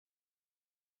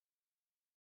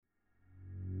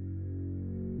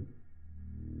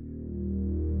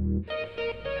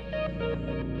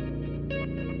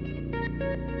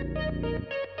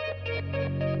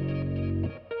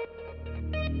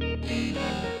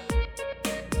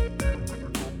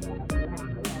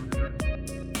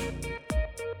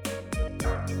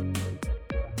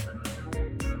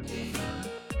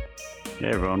Hey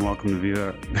everyone, welcome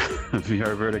to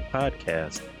VR Verdict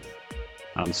Podcast.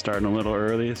 I'm starting a little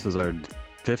early. This is our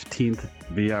 15th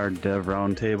VR Dev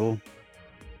Round Table.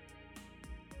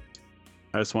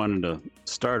 I just wanted to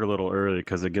start a little early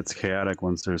because it gets chaotic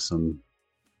once there's some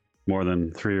more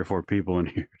than 3 or 4 people in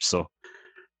here. So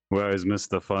we always miss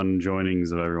the fun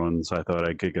joinings of everyone, so I thought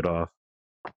I'd kick it off.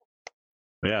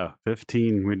 But yeah,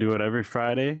 15. We do it every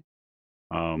Friday,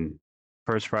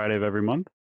 first Friday of every month.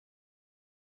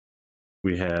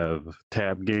 We have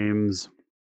tab games.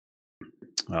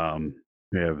 We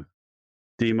have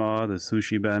Dima, the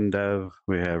Sushi Ben dev.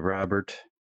 We have Robert,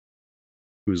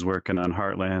 who's working on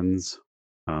Heartlands.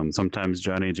 Sometimes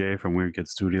Johnny J from Weird Kid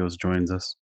Studios joins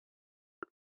us.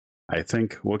 I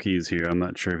think Wookie's here. I'm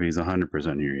not sure if he's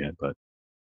 100% here yet, but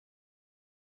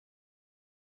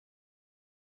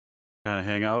kind of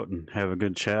hang out and have a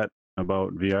good chat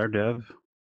about VR dev.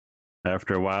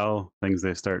 After a while, things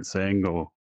they start saying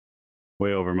go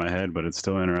way over my head, but it's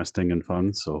still interesting and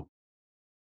fun, so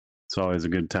it's always a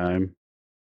good time.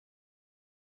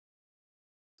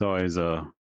 It's always a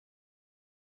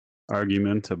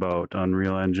argument about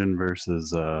Unreal Engine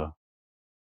versus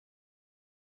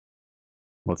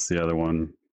what's the other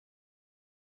one?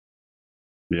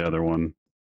 The other one.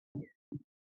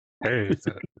 Hey,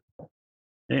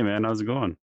 Hey man, how's it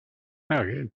going? oh,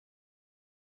 good.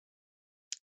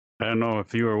 I don't know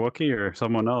if you were Wookie or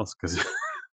someone else, because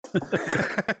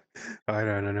I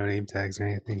don't know no name tags or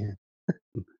anything.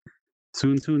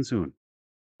 soon.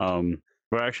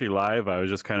 We're actually live. I was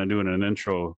just kind of doing an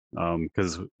intro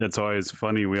because it's always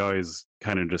funny. We always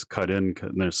kind of just cut in,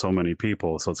 and there's so many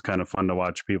people, so it's kind of fun to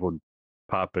watch people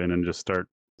pop in and just start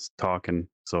talking.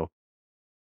 So,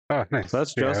 Oh, nice. so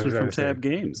that's Yeah, Justin I from was there. Tab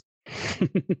Games.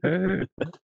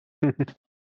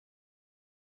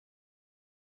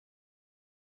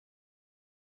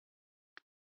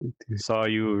 Saw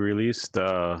you released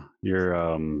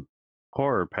your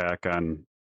horror pack on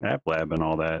App Lab and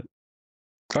all that.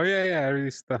 Oh yeah. I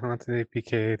released the Haunted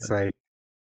APK. It's like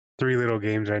 3 little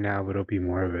games right now, but it'll be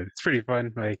more of it. It's pretty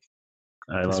fun. Like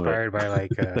I love it. inspired by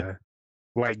like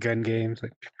light gun games,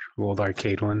 like old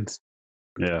arcade ones.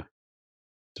 Yeah,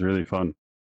 it's really fun.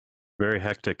 Very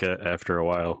hectic after a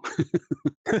while.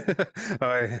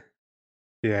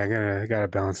 Yeah, I gotta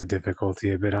balance the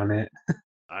difficulty a bit on it.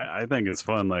 I think it's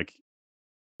fun. Like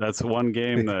that's one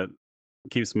game that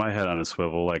keeps my head on a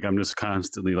swivel. Like I'm just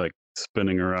constantly like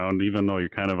spinning around, even though you're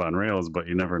kind of on rails, but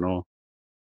you never know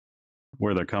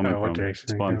where they're coming What from. direction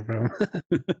It's they fun. come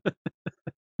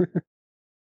from.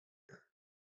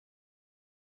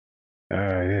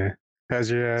 Yeah.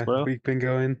 How's your Well, week been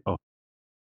going?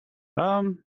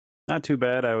 not too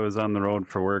bad. I was on the road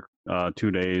for work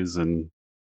 2 days, and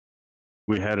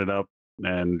we headed up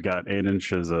and got 8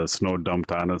 inches of snow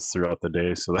dumped on us throughout the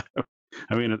day. So that,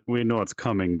 I mean, we know it's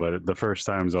coming, but the first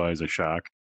time is always a shock.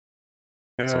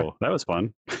 So that was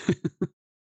fun.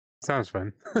 Sounds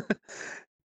fun.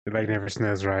 It like never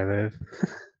snows where I live.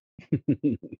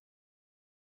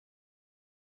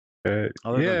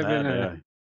 Other Yeah, than I've been that,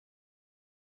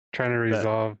 trying to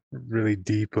resolve really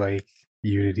deep like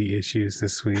Unity issues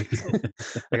this week.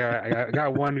 I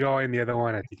got one going, the other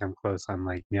one I think I'm close on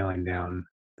like nailing down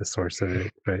the source of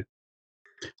it, but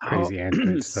crazy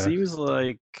Android stuff. Seems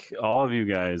like all of you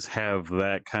guys have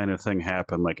that kind of thing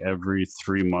happen like every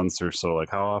 3 months or so. Like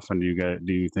how often do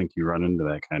you think you run into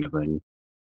that kind of thing?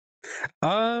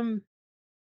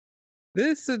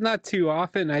 This is not too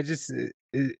often.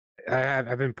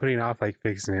 I've been putting off like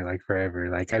fixing it like forever.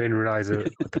 Like I didn't realize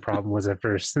what the problem was at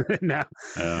first. now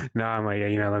I'm like,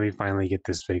 yeah, let me finally get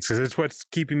this fixed because it's what's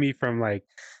keeping me from like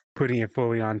putting it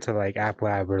fully onto like App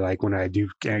Lab or like when I do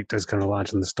it's gonna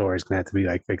launch in the store, it's gonna have to be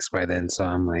like fixed by then. So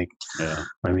I'm like,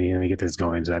 let me get this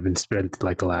going. So I've been spent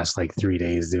like the last like 3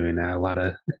 days doing that. A lot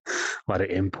of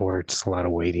imports, a lot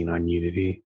of waiting on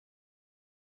Unity.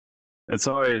 It's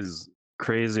always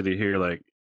crazy to hear like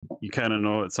you kind of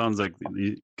know. It sounds like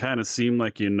you kind of seem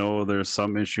like there's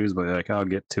some issues, but like I'll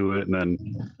get to it, and then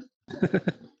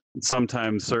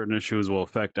sometimes certain issues will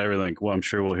affect everything. Well, I'm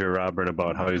sure we'll hear Robert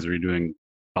about how he's redoing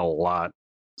a lot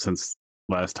since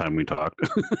last time we talked.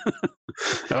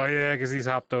 Oh yeah, because he's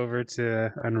hopped over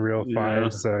to Unreal 5, Yeah.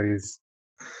 so he's.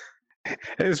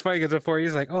 It was funny because before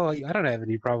he's like, "Oh, I don't have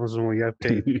any problems when we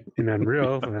update in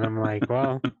Unreal," and I'm like,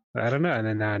 "Well, I don't know." And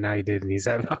then now he did, and he's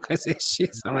having all kinds of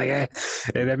issues. I'm like,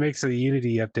 that makes the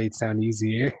Unity update sound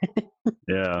easier.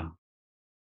 Yeah.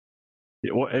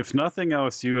 If nothing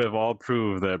else, you have all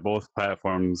proved that both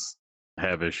platforms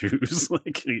have issues.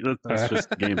 Like that's just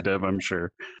game dev, I'm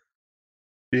sure.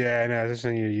 Yeah, I know,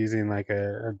 especially when you're using like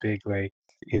a big like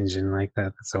engine like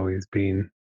that that's always being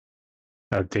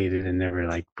updated and never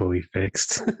like fully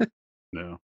fixed.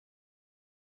 No.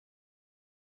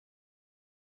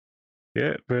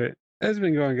 Yeah, but it's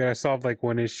been going good. I solved like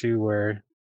one issue where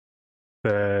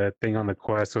the thing on the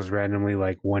quest was randomly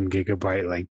like 1 gigabyte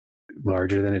like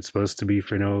larger than it's supposed to be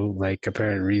for no like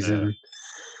apparent Yeah. reason.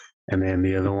 And then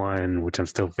the other one, which I'm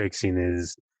still fixing,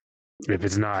 is if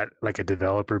it's not like a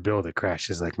developer build, it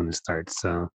crashes like when it starts.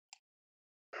 So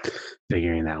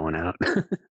figuring that one out.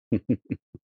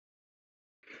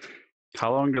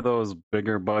 How long do those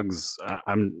bigger bugs?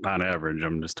 I'm on average.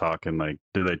 I'm just talking. Like,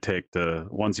 do they take to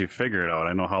once you figure it out?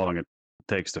 I know how long it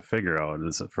takes to figure out.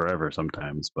 It's forever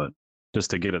sometimes, but just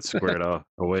to get it squared out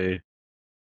away.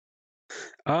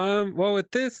 Well, with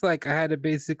this, like, I had to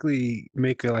basically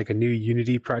make like a new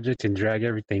Unity project and drag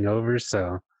everything over.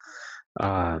 So,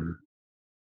 um,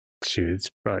 shoot, it's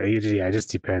probably yeah, it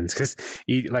just depends because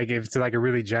like if it's like a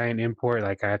really giant import,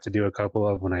 like I have to do a couple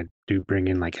of when I do bring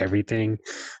in like everything,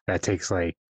 that takes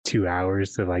like 2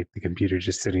 hours to like the computer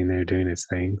just sitting there doing its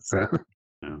thing. So.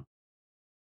 Yeah.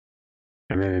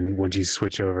 And then once you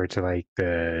switch over to like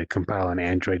the compile an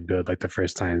Android build, like the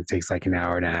first time, it takes like an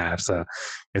hour and a half. So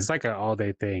it's like an all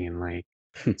day thing. And like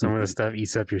some of the stuff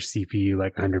eats up your CPU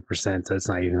like 100%. So it's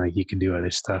not even like you can do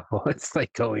other stuff while it's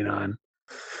like going on.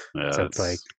 Yeah, Except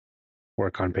like it's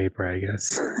work on paper, I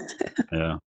guess.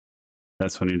 yeah.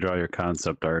 That's when you draw your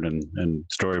concept art and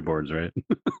storyboards, right?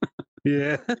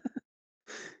 Yeah.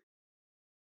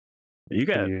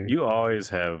 Yeah. You always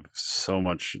have so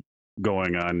much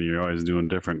going on. You're always doing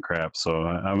different crap. So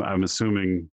I'm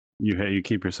assuming you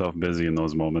keep yourself busy in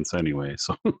those moments anyway.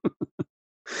 So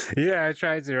Yeah, I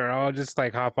tried to. Or I'll just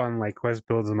like hop on like quest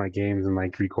builds in my games and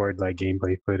like record like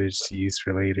gameplay footage to use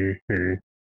for later. Or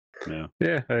yeah.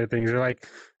 yeah, other things are like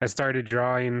I started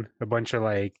drawing a bunch of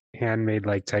like handmade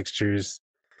like textures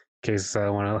in case I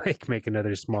want to like make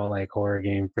another small like horror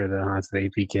game for the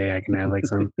haunted APK. I can have like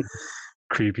some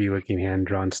creepy looking hand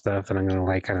drawn stuff, and I'm gonna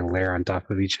like kind of layer on top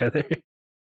of each other.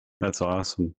 That's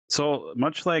awesome. So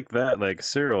much like that, like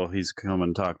Cyril, he's come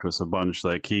and talked to us a bunch.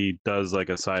 Like he does like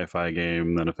a sci-fi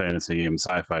game, then a fantasy game,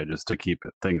 sci-fi, just to keep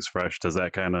things fresh. Does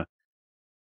that kind of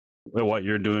what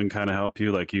you're doing kind of help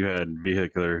you? Like you had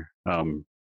vehicular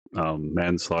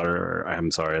manslaughter. Or, I'm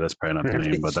sorry, that's probably not the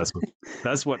name, but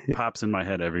that's what pops in my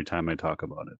head every time I talk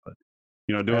about it. But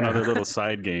doing other little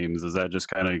side games, does that just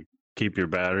kind of keep your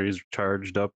batteries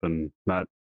charged up and not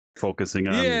focusing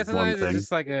Yeah, on one sometimes it's thing?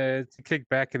 just like a to kick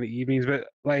back in the evenings, but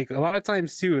like a lot of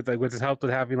times too, with like what's helped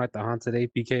with having like the haunted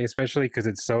APK, especially because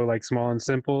it's so like small and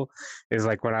simple, is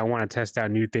like when I want to test out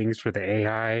new things for the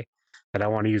AI that I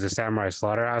want to use a samurai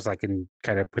slaughterhouse, I can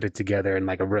kind of put it together in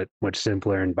like a much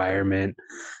simpler environment.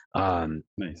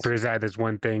 Nice. For that, there's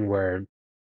one thing where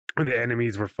the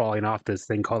enemies were falling off this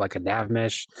thing called like a nav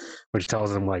mesh, which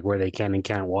tells them like where they can and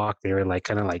can't walk. They were like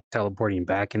kind of like teleporting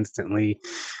back instantly,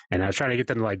 and I was trying to get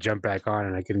them to like jump back on,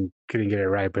 and I couldn't get it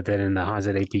right. But then in the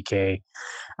Haunted APK,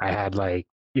 I had like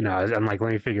I'm like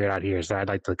let me figure it out here. So I had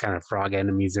like the kind of frog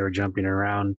enemies that were jumping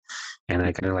around, and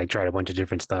I kind of like tried a bunch of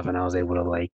different stuff, and I was able to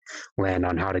like land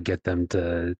on how to get them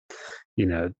to you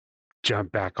know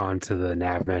jump back onto the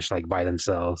nav mesh like by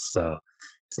themselves. So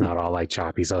it's not all like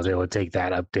choppy. So I was able to take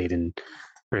that update and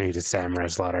bring it to Samurai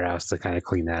Slaughterhouse to kind of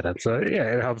clean that up. So yeah,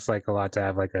 it helps like a lot to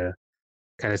have like a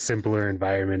kind of simpler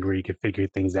environment where you can figure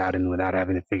things out and without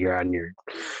having to figure out in your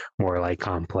more like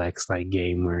complex like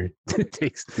game where it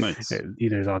takes Nice.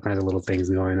 there's all kinds of little things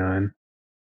going on.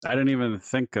 I didn't even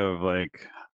think of like,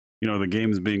 the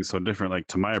games being so different. Like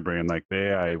to my brain, like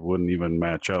the AI wouldn't even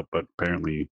match up, but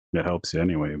apparently it helps you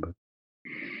anyway. But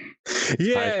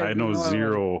Yeah, I know a lot of like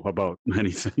zero about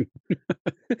anything.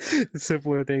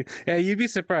 simpler things. Yeah, you'd be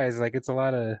surprised. Like it's a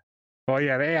lot of well,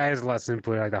 yeah, the AI is a lot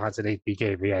simpler, like the Haunted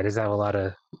APK, but yeah, it does have a lot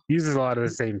of uses a lot of the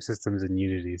same systems in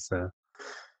Unity. So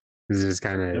it's just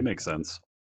kind That of makes sense.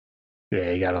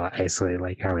 yeah, you gotta isolate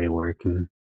like how they work and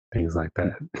things like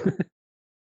that.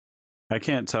 I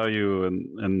can't tell you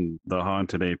in the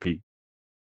haunted AP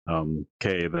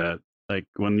K that like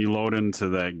when you load into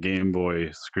that Game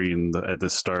Boy screen at the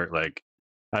start, like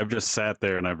I've just sat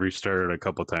there and I've restarted a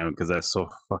couple times because that's so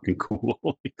fucking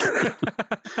cool.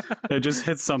 It just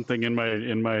hits something in my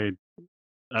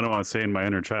I don't want to say in my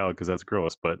inner child because that's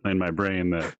gross, but in my brain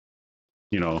that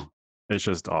you know it's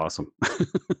just awesome.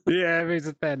 Yeah, it makes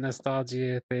it that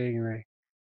nostalgia thing. Like,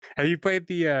 have you played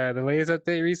the latest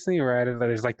update recently, where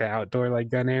there's like the outdoor like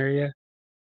gun area?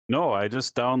 No, I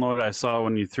just downloaded. I saw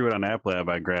when you threw it on App Lab,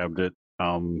 I grabbed it.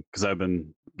 because I've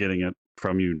been getting it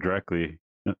from you directly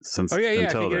since Oh yeah, if you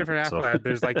until get it then. from Apple, So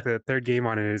there's like the third game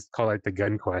on it is called like the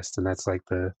Gun Quest, and that's like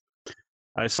the.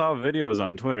 I saw videos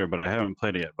on Twitter, but I haven't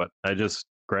played it yet. But I just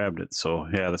grabbed it, so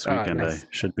yeah, this Oh, weekend I nice.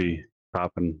 should be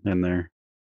popping in there.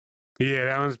 Yeah,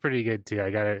 that one's pretty good too. I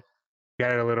got it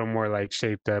a little more like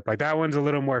shaped up. Like that one's a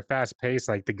little more fast paced.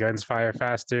 Like the guns fire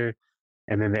faster,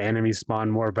 and then the enemies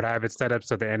spawn more. But I have it set up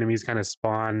so the enemies kind of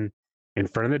spawn in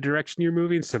front of the direction you're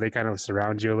moving, so they kind of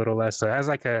surround you a little less. So it has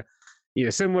like a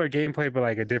similar gameplay, but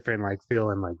like a different like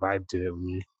feel and like vibe to it when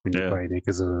you're Yeah, playing it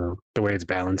because of the way it's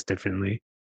balanced differently.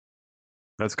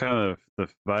 that's kind of the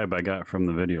vibe I got from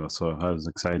the video, so I was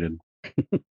excited.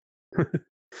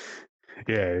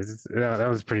 Yeah, that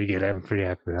was pretty good. I'm pretty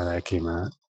happy with how that came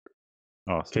out.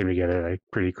 Awesome. Came together like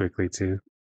pretty quickly too.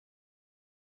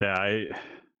 Yeah,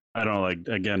 I don't know, like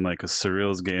again like a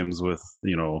surreals games with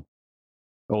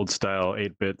old style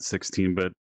 8-bit,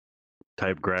 16-bit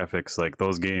type graphics. Like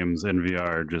those games in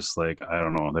VR, just like I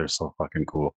don't know, they're so fucking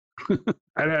cool.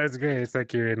 I know it's great. It's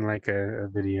like you're in like a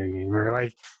video game, or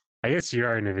like I guess you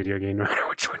are in a video game, no matter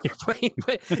which one you're playing.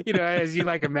 But as you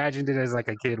like imagined it as like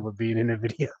a kid, what being in a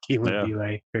video game would Yeah. be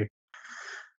like.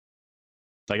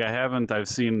 Like I've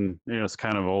seen, it's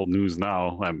kind of old news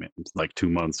now. I mean, it's like 2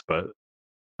 months, but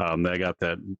they got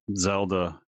that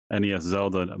NES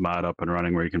Zelda mod up and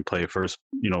running where you can play first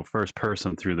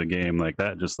person through the game. Like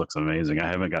that just looks amazing. I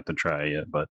haven't got to try it yet,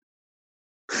 but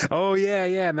Oh yeah,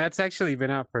 and that's actually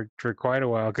been out for quite a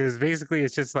while because basically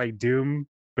it's just like Doom,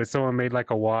 but someone made like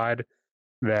a WAD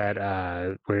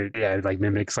that where it like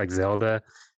mimics like Zelda,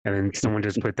 and then someone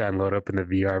just put that and load up in the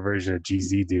VR version of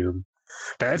GZ Doom.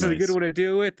 That's a good nice, one to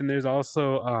do with. And there's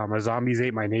also a Zombies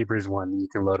Ate My Neighbors one you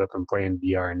can load up and play in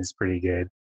VR, and it's pretty good.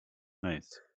 nice.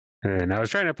 And I was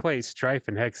trying to play Strife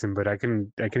and Hexen, but I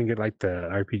couldn't get like the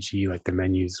RPG, like the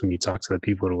menus when you talk to the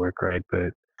people to work right.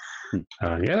 But Hmm.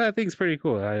 yeah, that thing's pretty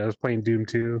cool. I was playing Doom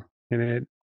 2 in it.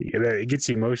 Yeah, it gets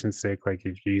you motion sick, like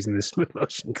if you're using this split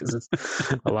motion, because it's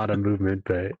a lot of movement,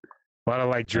 but a lot of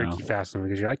like Wow. jerky fast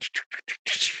movement because you're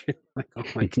like, oh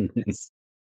my goodness.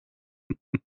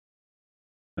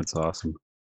 That's awesome.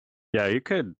 Yeah, you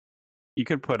could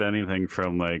put anything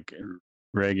from like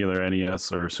regular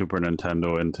NES or Super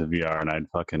Nintendo into VR, and I'd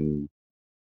fucking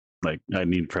like I'd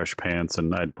need fresh pants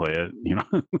and I'd play it.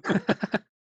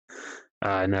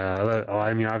 No,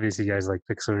 I mean, obviously, you guys like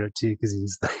Pixel Rip too because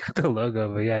he's like the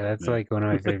logo. But yeah, that's Yeah. like one of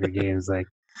my favorite games. Like,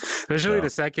 especially Yeah. the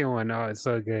second one. Oh, it's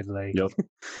so good. Like, Yep.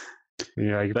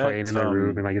 like That playing in the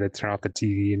room and like you turn off the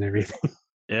TV and everything.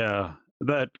 yeah,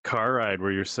 that car ride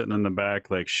where you're sitting in the back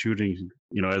like shooting,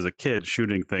 as a kid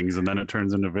shooting things, and then it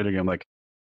turns into a video game. Like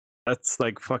that's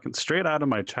like fucking straight out of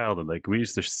my childhood. Like we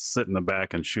used to sit in the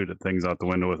back and shoot at things out the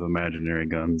window with imaginary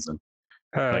guns, and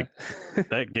Uh, like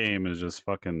that game is just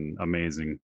fucking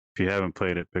amazing. If you haven't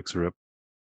played it, Pixar Up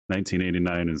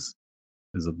 1989 is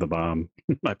the bomb.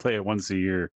 I play it once a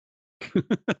year.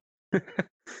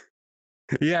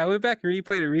 yeah, I went back and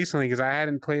replayed it recently because I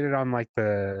hadn't played it on like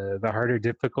the harder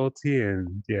difficulty,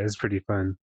 and yeah, it's pretty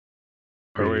fun.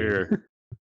 Or Pretty where good.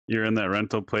 you're in that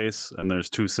rental place and there's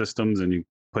two systems and you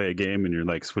play a game and you're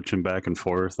like switching back and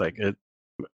forth. Like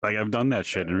I've done that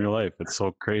shit in real life. It's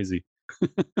so crazy.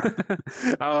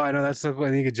 Oh, I know that's so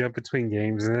funny. You could jump between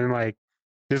games, and then like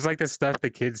there's like the stuff the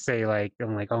kids say. Like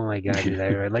I'm like, oh my god, did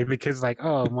I? Like the kids like,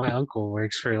 oh, my uncle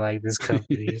works for like this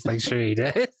company. It's like, sure he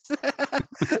does.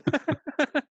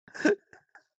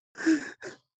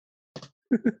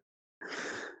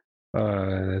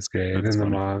 Oh, that's great. And That's then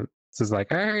the funny. mom says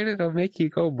like, I heard it'll make you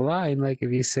go blind, like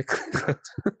if you sit.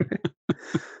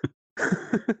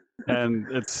 And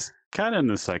it's kind of in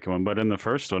the second one, but in the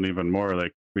first one, even more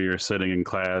like where you're sitting in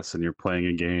class and you're playing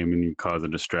a game and you cause a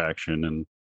distraction. And,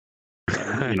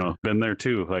 been there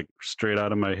too, like straight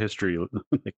out of my history,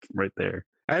 like right there.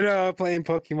 I know, playing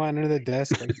Pokemon under the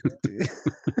desk. Like,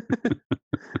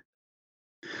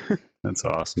 That's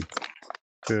awesome.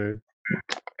 dude.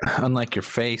 Unlike your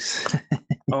face.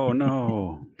 Oh,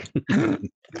 no.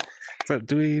 What's up,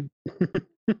 dweeb?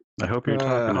 I hope you're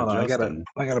talking hold to on, Justin.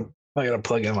 I gotta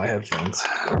plug in my headphones.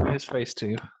 His face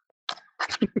too.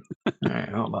 All right,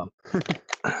 hold on.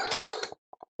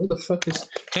 What the fuck is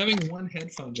having one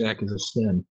headphone jack is a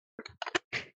sin?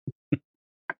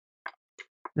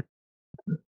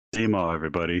 Timo,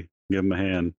 everybody. Give him a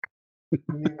hand.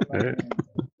 I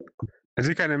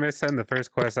just kind of missed that in the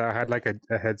first quest. I had like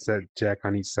a headset jack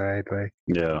on each side, like,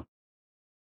 Yeah.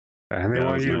 and they Yeah, that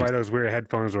wanted was you to nice. buy those weird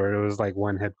headphones where it was like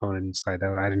one headphone on each side.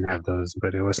 I didn't have those,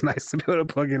 but it was nice to be able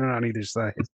to plug in on either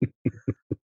side.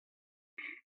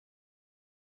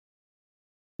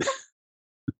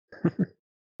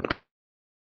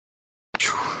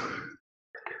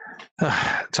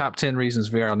 Top 10 reasons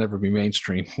VR will never be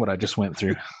mainstream. What I just went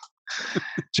through.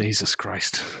 Jesus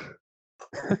Christ.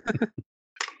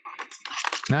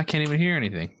 Now I can't even hear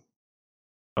anything.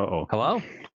 Uh-oh. Hello?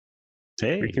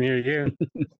 Hey. We can hear you.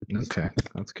 Okay,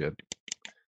 that's good.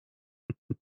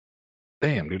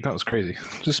 Damn, dude, that was crazy.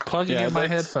 Just plugging in my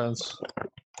headphones.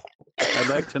 I'd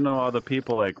like to know all the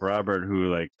people like Robert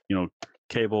who like,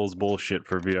 cables bullshit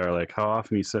for VR. Like how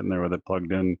often you sitting there with it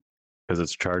plugged in because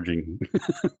it's charging?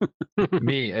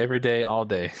 Me, every day, all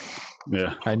day.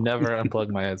 Yeah. I never unplug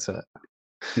my headset.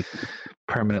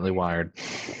 Permanently wired.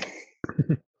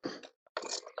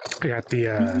 I got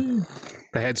the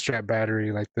head strap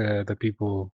battery, like the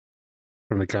people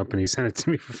from the company sent it to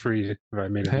me for free if I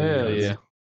made a video. Hell yeah.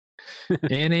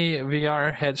 Any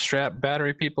VR head strap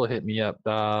battery people, hit me up,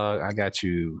 dog. I got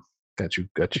you. Got you.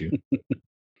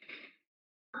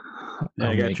 Yeah,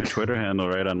 I got your Twitter handle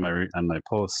right on my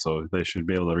post, so they should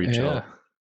be able to reach out.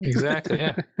 Exactly.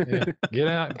 Yeah. Get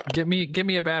out. Give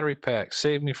me a battery pack.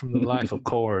 Save me from the life of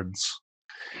cords.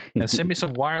 And send me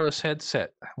some wireless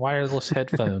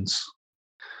headphones.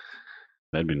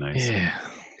 That'd be nice. Yeah.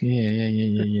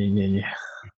 I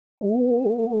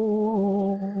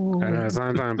don't know. As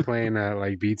long as I'm playing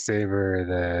like Beat Saber or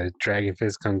the Dragon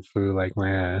Fist Kung Fu, like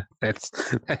my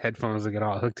headphones will get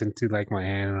all hooked into like my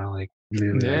hand, and I'll like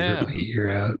literally rip my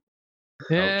ear out.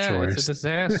 Yeah, it's a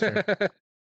disaster.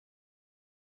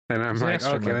 And I'm like,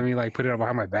 okay, man. let me like put it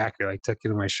behind my back or like tuck it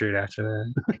in my shirt after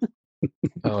that.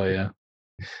 Oh yeah.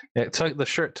 Yeah, tuck the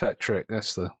shirt tuck trick.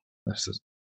 That's the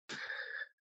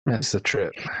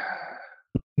trip.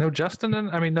 No Justin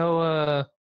no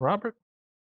Robert?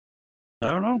 I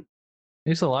don't know.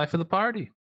 He's the life of the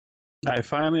party. I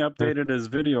finally updated his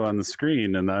video on the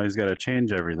screen, and now he's got to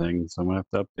change everything, so I'm gonna have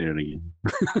to update it again.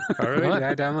 Oh, really?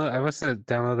 I must have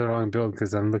downloaded the wrong build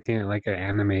because I'm looking at like an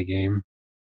anime game.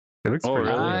 It looks pretty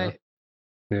really?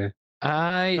 cool. Yeah.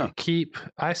 I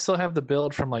still have the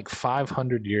build from like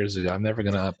 500 years ago. I'm never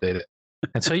gonna update it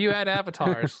until you add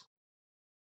avatars.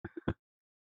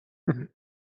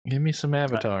 Give me some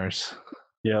avatars.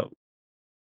 Yep.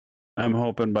 I'm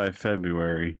hoping by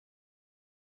February.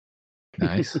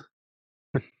 Nice.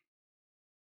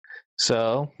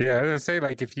 So yeah, I was gonna say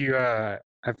like if you I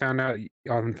found out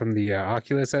from the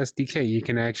Oculus SDK you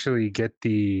can actually get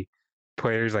the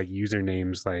players like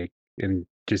usernames like and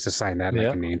just assign that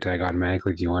like a name tag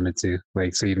automatically if you wanted to,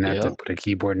 like so you didn't have to put a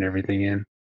keyboard and everything in.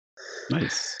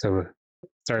 Nice. So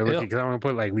started looking because I want to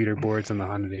put like leaderboards in the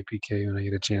Honda APK when I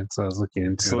get a chance. So I was looking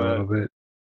into it a little bit.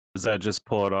 Does that just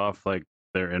pull it off like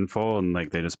their info and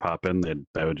like they just pop in?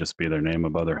 That would just be their name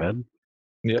above their head.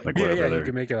 Yep. Like yeah, you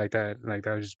can make it like that. Like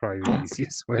that was just probably the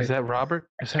easiest way. Is that Robert?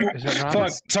 Is that Robert?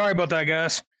 Fuck, sorry about that,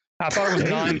 guys. I thought it was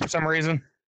 9 for some reason.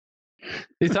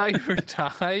 You thought you were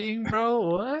dying, bro?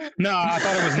 What? No, I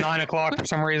thought it was 9 o'clock for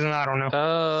some reason. I don't know.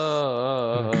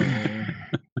 Oh.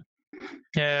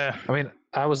 Yeah. I mean,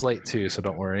 I was late too, so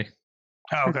don't worry.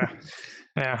 Oh, okay.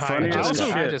 Yeah.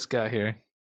 I just got here.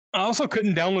 I also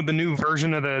couldn't download the new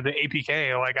version of the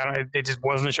APK. Like, it just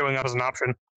wasn't showing up as an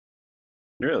option.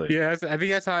 Really? Yeah, I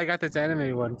think that's how I got this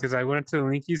anime one because I went to the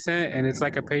link you sent and it's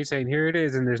like a page saying here it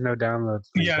is and there's no download.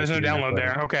 Yeah, there's no download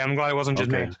there. Okay, I'm glad it wasn't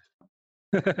just me.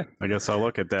 I guess I'll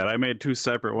look at that. I made 2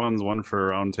 separate ones, one for a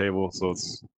round table, so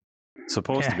it's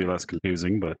supposed to be less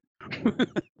confusing, but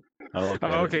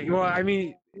okay. Well, I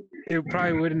mean, it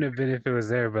probably wouldn't have been if it was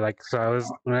there, but like, so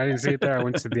when I didn't see it there, I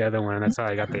went to the other one, and that's how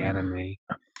I got the anime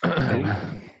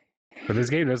thing. But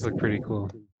this game does look pretty cool.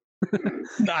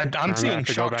 I'm seeing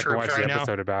shock troops right now.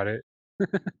 Episode about it.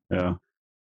 Yeah.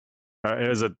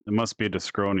 It must be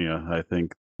Discronia, I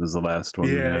think, is the last one.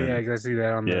 Yeah, I see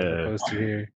that on the poster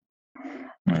here.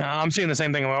 I'm seeing the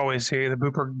same thing I always see, the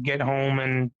Booper get home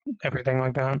and everything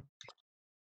like that.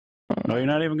 No, you're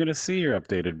not even going to see your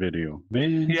updated video,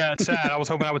 man. Yeah, it's sad. I was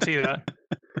hoping I would see that.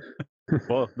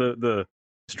 Well, the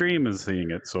stream is seeing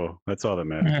it, so that's all that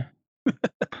matters.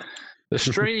 The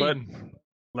stream. But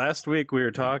last week we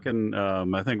were talking,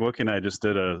 I think Wookie and I just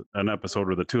did an episode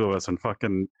with the two of us, and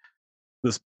fucking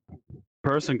this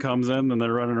person comes in and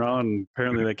they're running around and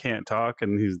apparently they can't talk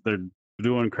and they're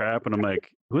doing crap, and I'm like,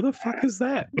 who the fuck is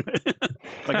that?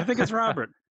 Like, I think it's Robert.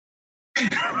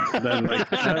 Then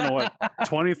like, I don't know what,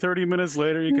 20-30 minutes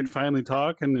later you can finally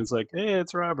talk and it's like, hey,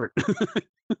 it's Robert.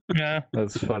 Yeah,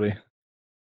 that's funny.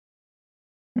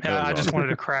 Yeah, I just wanted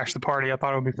to crash the party. I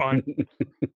thought it would be fun.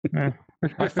 Yeah.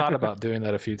 I thought about doing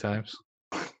that a few times.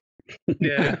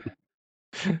 Yeah.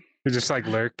 You just like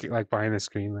lurk like behind the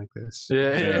screen like this.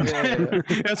 Yeah.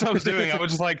 That's what I was doing. I would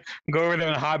just like go over there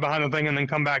and hide behind the thing and then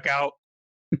come back out,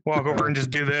 walk over and just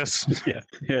do this. Yeah,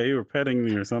 you were petting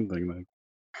me or something. Like,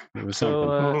 it was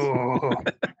so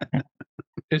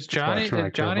Is Johnny Watch from,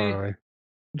 like, real far away.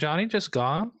 Johnny just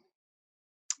gone?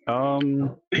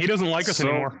 He doesn't like us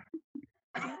anymore.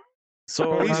 So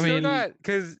Well, he's I still mean- got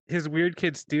because his Weird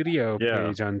Kid Studio Yeah,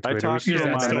 page on I Twitter. talked We to should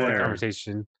him have on that there.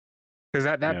 conversation because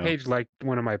that Yeah. page liked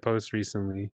one of my posts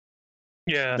recently.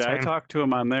 Yeah, I same. talked to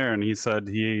him on there, and he said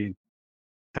he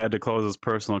had to close his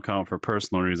personal account for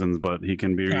personal reasons, but he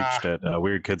can be reached at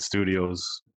Weird Kid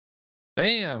Studios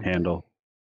Damn. handle.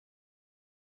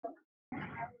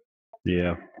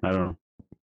 Yeah, I don't know.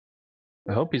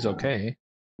 I hope he's okay.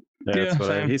 That's Yeah, what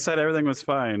same. he said. Everything was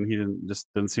fine. He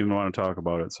didn't seem to want to talk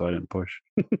about it, so I didn't push.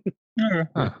 Okay.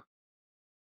 Huh.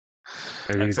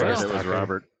 Maybe I he's got a figured it was stalker.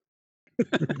 Robert.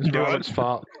 It's Do it. Robert's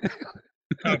fault.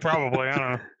 Probably. I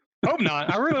don't know. Hope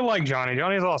not. I really like Johnny.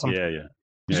 Johnny's awesome. Yeah, yeah.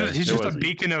 He's just a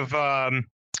beacon of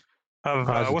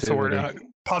what's the word?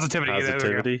 Positivity. There we go.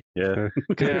 Positivity. Yeah.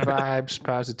 Good vibes,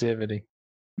 positivity.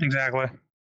 Exactly.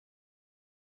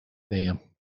 Damn.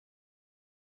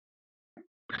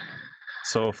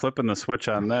 So flipping the switch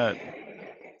on that,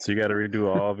 so you got to redo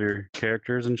all of your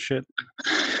characters and shit.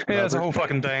 Yeah, it's a whole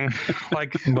fucking thing.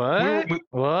 Like What?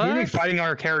 we've been fighting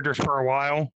our characters for a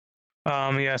while.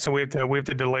 Yeah, so we have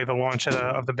to delay the launch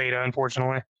of the beta,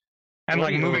 unfortunately. And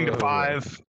like moving to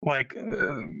 5, like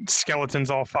skeletons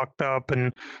all fucked up,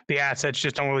 and the assets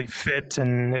just don't really fit,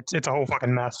 and it's a whole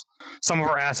fucking mess. Some of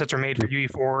our assets are made for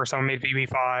UE4, some are made for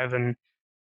UE5, and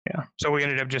yeah, so we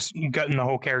ended up just gutting the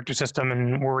whole character system,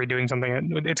 and we're redoing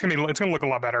something. It's gonna look a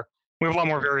lot better. We have a lot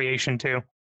more variation too.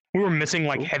 We were missing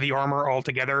like heavy armor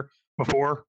altogether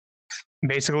before.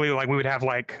 Basically, like we would have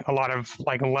like a lot of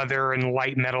like leather and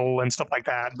light metal and stuff like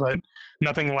that, but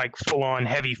nothing like full on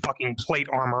heavy fucking plate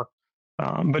armor.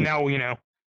 But now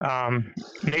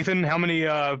Nathan, how many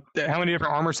different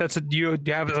armor sets do you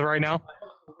have as of right now?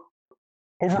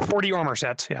 Over 40 armor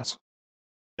sets. Yes.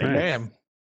 Damn.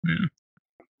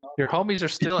 Your homies are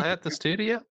still at the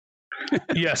studio?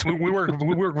 Yes, we work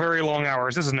very long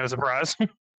hours. This is no surprise. I'm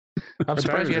What surprised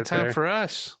time you is had it time there? for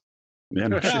us. Yeah,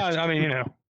 no shit. I mean,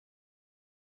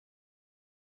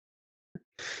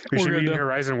 We We're should good, be in though.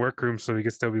 Horizon workroom so we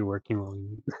can still be working while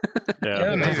we.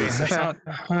 Yeah, maybe. that's- That's not-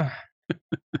 Have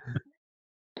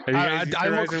you guys used I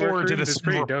look Horizon forward to Workrooms? this It's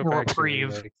pretty dope, actually.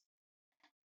 reprieve. Like,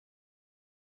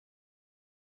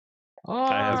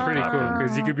 I it's have pretty cool Ah.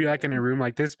 because you could be like in a room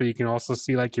like this, but you can also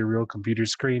see like your real computer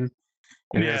screen.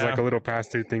 And there's like a little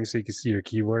pass-through thing so you can see your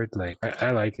keyboard. Like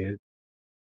I like it.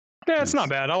 Yeah, it's not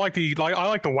bad. I like the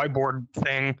whiteboard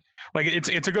thing. Like it's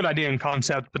a good idea in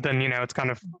concept, but then it's kind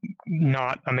of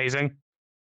not amazing.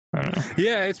 I don't know.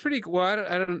 Yeah, it's pretty cool.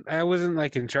 Well, I wasn't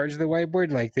like in charge of the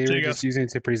whiteboard. Like they There were you go. just using it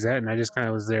to present, and I just kind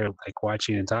of was there like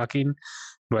watching and talking.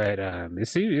 But it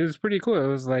was pretty cool. It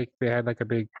was like they had like a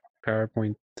big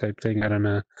PowerPoint type thing. I don't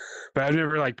know, but I've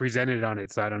never like presented on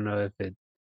it, so I don't know if it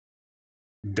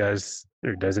does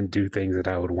or doesn't do things that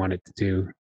I would want it to do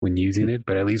when using it.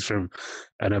 But at least from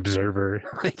an observer,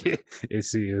 like it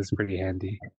was pretty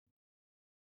handy.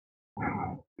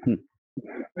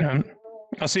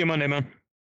 I'll see you Monday, man.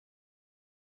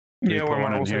 We Yeah, put we're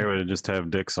one in also. here would just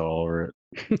have dicks all over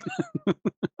it.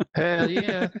 Hell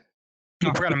yeah.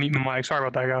 I forgot to mute my mic. Sorry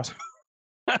about that, guys.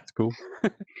 That's cool.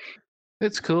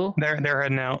 It's cool. They're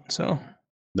heading out. So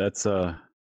That's a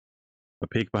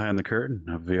peek behind the curtain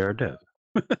of VR Dev.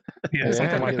 yeah,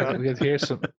 something like that. We could hear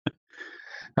some.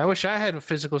 I wish I had a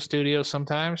physical studio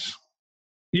sometimes.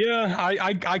 Yeah,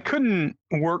 I couldn't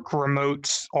work remote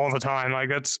all the time. Like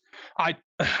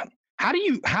how do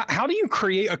you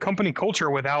create a company culture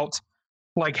without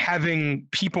like having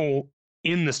people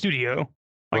in the studio?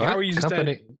 Like how What? are you just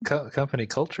company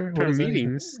culture? What For does that mean?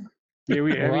 meetings, yeah, I Why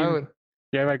mean, would-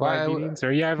 yeah, like why live would- meetings,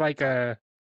 or you have like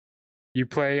you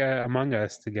play Among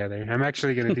Us together. I'm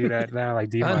actually gonna do that now, like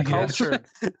Democ. Uncultured.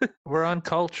 We're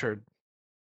uncultured.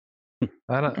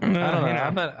 I don't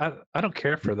know. I don't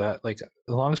care for that. Like as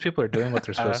long as people are doing what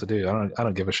they're supposed to do, I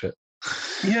don't give a shit.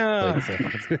 yeah.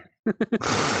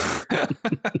 I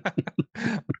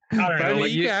don't know. mean,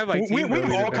 Like, you can have, like, we team have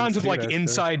building all kinds of events, too, like that's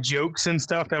inside jokes and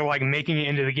stuff that are like making it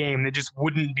into the game that just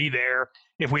wouldn't be there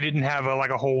if we didn't have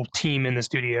a whole team in the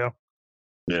studio.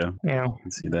 Yeah, You know, I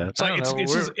can see that. it's like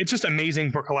it's just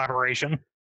amazing for collaboration.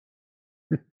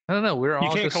 I don't know. We're all You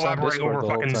can't just on collaborate Discord over the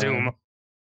whole fucking time. Zoom.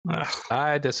 Ugh.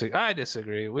 I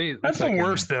disagree. That's the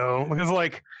worst though, because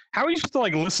like, how are you supposed to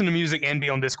like listen to music and be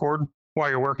on Discord while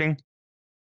you're working?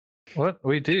 What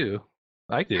we do,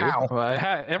 I do. How? Well,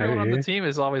 everyone on the Okay. team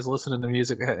is always listening to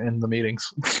music in the meetings.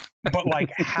 But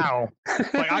like, how?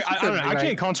 Like, I don't know. I Like,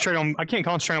 can't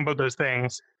concentrate on both those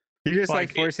things. You're just like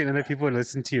like, forcing other people to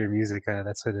listen to your music.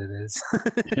 That's what it is.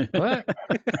 What?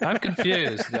 I'm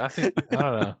confused. I don't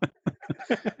know.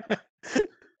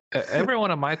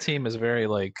 everyone on my team is very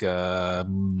like, and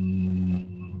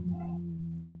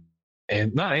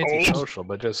not antisocial,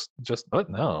 but just. What?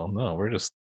 No, we're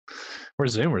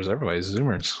Zoomers. Everybody's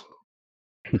Zoomers.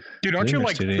 Dude, aren't you Zoomers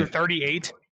like today.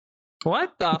 38?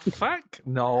 What the fuck?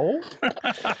 No,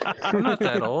 I'm not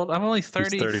that old. I'm only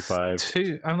 32.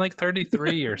 35. I'm like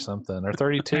 33 or something, or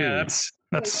 32. Yeah,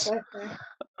 that's.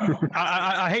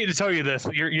 I hate to tell you this,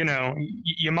 but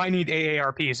you might need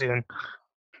AARP soon.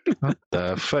 What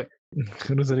the fuck?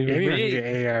 What does it Yeah, even you don't mean? need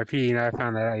an AARP. I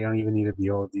found that out. You don't even need to be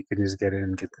old. You could just get it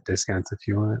and get the discounts if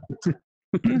you want.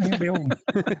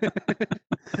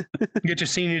 Get your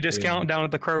senior discount down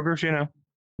at the Kroger's,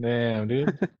 Damn,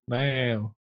 dude.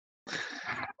 Damn.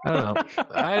 I don't know.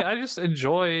 I just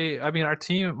enjoy. I mean,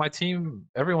 my team,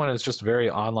 everyone is just very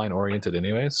online oriented,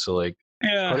 anyways. So like,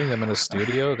 putting them in a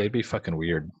studio, they'd be fucking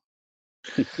weird.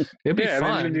 It'd be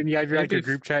fun. And then you have your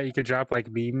group chat. You could drop like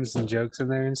memes and jokes in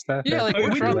there and stuff. Yeah, like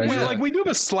we do have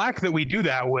a Slack that we do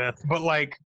that with, but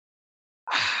like,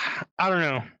 I don't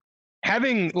know.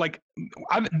 Having like,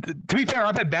 to be fair,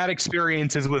 I've had bad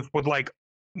experiences with like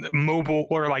mobile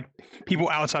or like people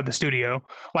outside the studio.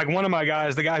 Like one of my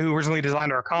guys, the guy who originally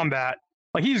designed our combat,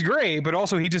 like he's great, but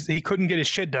also he couldn't get his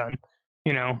shit done,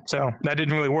 so that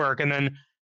didn't really work. And then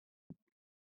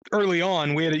early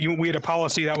on, we had a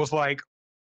policy that was like,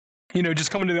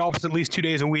 just come into the office at least 2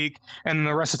 days a week, and then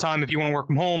the rest of the time, if you want to work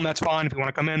from home, that's fine. If you want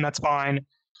to come in, that's fine.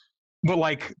 But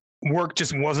like, work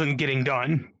just wasn't getting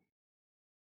done.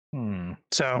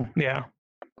 So yeah,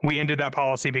 we ended that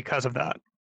policy because of that.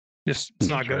 It's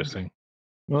not good.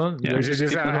 Well, yeah,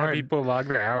 just have people log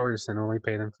their hours and only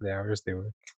pay them for the hours they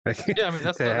work. Yeah, I mean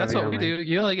that's what we do.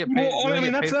 You only get paid. Well, I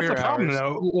mean that's the problem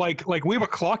though. Like we have a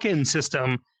clock-in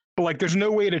system, but like there's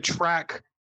no way to track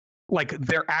like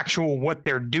their actual what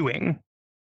they're doing.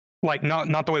 Like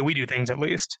not the way we do things, at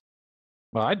least.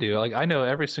 Well, I do. Like I know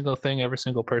every single thing every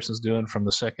single person's doing from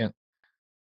the second.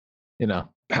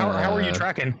 How are you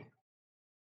tracking?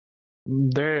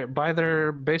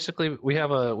 Basically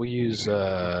we use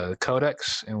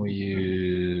Codex, and we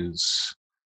use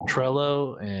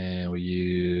Trello, and we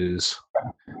use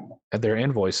their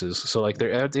invoices. So like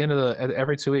they're at the end of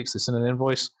every 2 weeks they send an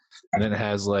invoice, and then it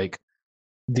has like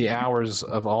the hours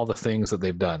of all the things that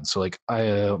they've done. So like my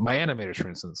animators, for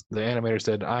instance, the animator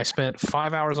said I spent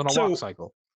 5 hours on a walk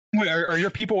cycle. Wait, are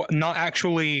your people not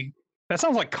actually? That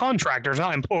sounds like contractors,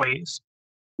 not employees.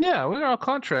 Yeah, we're all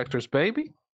contractors,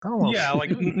 baby. Yeah,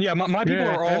 like my people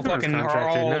are all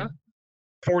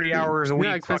 40 hours a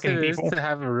week fucking people. To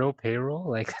have a real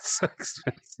payroll, like that's so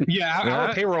expensive. Yeah,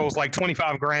 our payroll is like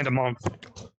 $25,000 a month.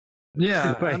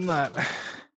 Yeah,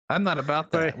 I'm not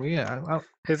about that.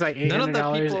 It's like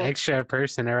 $800 extra a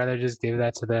person. I'd rather just give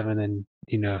that to them and then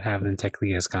have them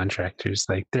technically as contractors.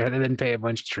 Like they didn't pay a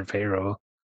bunch for payroll.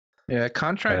 Yeah,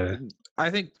 contract. I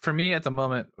think for me at the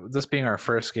moment, this being our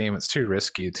first game, it's too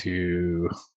risky to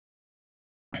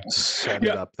set it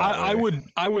up. I would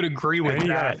agree with that.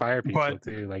 You gotta fire people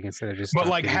too, like instead of just. But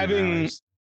like having,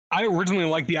 I originally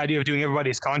liked the idea of doing everybody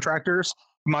as contractors.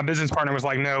 My business partner was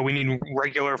like, no, we need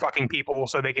regular fucking people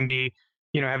so they can be,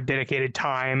 have dedicated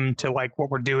time to like what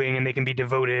we're doing and they can be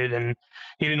devoted. And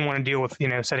he didn't want to deal with,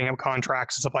 setting up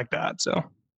contracts and stuff like that. So.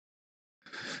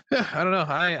 Yeah, I don't know.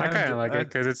 I kind of like it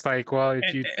because it's like, well,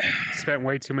 if you spent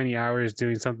way too many hours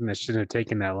doing something that shouldn't have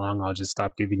taken that long, I'll just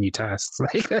stop giving you tasks.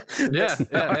 Like, yeah,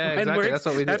 exactly. That's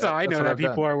what we do. That's how I know that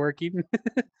people are working.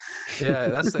 Yeah,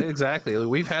 that's exactly.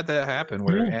 We've had that happen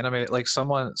where like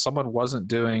someone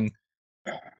wasn't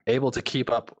able to keep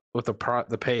up with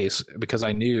the pace because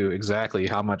I knew exactly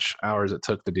how much hours it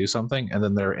took to do something, and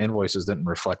then their invoices didn't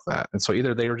reflect that. And so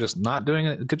either they were just not doing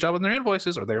a good job on their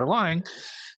invoices, or they were lying.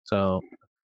 So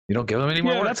you don't give them any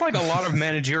more work. That's like a lot of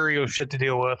managerial shit to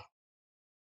deal with.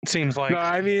 It seems like. No,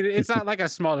 I mean, it's not like a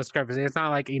small discrepancy. It's not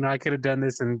like, I could have done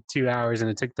this in 2 hours and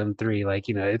it took them 3. Like,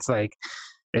 it's like,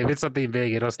 if it's something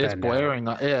big, it'll stand It's blaring.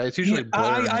 Yeah, it's usually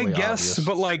blaring. I guess, obvious.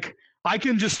 But like, I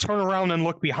can just turn around and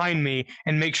look behind me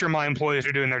and make sure my employees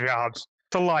are doing their jobs.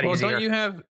 It's a lot easier. Don't you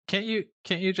have, can't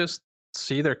you just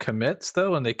see their commits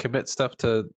though, and they commit stuff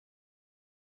to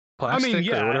plastic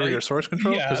or whatever your source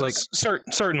control? Yeah, like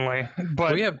certainly.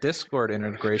 But we have Discord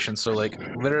integration, so like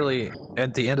literally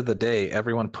at the end of the day,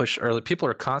 people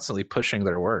are constantly pushing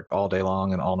their work all day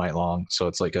long and all night long. So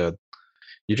it's like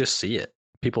you just see it.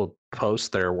 People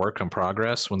post their work in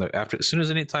progress as soon as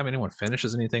anyone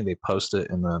finishes anything, they post it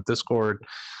in the Discord.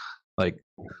 Like,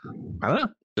 I don't know,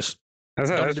 just that's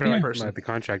like the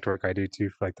contract work I do too,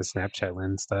 for like the Snapchat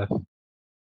lens stuff.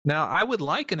 Now, I would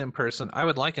like an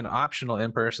optional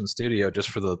in-person studio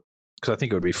just because I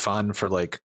think it would be fun for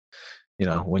like,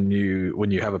 when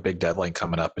you have a big deadline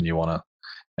coming up and you want to,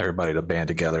 everybody to band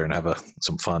together and have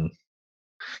some fun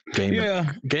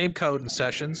game coding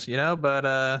sessions, but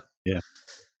I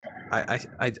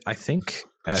think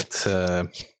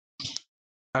that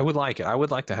I would like it. I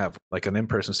would like to have like an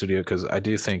in-person studio because I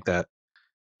do think that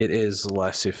it is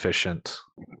less efficient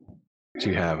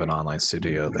to have an online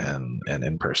studio than an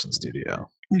in-person studio.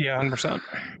 Yeah, 100%.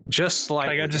 Just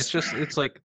like it's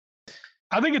like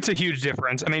I think it's a huge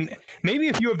difference. I mean, maybe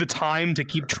if you have the time to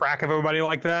keep track of everybody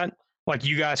like that, like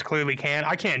you guys clearly can.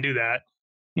 I can't do that.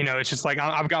 It's just like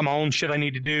I've got my own shit I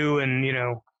need to do, and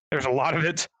there's a lot of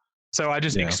it. So I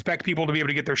just expect people to be able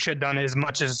to get their shit done as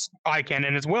much as I can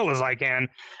and as well as I can.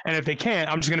 And if they can't,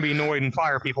 I'm just going to be annoyed and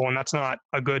fire people, and that's not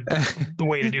a good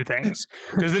way to do things.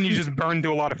 Because then you just burn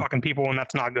through a lot of fucking people, and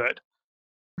that's not good.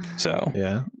 So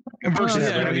versus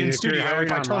in studio, if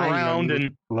I turn around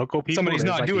and local people, somebody's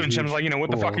not doing shit, I'm like,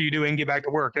 what the fuck are you doing? Get back to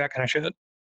work. That kind of shit.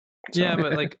 So. Yeah,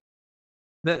 but like,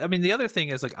 the other thing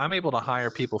is like I'm able to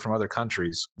hire people from other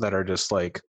countries that are just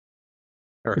like,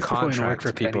 or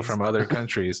contract people from other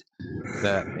countries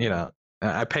that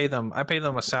I pay them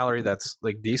a salary that's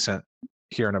like decent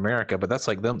here in America, but that's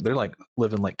like they're like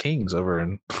living like kings over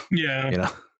in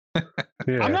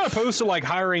I'm not opposed to like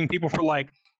hiring people for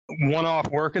like one-off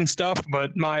work and stuff,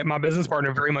 but my business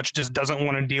partner very much just doesn't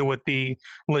want to deal with the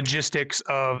logistics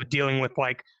of dealing with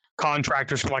like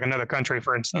contractors from like another country,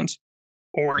 for instance,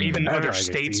 or even other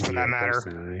states for that matter.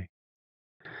 Personally.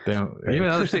 Even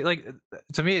other state, like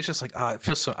to me, it's just like it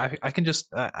feels so. I can just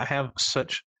I have so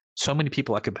many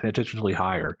people I could potentially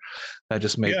hire that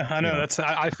just make. Yeah, I know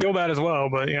I feel that as well,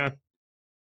 but yeah,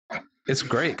 it's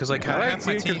great because like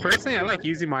personally, I like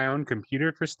using my own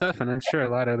computer for stuff, and I'm sure a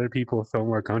lot of other people feel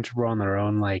more comfortable on their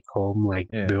own like home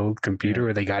build computer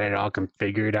where they got it all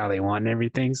configured how they want and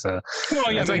everything. So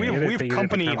well, yeah, we have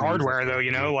company hardware though,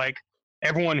 like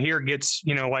everyone here gets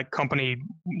like company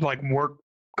like work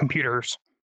computers.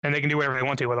 And they can do whatever they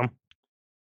want to with them.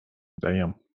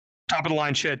 Damn. Top of the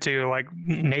line shit too. Like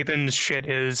Nathan's shit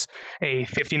is a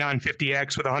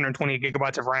 5950X with 120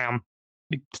 gigabytes of RAM.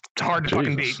 It's hard to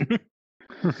fucking beat.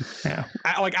 Yeah.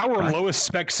 Like our lowest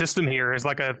spec system here is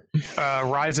like a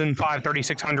Ryzen 5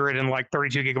 3600 and like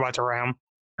 32 gigabytes of RAM.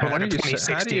 How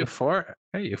do you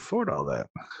afford all that?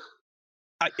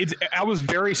 I was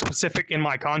very specific in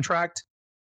my contract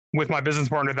with my business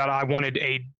partner that I wanted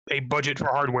a budget for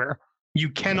hardware. You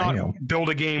cannot build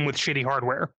a game with shitty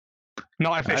hardware.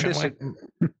 Not efficiently.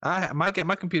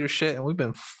 My computer shit, and we've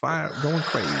been going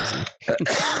crazy.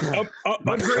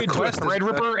 Upgrade to a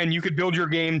Threadripper, and you could build your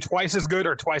game twice as good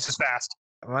or twice as fast.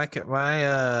 My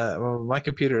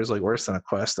computer is like worse than a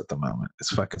Quest at the moment. It's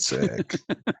fucking sick.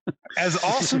 As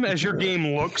awesome as your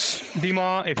game looks,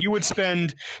 Dima, if you would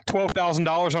spend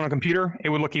 $12,000 on a computer, it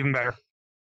would look even better.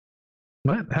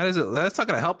 What? How does it? That's not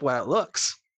going to help how it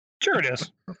looks. Sure, it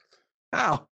is.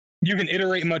 How? You can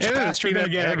iterate much faster. Then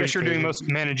again, I guess you're doing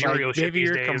most managerial shit these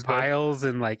days. Maybe your compiles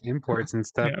and like imports and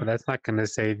stuff, but that's not going to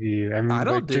save you. I mean, I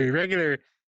don't do regular,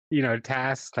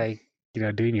 tasks like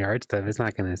doing your art stuff. It's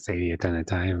not going to save you a ton of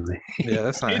time. Yeah,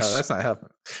 that's not helping.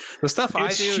 The stuff I do,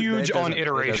 it's huge on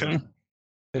iteration.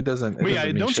 It doesn't.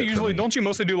 Don't you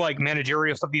mostly do like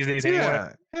managerial stuff these days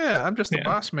anyway? Yeah. I'm just a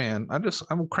boss man. I'm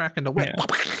cracking the whip. Yeah.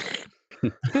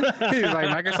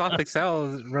 Like Microsoft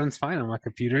Excel runs fine on my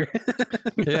computer.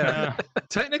 Yeah,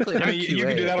 technically, you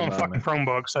can do that on a fucking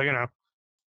Chromebook, so Yeah,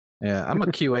 I'm a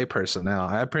QA person now.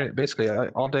 I basically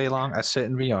all day long I sit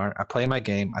in VR, I play my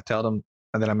game, I tell them,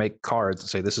 and then I make cards and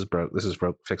say, "This is broke.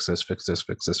 Fix this. Fix this.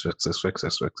 Fix this. Fix this. Fix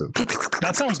this. Fix this."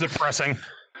 That sounds depressing.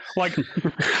 Like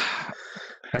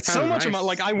so much of my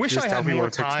I wish I had more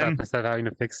time instead of having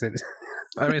to fix it.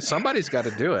 I mean, somebody's got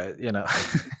to do it,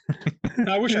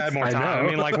 I wish I had more time. I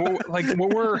mean,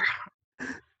 what we're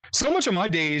so much of my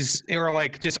days are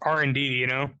like just R&D,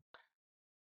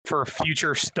 for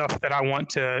future stuff that I want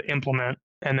to implement,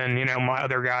 and then my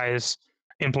other guys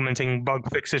implementing bug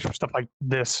fixes for stuff like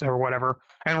this or whatever.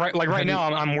 And right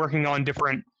now, I'm working on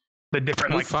different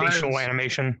facial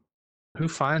animation. Who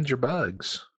finds your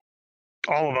bugs?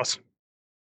 All of us.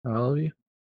 All of you.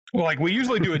 Well, we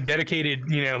usually do a dedicated,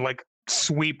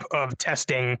 sweep of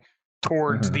testing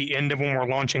towards the end of when we're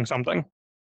launching something.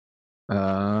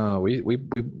 We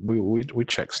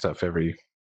check stuff at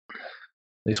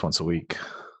least once a week.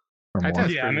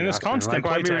 Yeah, I mean it's constant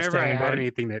play testing. Whenever I have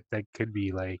anything that could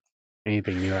be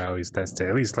anything new, I always test it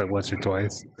at least once or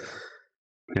twice.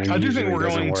 I do think we're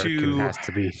going to has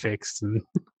to be fixed and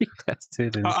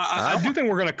tested. And I do think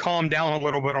we're going to calm down a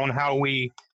little bit on how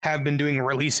we have been doing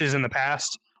releases in the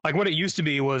past. Like what it used to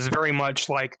be was very much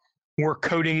like we're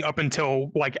coding up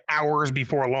until hours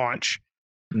before launch.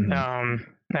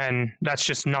 And that's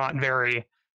just not very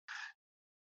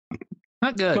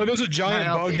Not good. But there was a giant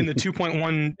Not bug healthy. in the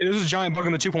 2.1. It was a giant bug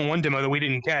in the 2.1 demo that we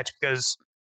didn't catch because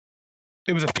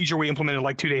it was a feature we implemented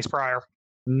like 2 days prior.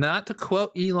 Not to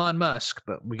quote Elon Musk,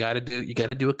 but you got to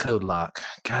do a code lock.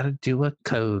 Got to do a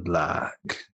code lock.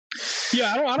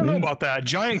 Yeah, I don't know about that.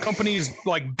 Giant companies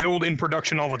like build in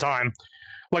production all the time.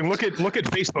 Like look at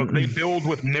Facebook. They build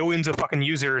with millions of fucking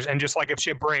users, and just like if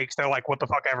shit breaks, they're like, "What the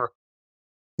fuck ever."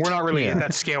 We're not really at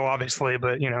that scale, obviously,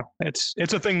 but you know, it's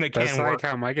a thing that That's can like work.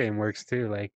 how my game works too.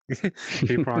 Like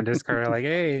people on Discord are like,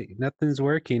 "Hey, nothing's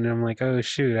working." And I'm like, "Oh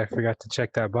shoot, I forgot to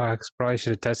check that box. Probably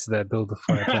should have tested that build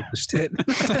before I published it."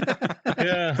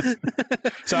 Yeah.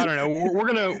 So I don't know. We're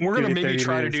gonna Give me maybe 30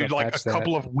 try to minutes, do I'll like a patch that.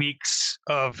 couple of weeks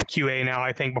of QA now.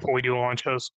 I think before we do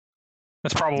launches.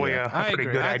 That's probably a I pretty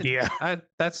agree. good I think- idea.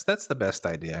 That's the best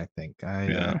idea. I think.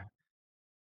 Yeah.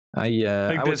 I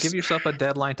Like would this- give yourself a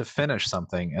deadline to finish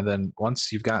something, and then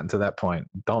once you've gotten to that point,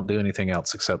 don't do anything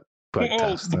else except bug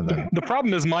test. And then the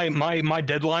problem is my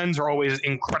deadlines are always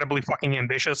incredibly fucking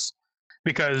ambitious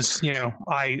because you know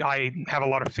I have a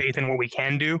lot of faith in what we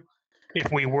can do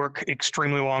if we work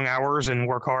extremely long hours and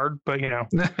work hard. But you know,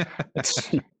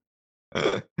 it's,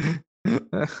 I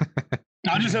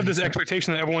just have this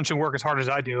expectation that everyone should work as hard as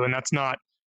I do, and that's not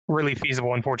really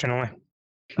feasible, unfortunately.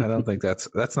 I don't think that's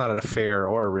not a fair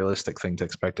or a realistic thing to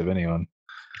expect of anyone.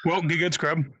 Well, get good,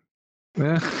 scrub.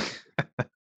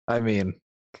 I mean,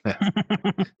 I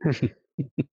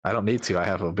don't need to. I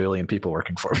have a billion people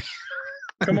working for me.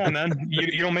 Come on, man.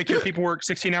 You don't make your people work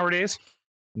 16-hour days?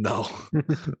 No,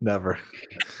 never.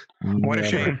 What a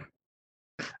Never. shame.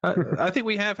 I think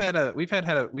we have had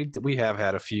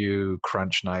a few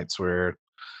crunch nights where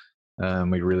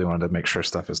we really wanted to make sure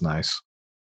stuff is nice.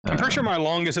 I'm pretty sure my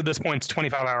longest at this point is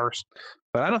 25 hours.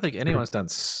 But I don't think anyone's done.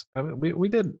 I mean, we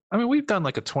did. I mean, we've done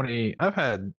like a 20. I've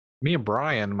had me and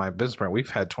Brian, my business partner. We've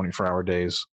had 24-hour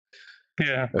days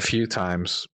Yeah. a few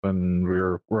times when we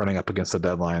were running up against the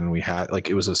deadline. And we had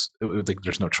like it was like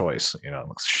there's no choice. You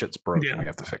know, shit's broken. Yeah. We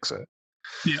have to fix it.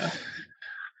 Yeah.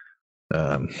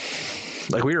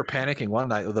 Like we were panicking one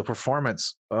night. The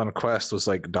performance on Quest was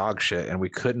like dog shit, and we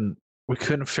couldn't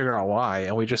figure out why.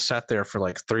 And we just sat there for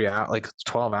like 3 hours, like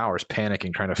 12 hours,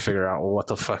 panicking, trying to figure out, well, what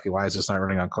the fuck? Why is this not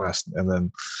running on Quest? And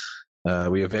then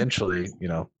we eventually, you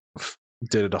know,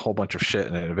 did a whole bunch of shit,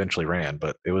 and it eventually ran.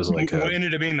 But it was like What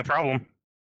ended up being the problem?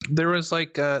 there was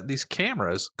like these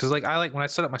cameras, because like I like when I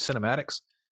set up my cinematics,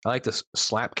 I like to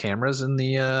slap cameras in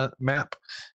the map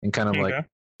and kind of like Okay.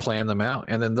 plan them out.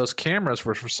 And then those cameras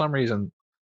were for some reason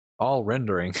all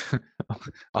rendering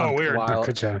Oh, weird. while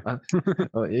Good job.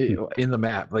 in the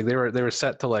map. Like they were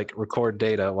set to like record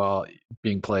data while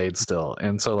being played still.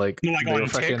 And so like Like they on were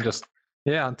fucking tick? just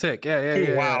on tick. Yeah.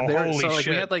 Oh, wow. They were, Holy so like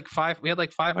shit. we had like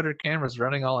 500 cameras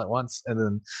running all at once, and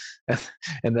then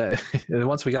and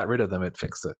once we got rid of them, it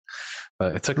fixed it.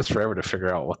 But it took us forever to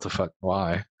figure out what the fuck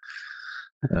why.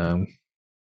 Because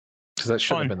that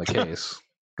shouldn't have been the case.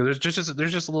 Because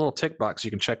there's just a little tick box you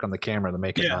can check on the camera to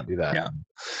make it Yeah, not do that. yeah.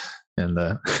 And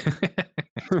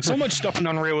So much stuff in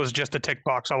Unreal is just a tick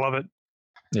box. I love it.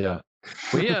 yeah,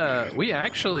 we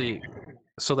actually,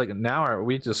 so like now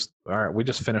we just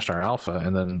finished our alpha,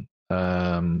 and then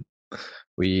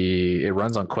it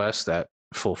runs on Quest at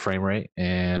full frame rate,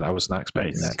 and I was not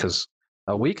expecting Nice. that because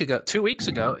 2 weeks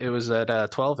ago it was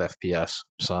at 12 FPS.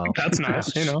 So That's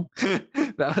nice, you know.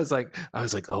 I was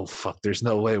like, oh fuck, there's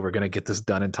no way we're gonna get this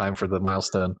done in time for the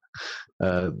milestone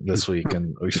this week,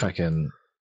 and we fucking.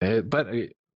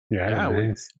 Yeah,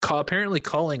 nice. Apparently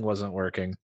culling wasn't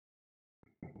working,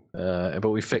 but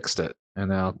we fixed it, and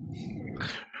now.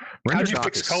 How'd you RenderDoc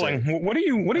fix is culling? sick. What are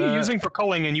you using for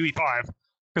culling in UE5?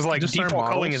 Because like Just our default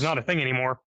culling is models. not a thing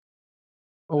anymore.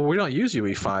 Well, we don't use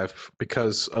UE5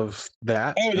 because of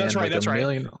that. Oh, that's and, right, like, that's a right.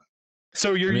 million-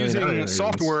 So you're million other using reasons.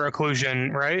 software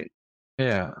occlusion, right?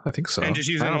 Yeah, I think so. And just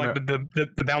I using don't like know.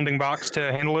 the bounding box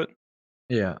to handle it.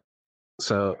 Yeah.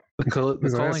 So the Well,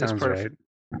 that culling is sounds perfect.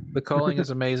 The culling is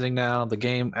amazing now. The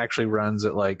game actually runs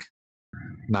at like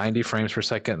 90 frames per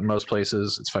second in most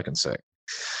places. It's fucking sick.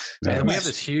 And we have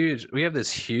this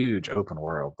huge open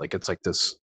world. Like it's like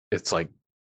this. It's like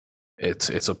it's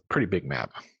a pretty big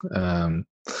map. So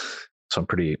I'm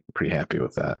pretty happy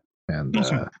with that. And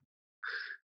Awesome.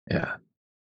 yeah.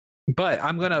 But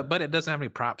it doesn't have any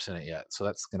props in it yet. So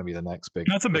that's gonna be the next big.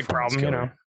 That's a big performance problem, you killer.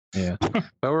 know. Yeah,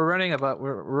 but we're running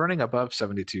above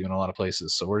 72 in a lot of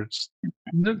places, so it's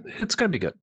gonna be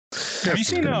good. Have you It's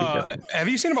seen gonna be good. Have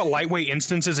you seen about lightweight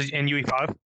instances in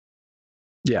UE5?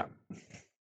 Yeah,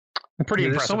 Pretty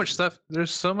there's impressive. so much stuff.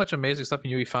 There's so much amazing stuff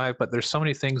in UE5, but there's so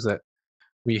many things that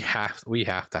we have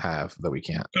to have that we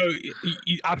can't.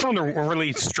 I found a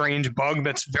really strange bug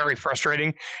that's very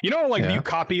frustrating. You know, like if you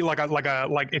copy like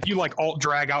if you like alt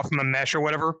drag out from a mesh or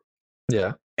whatever,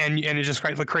 and it just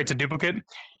creates a duplicate.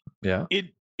 Yeah.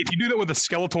 If you do that with a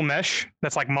skeletal mesh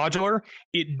that's like modular,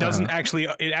 it doesn't actually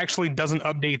doesn't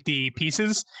update the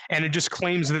pieces, and it just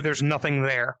claims that there's nothing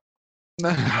there.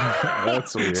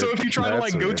 That's weird. So if you try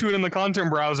to go to it in the content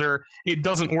browser, it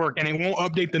doesn't work, and it won't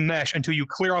update the mesh until you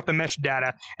clear out the mesh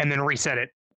data and then reset it.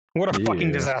 What a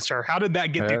fucking disaster! How did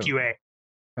that get through QA?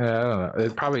 I don't know.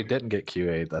 It probably didn't get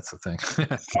QA'd. That's the thing.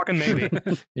 Fucking maybe.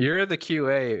 You're the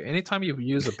QA. Anytime you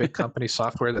use a big company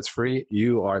software that's free,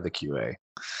 you are the QA.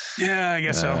 Yeah, I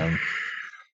guess so.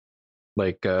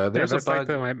 There's a bug.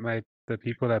 Like the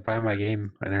people that buy my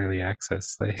game in early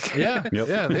access. Like yeah, they're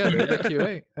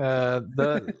the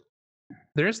QA.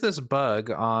 There's this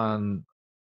bug on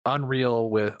Unreal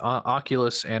with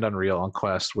Oculus and Unreal on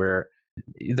Quest where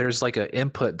there's like an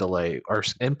input delay or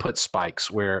input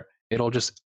spikes where it'll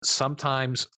just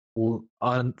sometimes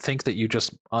think that you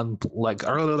just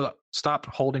stop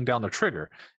holding down the trigger,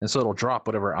 and so it'll drop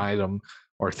whatever item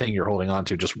or thing you're holding on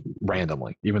to just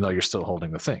randomly, even though you're still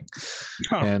holding the thing.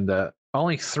 And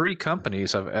only 3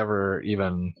 companies have ever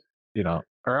even,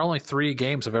 or only 3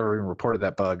 games have ever even reported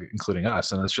that bug, including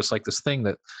us. And it's just like this thing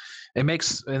that it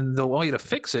makes, and the way to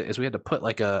fix it is we had to put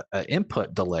like a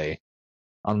input delay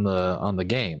on the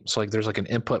game. So like there's like an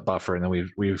input buffer, and then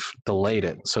we've delayed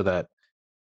it so that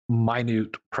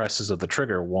minute presses of the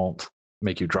trigger won't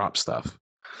make you drop stuff.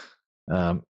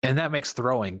 And that makes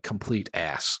throwing complete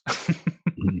ass.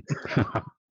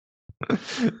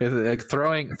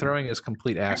 Throwing is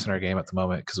complete ass in our game at the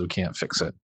moment because we can't fix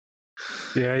it.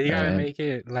 Yeah, you gotta make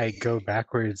it like go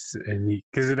backwards, and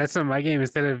because that's on my game.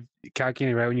 Instead of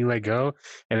calculating right when you let go,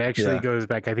 it actually goes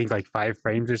back. I think like 5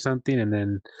 frames or something, and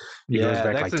then it goes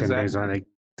back like 10 frames on. It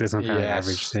does some kind of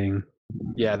average thing.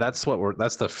 Yeah, that's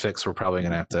the fix we're probably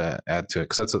gonna have to add to it,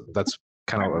 because that's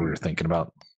kind of what we were thinking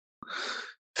about.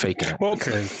 Faking it. Well,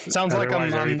 sounds like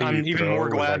I'm even more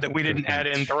glad that we didn't add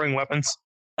in throwing weapons.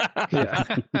 Yeah.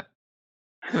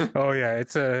 Oh yeah,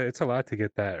 it's a lot to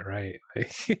get that right.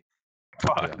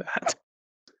 Fuck that.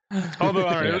 Although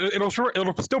it'll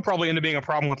still probably end up being a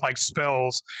problem with like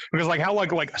spells, because like how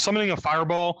like summoning a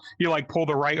fireball, you like pull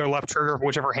the right or left trigger of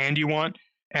whichever hand you want,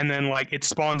 and then like it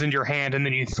spawns into your hand and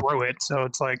then you throw it. So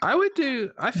it's like I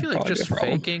feel like just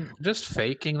faking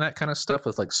that kind of stuff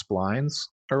with like splines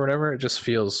or whatever, it just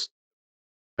feels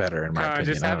better in my opinion.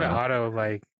 Just have it auto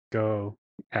like go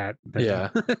at the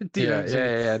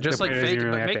yeah. Just like fake it,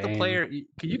 but make the player.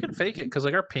 You can fake it, because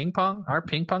like our ping pong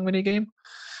mini game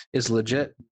is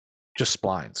legit just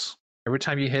splines. Every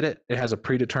time you hit it, it has a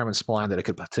predetermined spline that it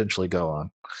could potentially go on,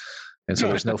 and so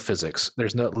there's no physics.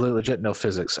 There's no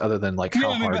physics other than like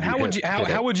how hard. But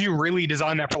how would you really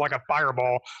design that for like a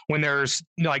fireball when there's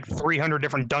like 300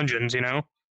 different dungeons?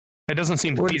 It doesn't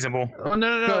seem feasible. Oh,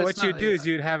 no. What you'd do is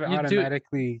you'd have it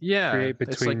automatically create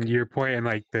between your point and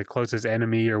like the closest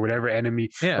enemy or whatever enemy.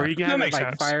 Yeah. Or you can have it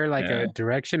like fire like a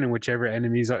direction, and whichever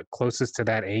enemy's closest to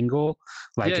that angle,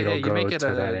 like it'll go make it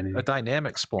to that enemy. A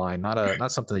dynamic spline,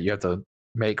 not something that you have to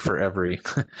make for every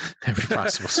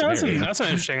possible scenario. That's an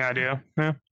interesting idea.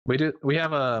 Yeah. We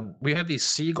have these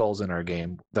seagulls in our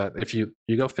game that if you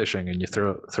go fishing and you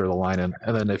throw the line in,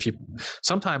 and then if you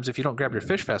don't grab your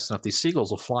fish fast enough, these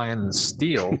seagulls will fly in and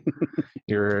steal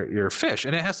your fish,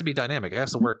 and it has to be dynamic. It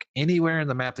has to work anywhere in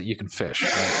the map that you can fish.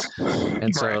 Right?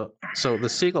 And so the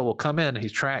seagull will come in, he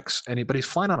tracks, but he's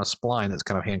flying on a spline that's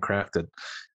kind of handcrafted.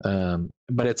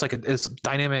 But it's like it's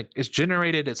dynamic. It's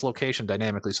generated its location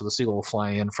dynamically, so the seagull will fly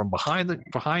in from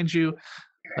behind you.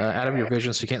 Out of your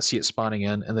vision, so you can't see it spawning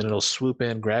in, and then it'll swoop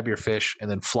in, grab your fish, and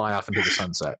then fly off into the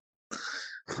sunset.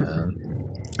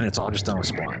 And it's all just done with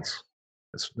splines.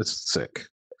 It's sick.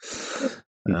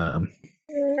 But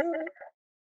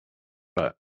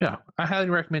yeah, I highly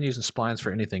recommend using splines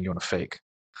for anything you want to fake.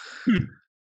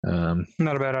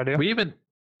 Not a bad idea. We even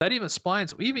use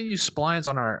splines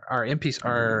on our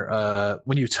NPC,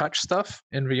 when you touch stuff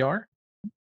in VR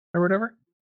or whatever.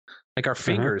 Like our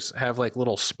fingers have like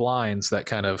little splines that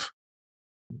kind of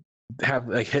have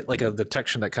like hit like a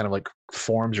detection that kind of like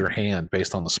forms your hand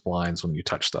based on the splines when you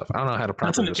touch stuff. I don't know how to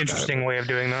properly describe it. That's an interesting way of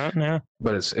doing that. Yeah,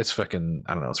 but it's fucking,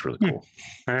 I don't know. It's really cool.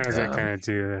 I don't know that kind of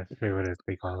do what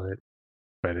they call it,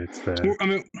 but it's I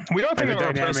mean, we don't think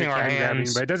about replacing our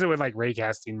hands, but it does it with like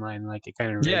raycasting line, like it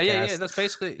kind of yeah. That's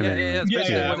basically that's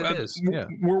basically what it is. Yeah,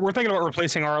 we're thinking about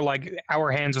replacing our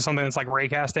hands with something that's like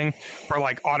raycasting for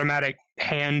like automatic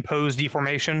hand pose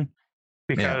deformation,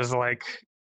 because like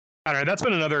I don't know, that's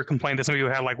been another complaint that some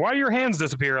people had, like, why do your hands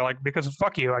disappear? Like, because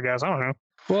fuck you, I guess. I don't know.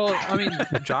 Well, I mean,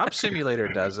 Job Simulator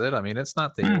does it. I mean, it's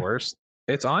not the worst.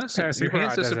 It's honestly your Super hands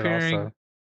Hot does it disappearing. also.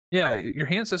 Yeah, your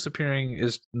hands disappearing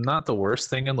is not the worst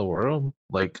thing in the world.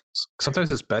 Like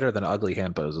sometimes it's better than ugly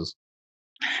hand poses.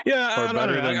 Yeah, Or I don't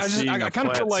better know. than seeing I a kind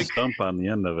of flat feel like stump on the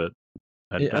end of it.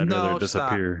 I'd Yeah, rather no, stop.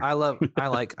 disappear. I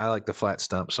like the flat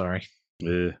stump. Sorry.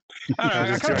 Yeah. I don't know. I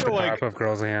Just kind of do feel like like the Powerpuff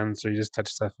Girls' hands, or you just touch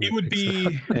stuff. And it would fix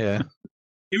it. be Yeah.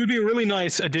 it would be a really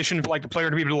nice addition for like the player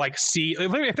to be able to like see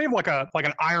if they have like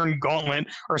an iron gauntlet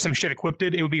or some shit equipped.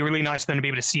 It would be really nice for them to be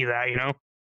able to see that. You know.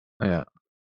 Yeah.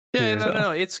 Yeah. Yeah.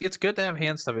 No. It's good to have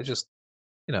hand stuff. It's just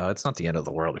it's not the end of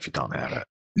the world if you don't have it.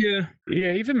 Yeah.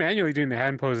 Yeah, even manually doing the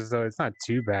hand poses though, it's not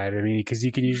too bad. I mean, because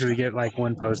you can usually get like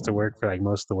one pose to work for like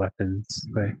most of the weapons.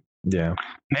 Like, Yeah.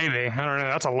 Maybe I don't know.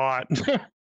 That's a lot.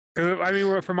 'cause, I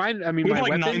mean, for mine, I mean, We my have,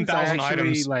 like, weapons, I 9,000 actually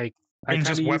items like. I in kind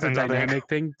just of use weapons, a I think. dynamic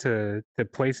thing to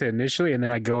place it initially, and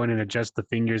then I go in and adjust the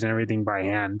fingers and everything by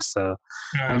hand. So,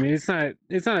 I mean, it's not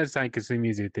as time consuming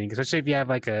as you think, especially if you have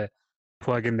like a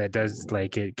plugin that does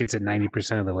like it gets it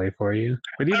 90% of the way for you.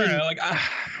 But I even don't know. Like.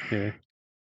 yeah.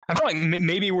 I feel like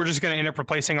maybe we're just going to end up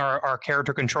replacing our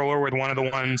character controller with one of the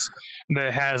ones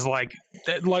that has like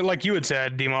you had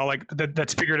said, Dima, like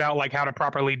that's figured out like how to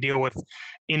properly deal with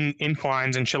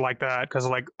inclines and shit like that. Because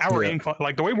like our incline,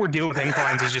 like the way we're dealing with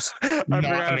inclines is just I not forgot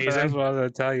that's amazing. what I was gonna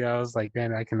tell you. I was like,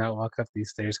 man, I cannot walk up these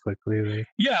stairs quickly. Like,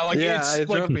 Yeah, like yeah, it it's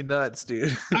like drove me nuts,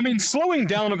 dude. I mean, slowing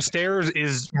down upstairs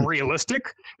is realistic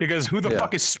because who the Yeah.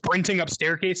 fuck is sprinting up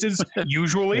staircases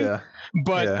usually? Yeah.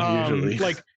 But Yeah, usually.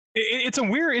 like it's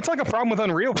like a problem with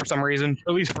Unreal for some reason,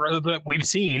 at least for that we've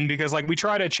seen, because like we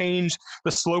try to change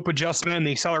the slope adjustment and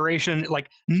the acceleration, like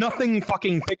nothing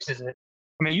fucking fixes it.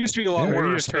 I mean, it used to be a lot maybe you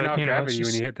worse, just turn but off you know, it's gravity when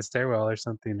just you hit the stairwell or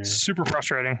something. Or... super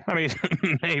frustrating. I mean,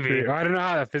 maybe. I don't know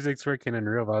how the physics work in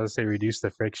Unreal, but I would say reduce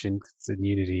the friction. 'Cause in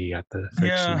Unity, you got the friction.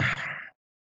 Yeah.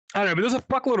 I don't know, but there's a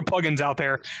fuckload of plugins out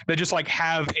there that just like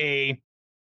have a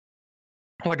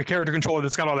character controller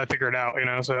that's got all that figured out, you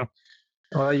know. So,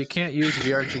 Well, you can't use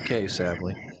VRGK,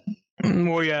 sadly.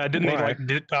 well, yeah, didn't Why?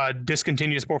 they like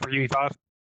discontinue support for UE5?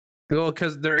 Well,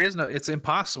 because it's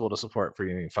impossible to support for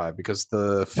UE5 because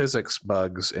the physics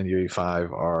bugs in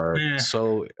UE5 are Yeah.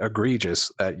 so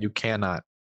egregious that you cannot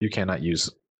use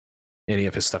any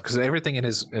of his stuff because everything in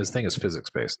his thing is physics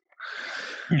based.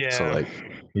 Yeah. So like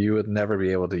you would never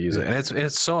be able to use it, and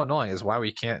it's so annoying. Is why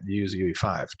we can't use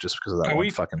UE5 just because of that one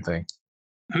fucking thing.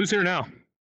 Who's here now?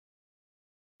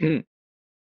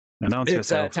 Announce It's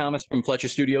yourself. Thomas from Fletcher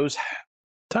Studios.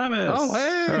 Thomas. Oh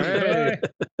hey!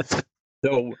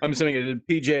 So I'm assuming it's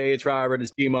PJ, it's Robert,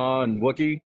 it's Dima, and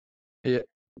Wookie.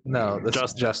 No,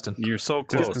 that's Justin. You're so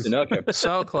close. Justin, okay.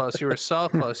 So close. You were so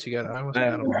close. You got. I almost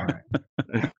got it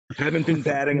wrong. Haven't been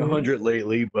batting 100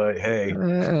 lately, but hey.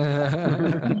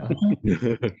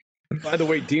 By the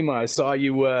way, Dima, I saw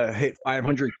you hit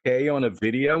 500K on a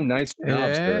video. Nice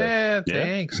job, sir. Yeah,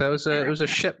 thanks. It was a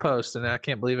shit post, and I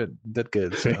can't believe it did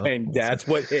good. So. And that's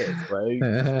what hits, right?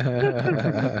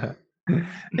 Yeah,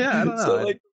 I don't know. So,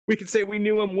 like, we could say we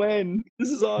knew him when. This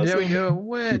is awesome. Yeah, we knew it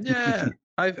when. Yeah,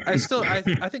 I think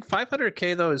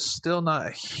 500K though is still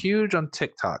not huge on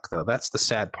TikTok though. That's the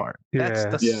sad part. That's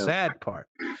the sad part.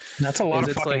 That's a lot of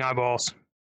It's fucking like- eyeballs.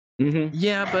 Mm-hmm.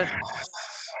 Yeah, but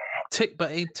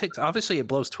obviously it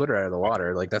blows Twitter out of the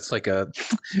water. Like that's like a,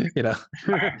 That's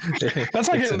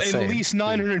like it's at insane. least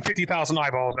 950,000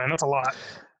 eyeballs, man. That's a lot.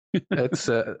 It's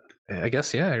I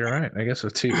guess you're right. I guess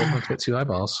with everyone's got two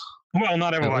eyeballs. Well,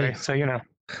 not everybody. least. So, you know.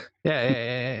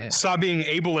 Yeah. Stop being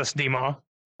ableist, Dima.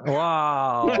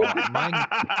 Wow,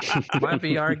 my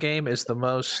VR game is the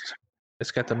most.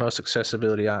 It's got the most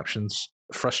accessibility options.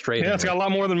 Frustrating. Yeah, it's got a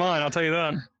lot more than mine. I'll tell you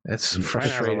that. It's Mine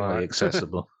has a lot. frustratingly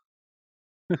accessible.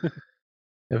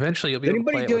 Eventually, you'll be able to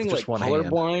play Anybody it with getting like just one hand.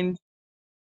 colorblind?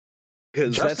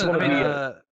 Because that's Justin, one of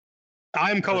the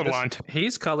I'm colorblind.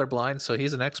 He's colorblind, so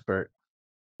he's an expert.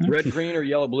 red, green, or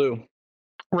yellow, blue.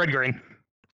 Red green.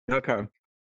 Okay.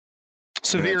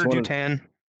 Severe it's one of- Dutan.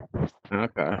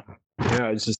 Okay. Yeah,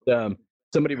 it's just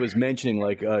somebody was mentioning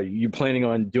like you planning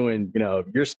on doing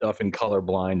your stuff in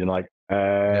colorblind and like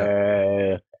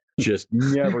just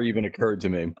never even occurred to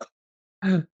me.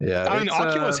 Yeah, I mean, it's,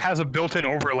 Oculus has a built-in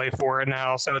overlay for it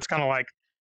now, so it's kind of like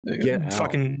Get out.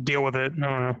 fucking deal with it. I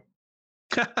don't know.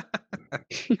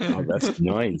 Oh, that's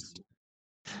nice.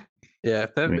 Yeah,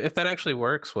 if that actually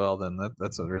works well, then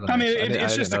that's a really. I mean, nice.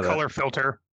 it's just a didn't know color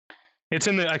filter. It's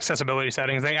in the accessibility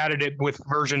settings. They added it with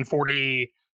version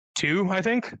 42, I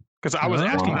think, because I was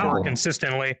asking for wow. it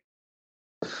consistently.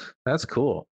 That's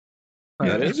cool. Yeah,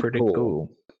 That that is is pretty cool.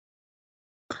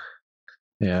 cool.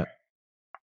 Yeah.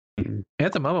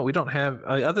 At the moment, we don't have,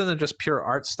 other than just pure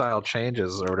art style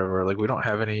changes or whatever. Like we don't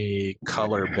have any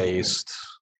color based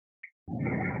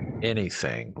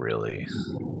anything really.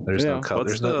 There's no color.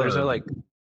 There's no like.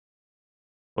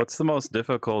 What's the most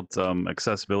difficult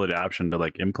accessibility option to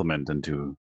like implement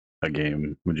into a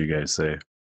game? Would you guys say?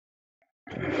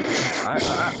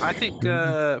 I think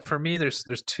for me, there's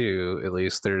two at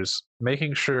least. There's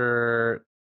making sure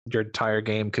your entire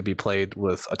game could be played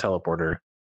with a teleporter,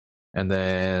 and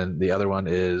then the other one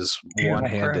is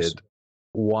one-handed,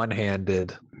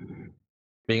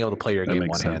 being able to play your game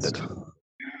one-handed.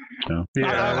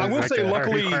 Yeah. I will say,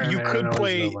 luckily, you could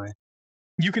play.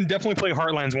 You can definitely play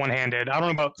Heartlands one-handed. I don't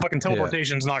know about fucking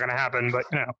teleportation's not going to happen, but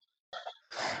you know,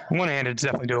 one-handed is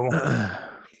definitely doable.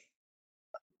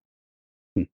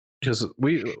 Because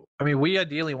we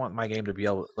ideally want my game to be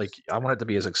able, like, I want it to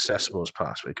be as accessible as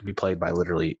possible. It can be played by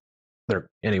literally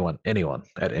anyone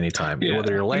at any time. Yeah,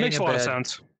 whether you're laying makes in a lot bed of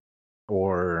sense.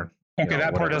 or Okay, that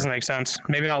part whatever. doesn't make sense.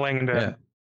 Maybe not laying in bed.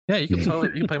 Yeah, you can totally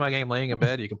you can play my game laying in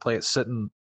bed. You can play it sitting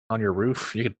on your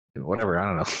roof. You could whatever. I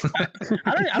don't know.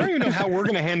 I don't even know how we're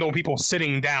gonna handle people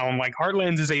sitting down. Like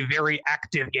Heartlands is a very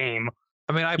active game.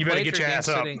 I mean, You better get your ass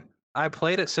up. I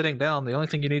played it sitting down. The only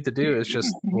thing you need to do is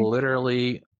just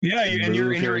literally. Yeah, and you're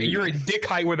move at dick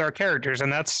height with our characters,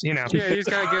 and that's Yeah, you just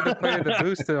gotta give the player the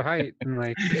boost to height and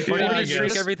like, or Yeah, you I can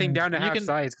shrink guess. everything down to You half can-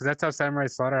 size because that's how Samurai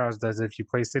Slaughterhouse does it. If you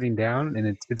play sitting down,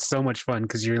 and it's so much fun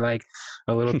because you're like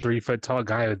a little 3 foot tall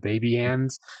guy with baby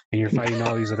hands, and you're fighting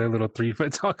all these other little 3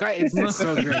 foot tall guys. It's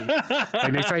so great.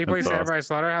 Like next time you play That's awesome. Samurai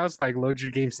Slaughterhouse, like load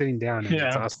your game sitting down, and it's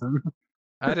Yeah. awesome.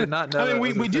 I did not know. I mean, that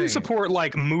we was a do thing. support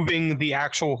like moving the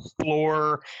actual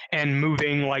floor and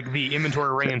moving like the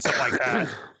inventory ring and stuff like that.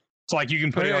 So like you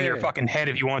can put it on your fucking head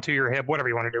if you want to, your hip, whatever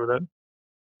you want to do with it.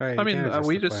 Right, I you mean, can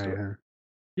we adjust the just- play, huh?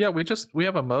 Yeah, we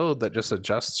have a mode that just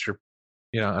adjusts your,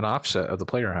 an offset of the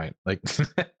player height. Like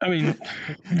I mean,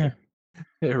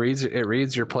 it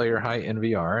reads your player height in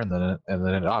VR, and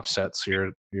then it offsets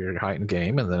your height in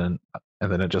game, and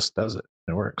then it just does it.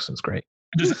 It works. It's great.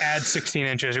 just add 16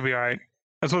 inches, you'll be all right.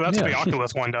 That's what the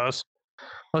Oculus one does.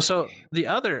 Well, so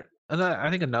I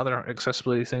think another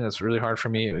accessibility thing that's really hard for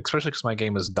me, especially because my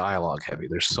game is dialogue heavy.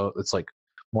 It's like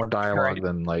more dialogue Right.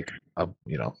 than like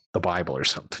the Bible or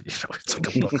something. It's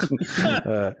like a book.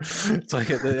 It's like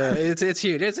it's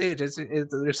huge. It's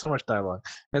there's so much dialogue,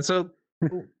 and so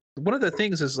one of the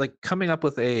things is like coming up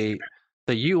with the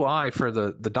UI for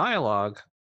the dialogue,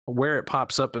 where it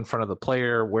pops up in front of the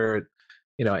player, where it,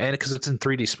 and because it's in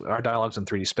 3D, our dialogue's in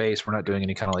 3D space. We're not doing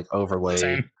any kind of like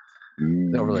overlaying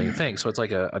thing. So it's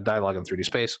like a dialogue in 3D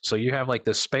space. So you have like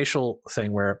this spatial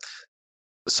thing where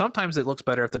sometimes it looks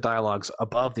better if the dialogue's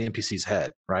above the NPC's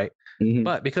head, right? Mhm.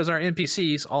 But because our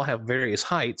NPCs all have various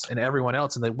heights and everyone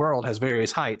else in the world has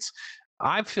various heights,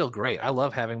 I feel great. I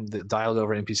love having the dialogue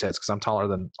over NPC heads because I'm taller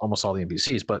than almost all the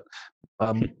NPCs. But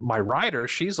my rider,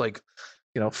 she's like,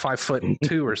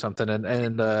 5'2" or something,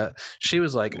 and she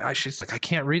was like, she's like, I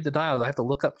can't read the dialogue. I have to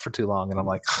look up for too long, and I'm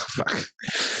like, oh, fuck.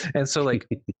 And so like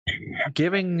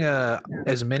giving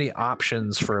as many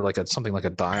options for like something like a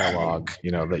dialogue,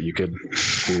 that you could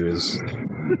do is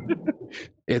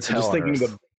it's I'm hell just on thinking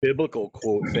earth. the biblical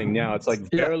quote thing now. It's like,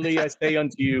 Yeah. verily I say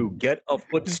unto you, get a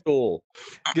footstool.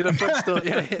 Get a footstool.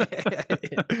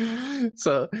 Yeah.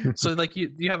 So like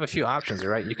you have a few options,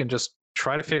 right? You can just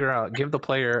try to figure out, give the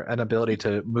player an ability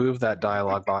to move that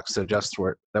dialogue box to adjust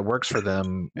where that works for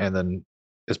them, and then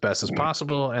as best as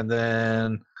possible, and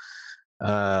then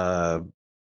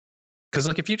because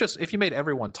like if you made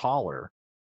everyone taller,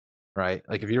 right?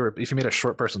 Like if you made a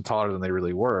short person taller than they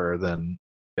really were, then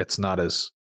it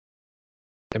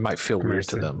might feel weird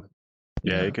to them.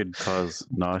 Yeah, it could cause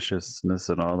nauseousness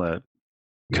and all that.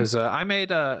 Because I made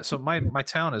so my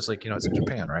town is like, it's in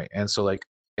Japan, right? And so like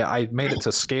I made it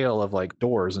to scale of like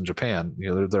doors in Japan.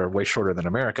 They're way shorter than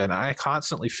America, and I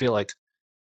constantly feel like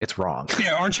it's wrong.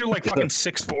 Yeah, aren't you like fucking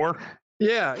 6'4"?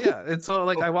 Yeah. And so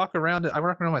like I walk around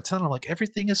my town. I'm like,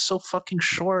 everything is so fucking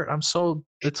short.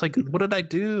 It's like, what did I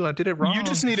do? I did it wrong. You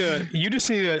just need a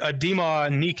Dima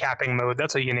kneecapping mode.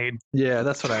 That's what you need. Yeah,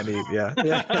 that's what I need. Yeah.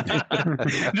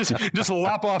 just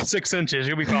lop off 6 inches.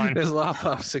 You'll be fine. Just lop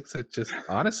off 6 inches.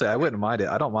 Honestly, I wouldn't mind it.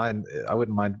 I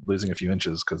wouldn't mind losing a few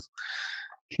inches because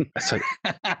it's like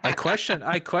I question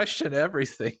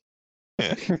everything.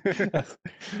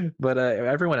 But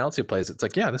everyone else who plays it's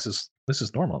like, yeah, this is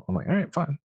normal. I'm like, all right,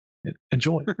 fine.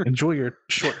 Enjoy your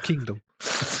short kingdom.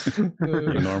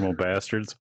 You normal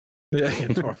bastards. Yeah, you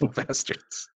normal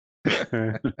bastards.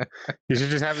 You should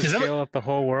just have it Is that scale up the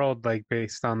whole world like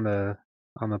based on the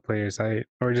player's height,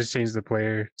 or just change the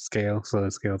player scale so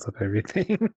it scales up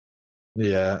everything.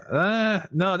 Yeah.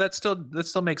 No, that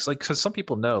still makes like, because some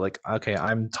people know, like, okay,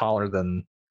 I'm taller than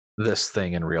this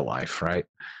thing in real life, right?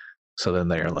 So then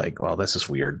they're like, well, this is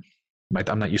weird.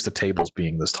 I'm not used to tables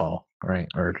being this tall, right?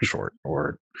 Or short,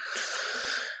 or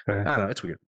I don't know. It's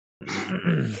weird.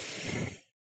 It's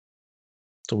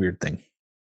a weird thing.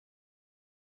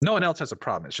 No one else has a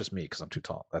problem. It's just me because I'm too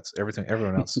tall. That's everything.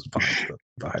 Everyone else is fine with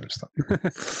the height of stuff.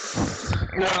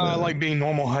 I like being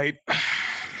normal height.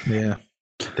 Yeah.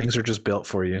 Things are just built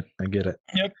for you. I get it.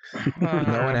 Yep.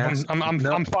 No one asked. I'm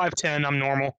 5'10". I'm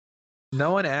normal.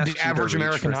 No one asked The you average to reach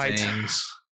American for height. things.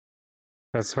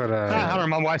 That's what I don't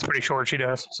know. My wife's pretty short. She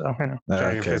does. So you know.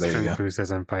 Okay, there you go.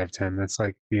 Says I'm 5'10". That's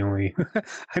like the only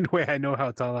way I know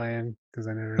how tall I am because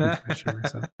I never really measure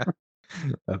myself.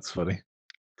 That's funny.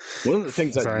 One of the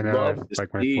things So I know love if, to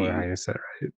like my see, floor height is set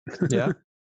right.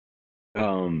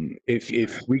 Yeah.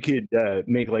 if we could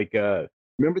make like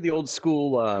remember the old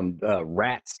school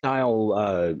rat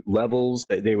style levels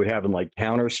that they would have in like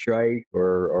Counter-Strike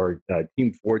or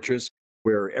Team Fortress,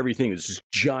 where everything is just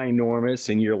ginormous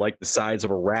and you're like the size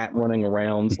of a rat running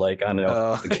around like on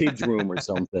a kid's room or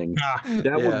something.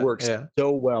 That would work so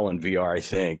well in VR, I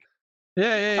think.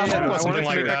 Yeah. I thought about something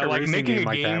like make that, like racing making a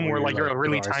like that game where where like you're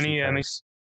really go tiny. RC That cars. makes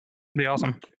be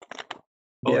awesome.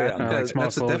 Oh, Yeah, yeah. I think Like small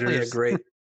that's definitely a soldiers. great.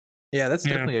 Yeah, that's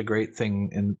Yeah. definitely a great thing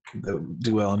in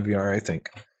do well in VR. I think.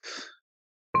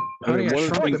 I mean, one of the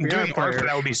Probably things- doing art for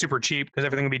that would be super cheap because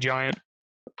everything would be giant.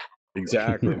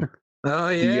 Exactly. Oh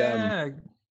yeah.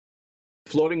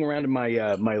 Floating around in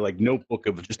my my like notebook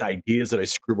of just ideas that I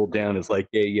scribbled down is like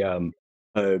a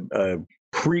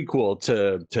prequel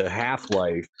to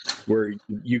Half-Life, where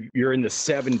you're in the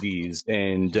 70s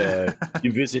and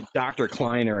you visit Dr.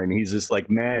 Kleiner, and he's this like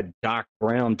mad Doc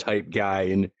Brown type guy,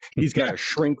 and he's got a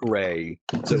shrink ray.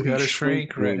 So He's got a he's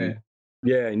shrink shrinking. ray.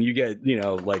 Yeah, and you get,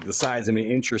 like the size of an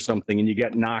inch or something, and you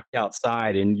get knocked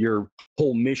outside, and your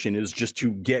whole mission is just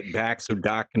to get back so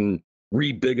Doc can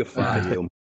rebigify you.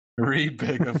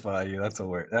 Rebigify you. That's a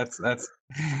word. That's. I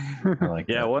like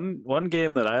Yeah, that. one game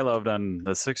that I loved on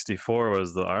the 64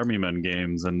 was the Army Men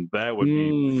games, and that would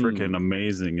be freaking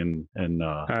amazing in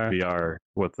VR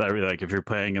with every, like if you're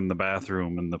playing in the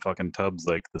bathroom and the fucking tub's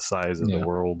like the size of the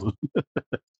world.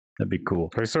 That'd be cool.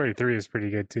 Toy Story 3 is pretty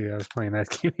good too. I was playing that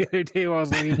game the other day while I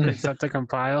was waiting for stuff to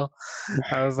compile.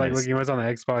 I was like Nice. looking what's on the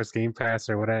Xbox Game Pass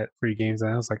or what at free games,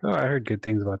 and I was like, oh, I heard good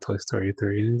things about Toy Story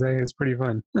 3. And it's pretty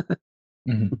fun.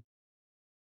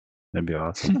 That'd be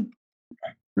awesome.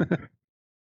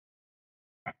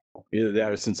 Either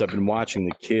that or since I've been watching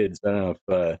the kids, I don't know if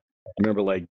I remember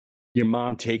like your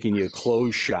mom taking you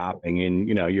clothes shopping and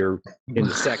you're in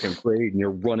the second grade and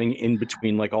you're running in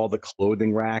between like all the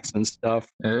clothing racks and stuff.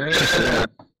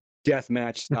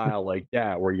 Deathmatch style like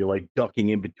that, where you're like ducking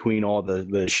in between all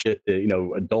the shit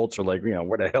that adults are like,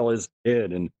 where the hell is the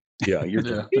kid? And you're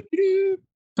just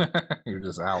You're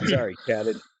just out. sorry, cat.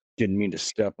 I didn't mean to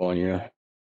step on you.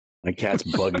 My cat's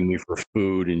bugging me for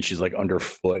food, and she's like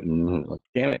underfoot, and like,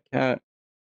 damn it, cat.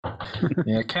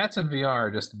 Yeah, cats in VR are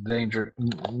just danger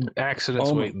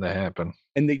accidents waiting to happen.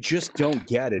 And they just don't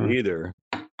get it either.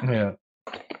 Yeah.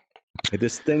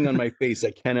 This thing on my face, I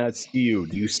cannot see you.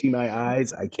 Do you see my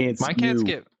eyes? I can't see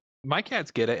you. My cats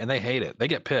get it and they hate it. They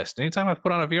get pissed. Anytime I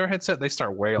put on a VR headset, they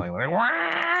start wailing like, "Wah!"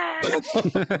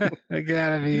 I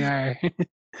got a VR.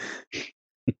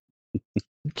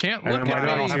 Can't And look my at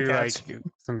dog me. too, like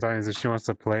sometimes if she wants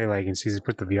to play, like, and she's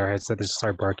put the VR headset, they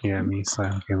start barking at me, so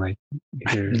I can like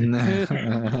hear.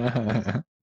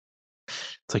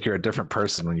 It's like you're a different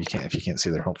person when if you can't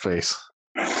see their whole face.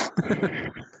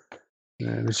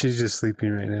 Yeah, but she's just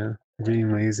sleeping right now,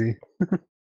 being lazy.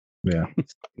 Yeah.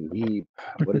 Sleep.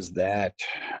 What is that?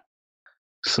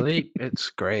 Sleep, it's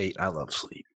great. I love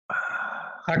sleep.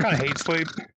 I kind of hate sleep.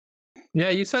 Yeah,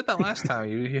 you said that last time.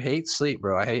 You hate sleep,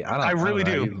 bro. I really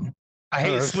do. I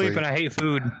hate sleep and I hate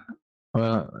food.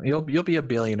 Well, you'll be a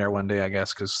billionaire one day, I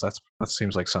guess, because that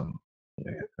seems like something.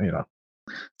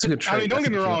 It's a good trait. I mean, don't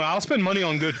get me wrong. I'll spend money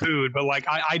on good food, but like,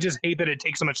 I just hate that it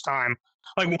takes so much time.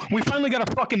 Like, we finally got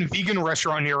a fucking vegan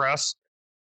restaurant near us,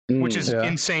 which is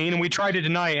insane. And we tried it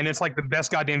tonight, and it's like the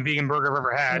best goddamn vegan burger I've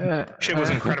ever had. Shit was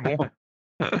incredible.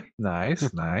 Nice.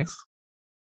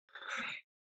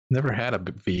 Never had a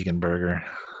vegan burger.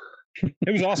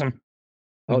 It was awesome.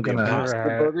 Oh, the Impossible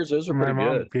burgers, those are My pretty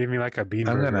mom good. gave me like a bean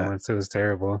burger once. It was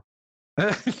terrible.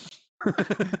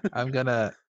 I'm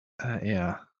gonna,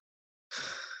 yeah.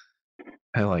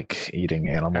 I like eating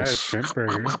I had a animals. shrimp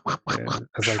burger. Yeah,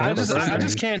 I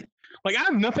just can't. Like, I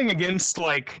have nothing against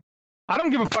like. I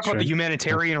don't give a fuck about the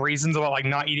humanitarian reasons about like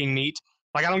not eating meat.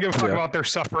 Like, I don't give a fuck about their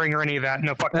suffering or any of that.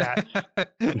 No, fuck that.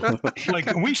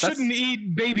 Like, we shouldn't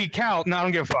eat baby cow. No, I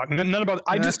don't give a fuck. None about.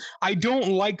 I don't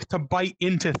like to bite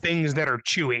into things that are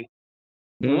chewy.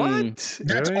 What?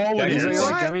 That's Really? all it You really is.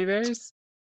 like gummy bears?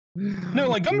 No,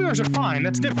 like gummy bears are fine.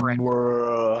 That's different.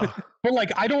 But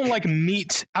like, I don't like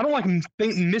meat. I don't like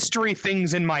mystery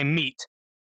things in my meat.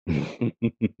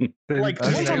 Like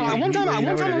one time I went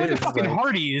to fucking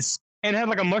Hardee's and had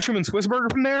like a mushroom and Swiss burger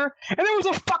from there, and there was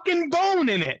a fucking bone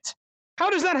in it.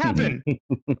 How does that happen?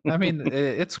 I mean,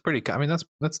 it's pretty. I mean, that's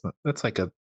like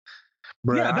a.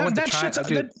 Bro, Yeah,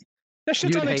 that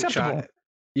shit's unacceptable.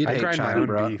 I grind my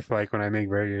own beef like when I make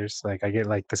burgers. Like I get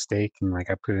like the steak and like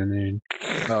I put it in there.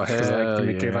 Oh hell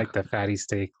like, get like the fatty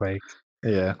steak. Like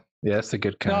yeah, that's a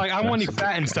good kind. No, like I won't eat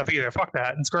fat and stuff either. Fuck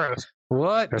that. It's gross.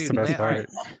 What? That's Dude, the best part.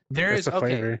 There is the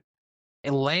flavor.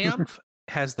 A lamb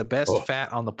has the best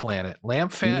fat on the planet. Lamb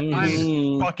fat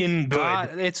is fucking good.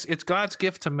 God, it's God's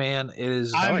gift to man. It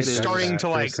is. I'm starting to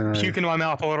like puke into my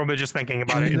mouth a little bit just thinking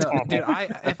about it. It's awful. Dude,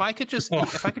 if I could just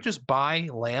buy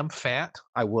lamb fat,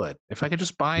 I would. If I could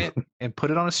just buy it and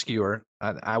put it on a skewer,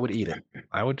 I would eat it.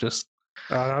 I would just.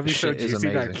 That'd be so juicy.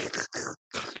 Amazing.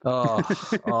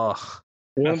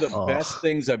 One of the best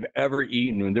things I've ever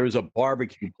eaten. When there was a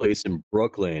barbecue place in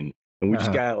Brooklyn, and we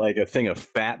just got like a thing of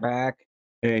fatback.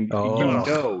 And you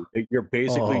know that you're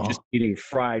basically just eating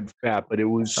fried fat, but it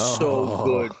was so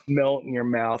good, melt in your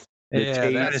mouth.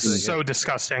 That is so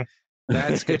disgusting.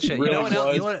 That's good shit. You know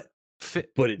what? You want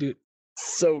but it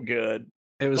so good.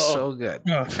 It was so good.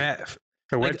 Fat.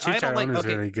 The wet chicharron is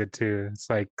really good too. It's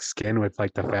like skin with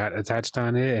like the fat attached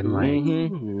on it, and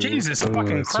like Jesus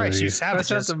fucking Christ, you savage!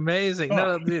 That's amazing.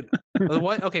 No, dude.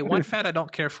 One fat I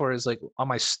don't care for is like on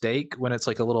my steak when it's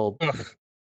like a little.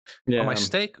 On my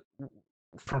steak.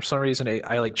 For some reason,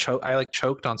 I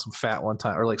choked on some fat one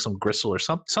time, or like some gristle or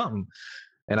something,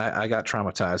 and I got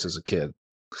traumatized as a kid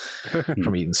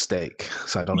from eating steak.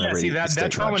 So I don't ever eat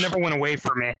that trauma never went away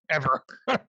from me ever.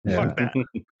 Fuck that.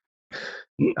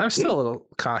 I'm still a little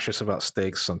cautious about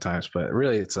steaks sometimes, but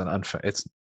really, it's an I'm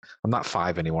not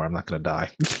 5 anymore. I'm not going to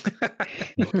die.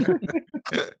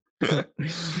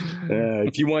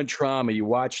 If you want trauma, you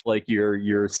watch like your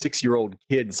 6-year-old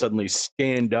kid suddenly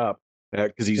stand up.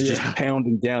 Because he's just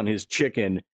pounding down his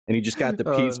chicken, and he just got the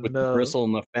piece with the bristle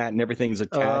and the fat and everything's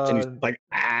attached, and he's like,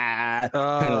 kind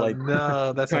of like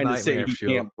that's trying to say he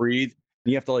can't breathe.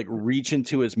 And you have to like reach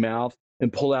into his mouth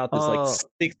and pull out this like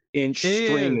 6-inch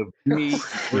string of meat,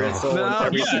 bristle, and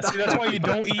everything. See, that's why you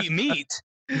don't eat meat.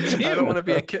 I don't want to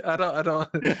be a kid. I don't.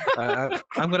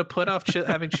 I'm going to put off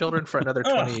having children for another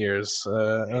 20 years.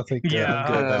 I think.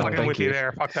 I'm fucking with you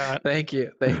there. Fuck that. Thank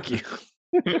you.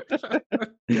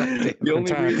 The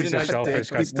only reason I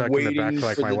shellfish got stuck in the back of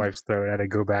like my wife's throat. I had to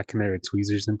go back in there with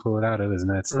tweezers and pull it out. It was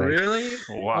nuts. Like, really?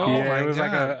 Wow. Yeah, it was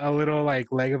like a little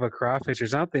like leg of a crawfish or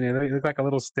something. It looked like a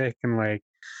little stick, and like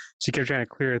she kept trying to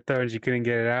clear her throat and she couldn't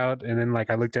get it out. And then like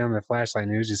I looked down the flashlight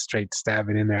and it was just straight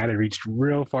stabbing in there. I had to reach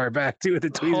real far back too with the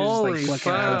tweezers. Holy just, like,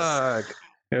 fuck!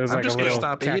 It was I'm like just a little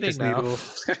stop eating now.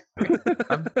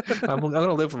 I'm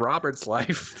gonna live Robert's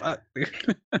life.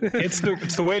 It's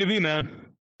the way to be, man.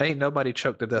 Ain't nobody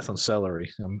choked to death on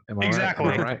celery. Am I exactly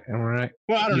right? Am I right?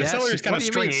 Well, I don't know. Celery's kind of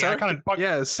stringy. I kind of fuck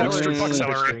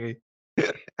celery.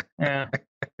 Yeah.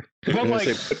 But like,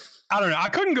 I don't know. I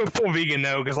couldn't go full vegan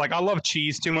though, because like I love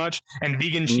cheese too much, and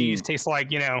vegan cheese tastes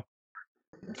like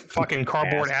fucking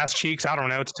cardboard ass cheeks. I don't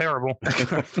know. It's terrible.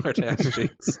 Cardboard ass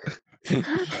cheeks.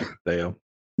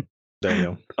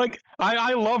 Damn. Like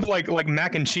I love like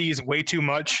mac and cheese way too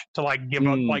much to like give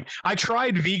up. Like I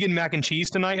tried vegan mac and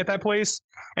cheese tonight at that place,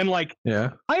 and like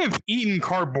I have eaten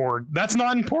cardboard. That's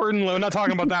not important. We're not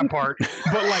talking about that part.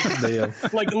 But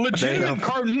like legitimate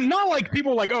not like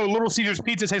people like, oh, Little Caesars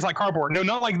pizza tastes like cardboard. No,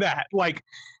 not like that. Like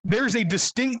there's a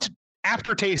distinct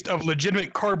aftertaste of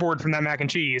legitimate cardboard from that mac and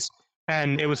cheese,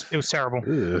 and it was terrible.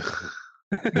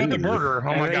 But the burger,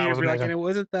 oh my god, it was amazing. It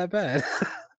wasn't that bad.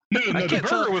 No, the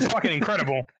burger was fucking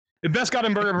incredible. The best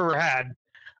goddamn burger I've ever had.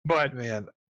 But man,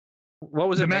 what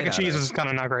was it? The mac and cheese was kind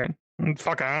of not great.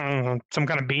 Fuck, I don't know, some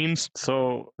kind of beans.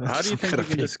 So, how do you think we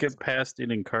can just get past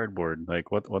eating cardboard?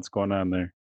 Like, what's going on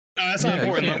there? That's not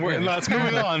important. Let's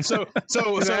move on. So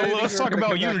let's talk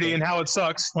about Unity and how it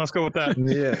sucks. Let's go with that.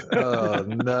 Yeah. Oh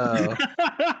no.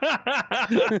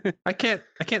 I can't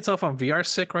tell if I'm VR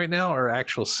sick right now or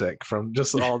actual sick from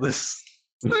just all this.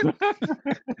 I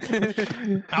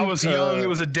was young. It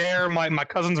was a dare. My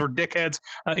cousins were dickheads.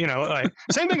 Like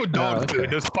same thing with dog food.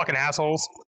 Those fucking assholes.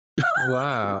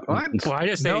 Wow. Well,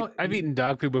 I've eaten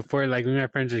dog food before. Like when my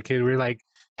friends were a kid, we were like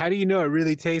how do you know it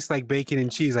really tastes like bacon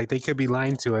and cheese? Like they could be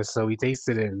lying to us, so we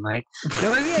tasted it and like, they're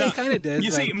like yeah, it kind of does.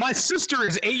 You see, my sister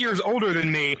is 8 years older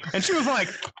than me, and she was like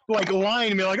lying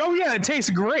to me, like, "Oh yeah, it tastes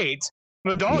great."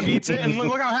 The dog eats it, and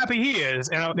look how happy he is.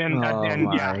 And God.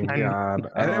 And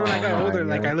then when I got older,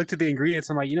 like I looked at the ingredients,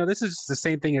 I'm like, this is just the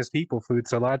same thing as people food.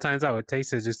 So a lot of times I would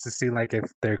taste it just to see like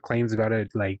if their claims about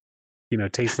it, like,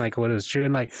 taste like what is true.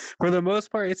 And like for the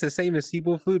most part, it's the same as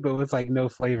people food, but with like no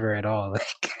flavor at all.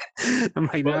 Like I'm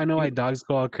like, now I know why dogs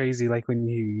go all crazy. Like when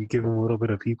you give them a little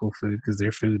bit of people food because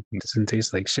their food doesn't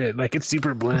taste like shit. Like it's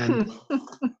super bland.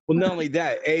 Well, not only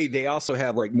that, they also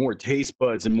have like more taste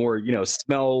buds and more,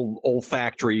 smell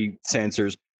olfactory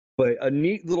sensors. But a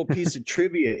neat little piece of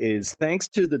trivia is thanks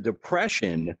to the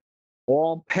Depression,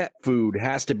 all pet food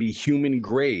has to be human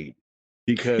grade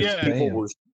because people were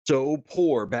so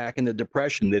poor back in the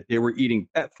Depression that they were eating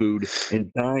pet food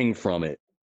and dying from it.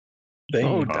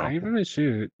 Oh, dying from it?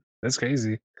 Shoot. That's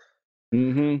crazy.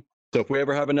 Mm-hmm. So if we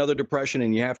ever have another Depression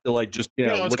and you have to like just,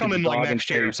 it's look coming at the like dog next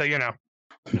year, so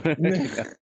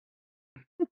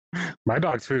My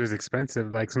dog's food is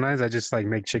expensive. Like sometimes I just like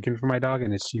make chicken for my dog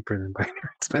and it's cheaper than buying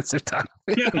expensive dog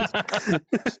food.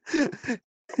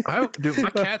 Dude, my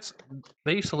cats,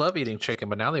 they used to love eating chicken,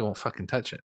 but now they won't fucking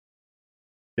touch it.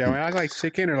 Yeah, my dog likes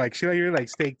chicken or like she like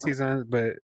steak too, sometimes,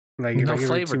 but like if No I give her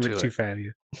flavor too to much it. too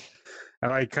fatty. I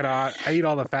like cut out. I eat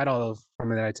all the fat all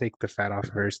from it. I take the fat off of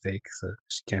her steak, so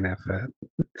she can't have fat.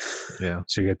 Yeah,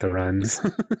 she get the runs.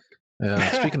 Yeah.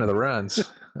 Speaking of the runs,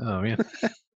 oh man,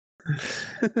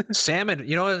 salmon.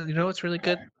 You know what's really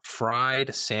good?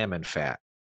 Fried salmon fat.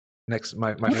 Next,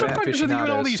 my what the fat fuck is with you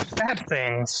and all aficionados. these fat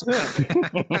things?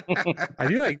 I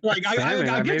do like salmon.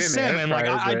 I made get it in the air salmon. Like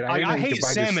fryer, but I didn't know you hate could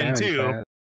buy just salmon too. fat.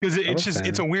 Because I it's love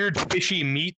it's a weird fishy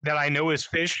meat that I know is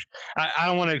fish. I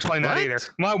don't want to explain that What? either.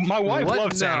 My wife What?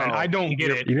 loves salmon. No. I don't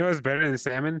get it. You know what's better than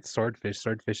salmon? Swordfish.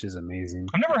 Swordfish is amazing.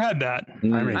 I've never had that. I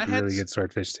make I had really good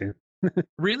swordfish too.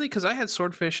 Really, because I had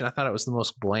swordfish and I thought it was the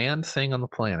most bland thing on the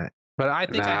planet. But I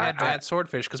think I Nah, had bad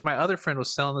swordfish because my other friend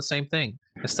was selling the same thing.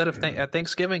 Instead of at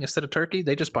Thanksgiving, instead of turkey,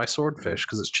 they just buy swordfish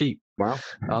because it's cheap. Wow.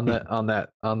 on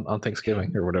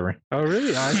Thanksgiving or whatever. Oh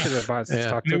really? I should have bought Yeah.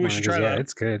 stocked Maybe up we on it should 'cause, try yeah, that.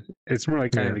 it's good. It's more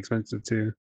like kind of expensive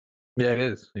too. Yeah, it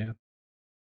is. Yeah.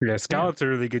 Yeah, scallops are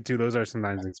really good too. Those are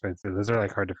sometimes expensive. Those are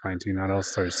like hard to find too. Not all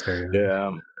stores carry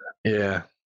them. Yeah.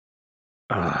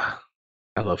 Yeah.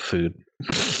 I love food.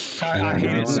 I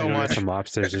hate it so Get much. some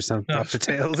lobsters or something, lobster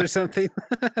tails or something.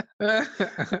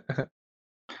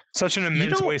 Such an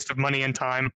immense waste of money and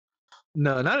time.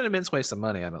 No, not an immense waste of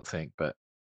money, I don't think, but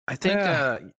I think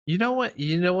you know what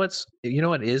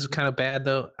is kind of bad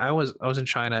though. I was in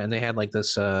China and they had like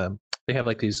this they have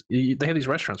these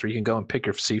restaurants where you can go and pick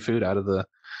your seafood out of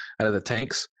the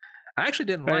tanks. I actually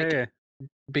didn't like it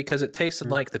because it tasted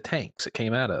like the tanks it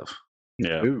came out of.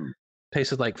 Yeah. Ooh.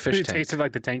 Tasted like fish It tank. tasted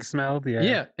like the tank smelled. Yeah.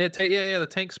 Yeah, the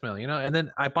tank smell, And then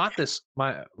I bought this.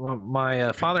 My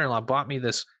father-in-law bought me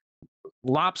this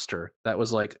lobster that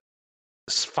was like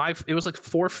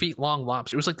 4 feet long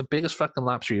lobster. It was like the biggest fucking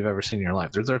lobster you've ever seen in your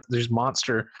life. There's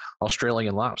monster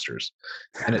Australian lobsters,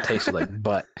 and it tasted like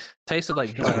butt. Tasted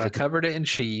like butt. I covered it in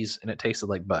cheese, and it tasted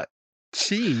like butt.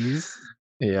 Cheese.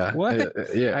 Yeah. What?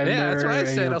 Yeah. That's what I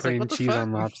said. I was like, putting what the cheese fuck?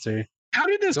 on lobster. How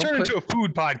did this Don't turn put- into a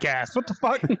food podcast? What the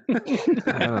fuck?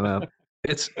 I don't know.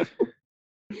 It's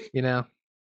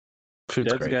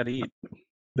food's Dad's great. got to eat.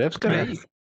 Dev's gonna eat.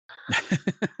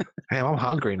 Damn, I'm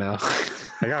hungry now.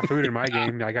 I got food in my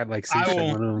game. I got like I sushi. will-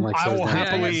 One of them like I slows will down.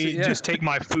 happily Yeah. just take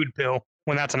my food pill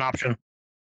when that's an option.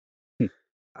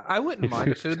 I wouldn't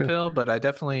mind a food pill, but I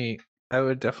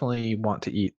would definitely want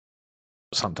to eat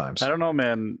sometimes. I don't know,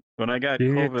 man. When I got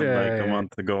You need COVID like a to-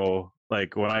 month ago,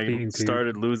 like when I Eating too.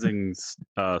 started losing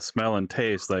smell and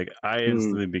taste, like I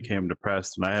instantly became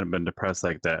depressed, and I hadn't been depressed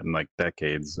like that in like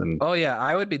decades. And Oh yeah,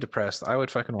 I would be depressed. I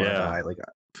would fucking want to Yeah. die. Like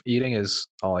eating is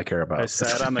all I care about. I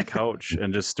sat on the couch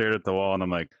and just stared at the wall, and I'm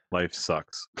like, life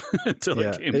sucks until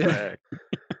Yeah. it came Yeah. back.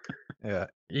 Yeah,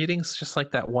 eating's just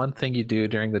like that one thing you do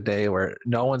during the day where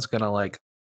no one's gonna like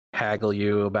haggle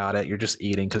you about it. You're just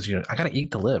eating because I gotta eat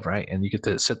to live, right? And you get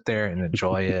to sit there and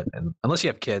enjoy it. And unless you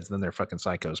have kids, then they're fucking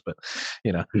psychos. But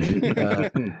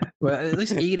but at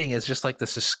least eating is just like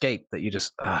this escape that you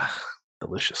just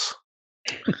delicious.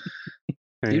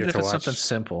 And you Even get if to it's something watch-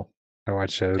 simple. I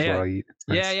watch shows Yeah. while I eat. It's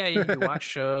Yeah, nice. yeah. You can watch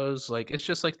shows. Like it's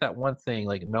just like that one thing.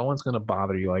 Like no one's gonna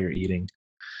bother you while you're eating.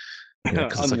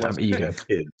 Because it's like Unless I'm you eating. have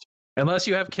kids. Unless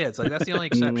you have kids, like that's the only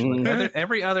exception. Like,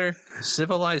 every other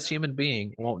civilized human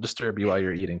being won't disturb you while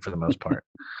you're eating for the most part.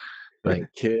 Like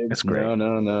Kids, That's great.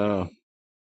 no.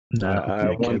 No, I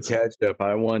want ketchup.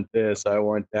 I want this. I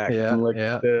want that. Yeah, Look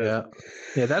yeah, at this. yeah,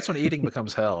 yeah. That's when eating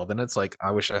becomes hell. Then it's like, I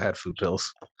wish I had food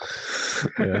pills.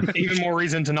 Yeah. Even more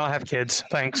reason to not have kids.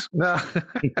 Thanks. No.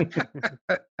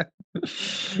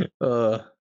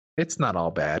 It's not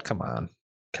all bad. Come on.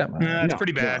 Nah, it's No,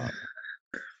 pretty bad. no.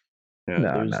 Yeah,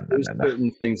 No, there's, no, no, there's no, no.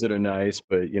 certain things that are nice,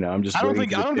 but I'm just. I don't waiting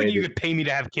think for the day you that- could pay me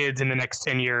to have kids in the next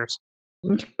 10 years.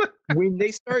 when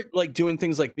they start like doing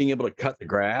things like being able to cut the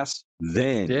grass,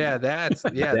 then Yeah, that's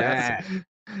that, yeah.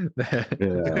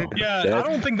 Yeah, I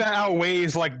don't think that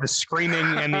outweighs like the screaming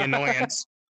and the annoyance.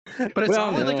 But it's Well,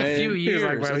 only like a few no, He was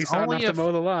like, years. well, at It's least I don't only have to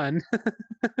mow the lawn.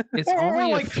 it's Or only a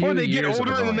like, few or they get years of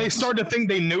older and then they annoyance. start to think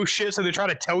they know shit, so they try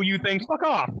to tell you things. Fuck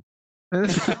off.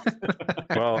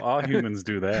 Well, all humans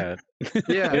do that.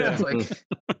 Yeah, Yeah. it's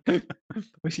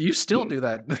like you still do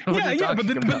that. What Yeah, are you yeah, but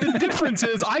talking about? the difference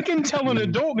is I can tell an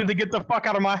adult to get the fuck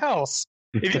out of my house.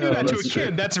 If you do Yeah, that to a that's true.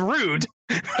 kid, that's rude.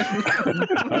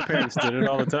 My parents did it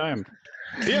all the time.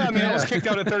 Yeah, I mean, I was Yeah. kicked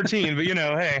out at 13, but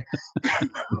hey.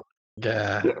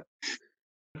 Yeah.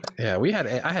 Yeah,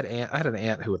 I had an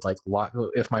aunt who would like lock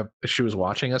if she was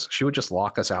watching us, she would just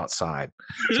lock us outside.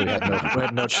 So we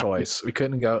had no choice. We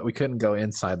couldn't go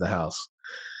inside the house.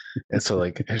 And so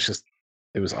like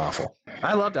it was awful.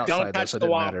 I loved outside though, so it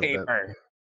didn't matter. But,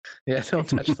 yeah, don't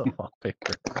touch the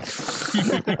wallpaper.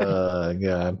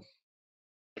 God.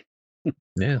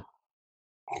 Yeah.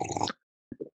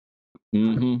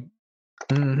 hmm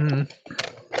Hmm.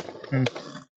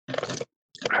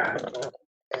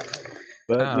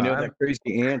 But Oh, that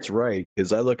crazy aunt's right,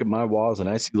 because I look at my walls and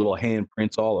I see little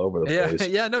handprints all over the Yeah, place.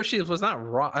 yeah, no, she was not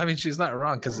wrong. I mean, she's not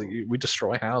wrong because we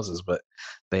destroy houses, but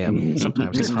damn,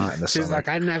 sometimes it's hot in the She's summer. like,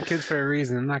 I didn't have kids for a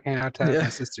reason. I'm not going to have to have Yeah. my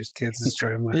sister's kids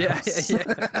destroy my Yeah, house.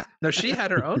 yeah. No, she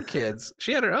had her own kids.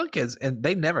 She had her own kids, and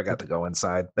they never got to go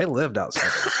inside. They lived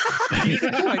outside. Like,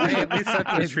 they at least slept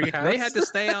in a tree They had house? to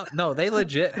stay out. No, they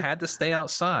legit had to stay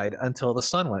outside until the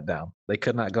sun went down. They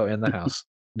could not go in the house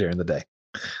during the day.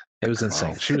 It was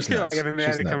insane. She was Like, nuts. and then they She had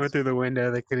was to come in nuts. through the window.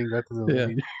 They couldn't go through the Yeah.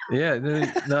 window.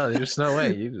 Yeah, no, there's no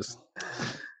way. You just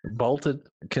bolted,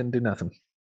 couldn't do nothing.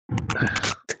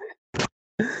 I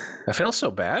feel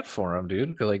so bad for them,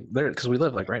 dude. Like because we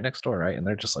live like right next door, right? And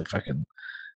they're just like fucking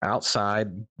outside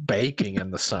baking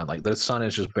in the sun. Like the sun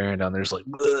is just bearing down. There's like,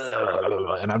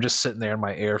 and I'm just sitting there in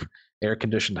my air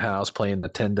conditioned house playing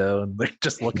Nintendo, and they're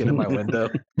just looking in my window.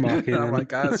 Mocking And I'm him.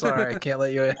 like, I'm sorry, I can't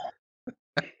let you in.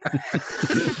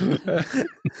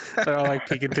 They're all like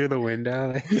peeking through the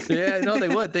window. Yeah, no, they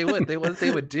would. What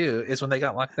they would do is when they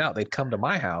got locked out, they'd come to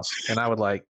my house, and I would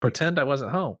like pretend I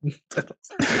wasn't home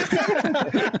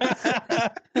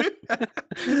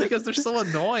because they're so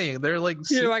annoying. They're like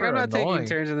super You're like, I'm not annoying. taking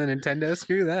turns on the Nintendo.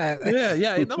 Screw that.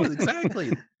 Yeah, I know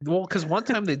exactly. Well, because one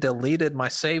time they deleted my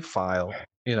save file,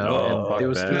 Oh, and it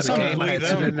was bad. a game I Probably had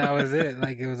them. And then spent, that was it.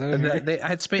 Like, it was over. and I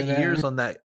had spent Good years ad. on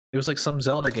that. It was like some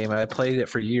Zelda game. I played it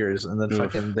for years, and then Oof.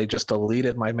 fucking they just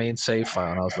deleted my main save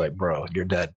file, and I was like, "Bro, you're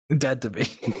dead, dead to me."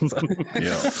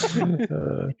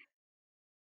 Uh,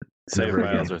 Save Never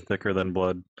files again. are thicker than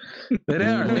blood. They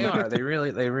are. They are. They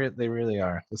really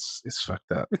are. It's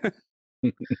fucked up.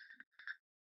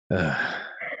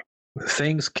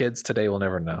 Things kids today will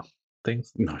never know.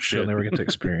 Things No they'll shit. never get to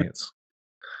experience.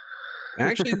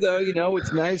 Actually, though,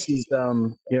 what's nice is,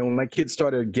 when my kids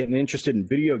started getting interested in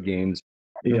video games,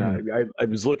 I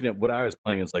was looking at what I was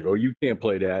playing. It's like, oh, you can't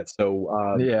play that.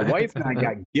 So Yeah. the wife and I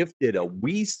got gifted a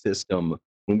Wii system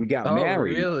when we got Oh,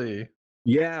 married. really?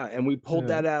 Yeah, and we pulled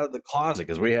Yeah. that out of the closet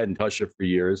because we hadn't touched it for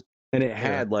years, and it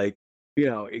had like,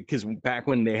 because back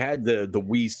when they had the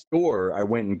Wii store, I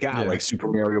went and got Yeah. like Super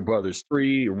Mario Brothers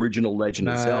 3, original Legend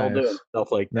of Zelda, and Nice.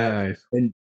 stuff like that.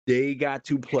 Nice. They got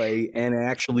to play and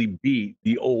actually beat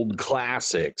the old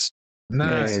classics.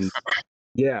 Nice. And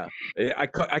yeah, I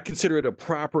consider it a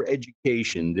proper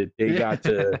education that they got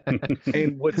to.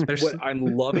 And what I'm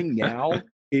loving now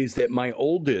is that my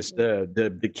oldest,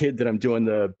 the kid that I'm doing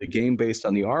the game based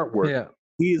on the artwork, Yeah.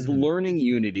 he is Mhm. learning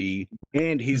Unity,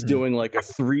 and he's Mhm. doing like a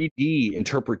 3D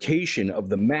interpretation of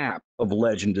the map of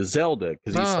Legend of Zelda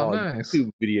because he Oh, saw nice. a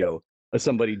YouTube video of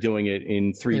somebody doing it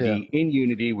in 3D in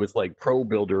Unity with like Pro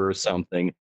Builder or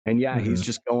something. And yeah, he's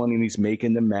just going and he's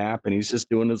making the map, and he's just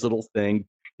doing his little thing.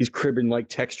 He's cribbing like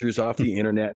textures off the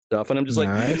internet stuff, and I'm just like,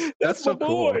 Nice. that's so my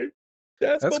cool. boy.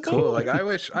 That's my cool. boy. Like I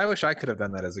wish I could have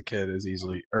done that as a kid as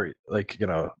easily, or like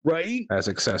Right? as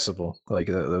accessible. Like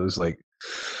that was like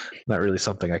not really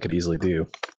something I could easily do.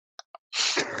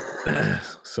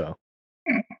 So,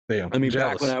 yeah. I mean,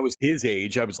 jealous. back when I was his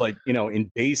age, I was like,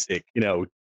 in basic,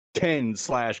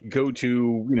 10/go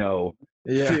to,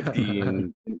 50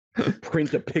 and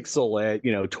print a pixel at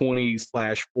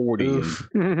 20/40. Oof.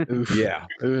 Oof. Yeah.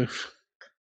 Oof.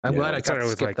 I'm Yeah. glad I I got thought to it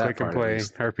was skip like that click and part at play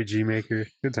least. RPG Maker.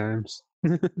 Good times.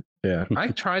 Yeah, I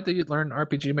tried to learn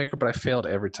RPG Maker, but I failed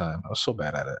every time. I was so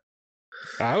bad at it.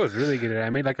 I was really good at it. I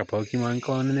made like a Pokemon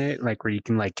clone in it, like where you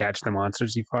can like catch the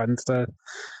monsters you fought and stuff.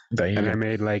 And I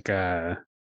made like a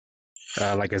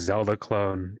Zelda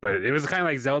clone, but it was kind of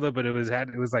like Zelda, but it was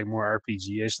like more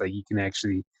RPG-ish. Like you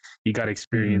got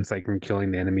experience like from killing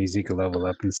the enemies. You could level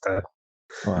up and stuff.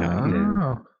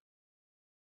 Wow.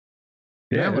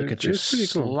 Yeah, look at you it's pretty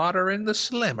cool. slaughtering the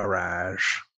Slimirage.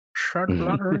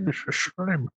 Slaughtering the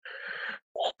Slim.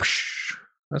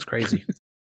 That's crazy.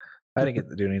 I didn't get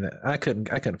to do any of that. I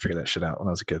couldn't figure that shit out when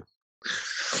I was a kid.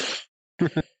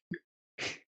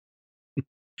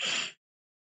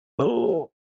 Oh.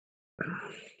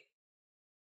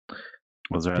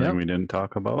 Was there anything we didn't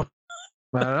talk about?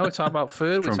 I don't know. We talked about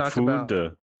food. From we talked food about.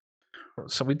 to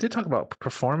So we did talk about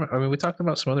performance. I mean, we talked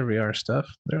about some other VR stuff.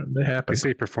 They happen. You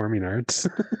say performing arts?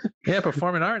 Yeah,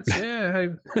 performing arts. Yeah, hey,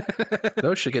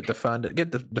 those should get defunded.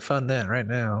 Get defund that right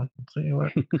now. Tell you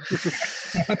what.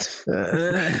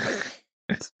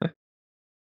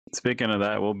 Speaking of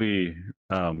that, we'll be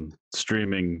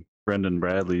streaming Brendan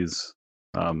Bradley's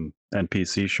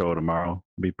NPC show tomorrow.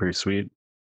 Be pretty sweet.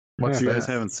 What's If you guys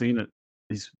that? haven't seen it,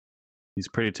 he's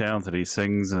pretty talented. He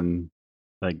sings and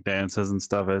like dances and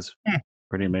stuff. It's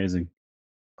pretty amazing.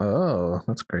 Oh,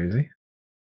 that's crazy.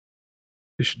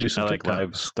 You should do I some like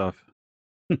live TikToks. stuff.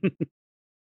 I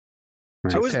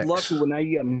was TikToks. lucky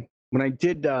when I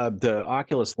did the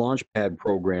Oculus Launchpad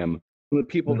program. One of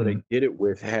the people that I did it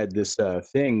with had this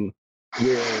thing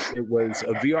where it was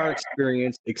a VR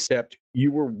experience, except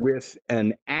you were with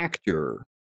an actor.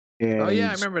 And Oh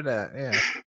yeah, I remember that. Yeah.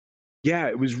 yeah,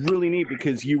 it was really neat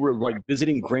because you were like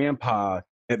visiting grandpa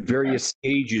at various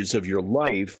stages of your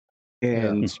life.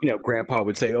 And, grandpa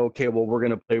would say, okay, well, we're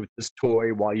going to play with this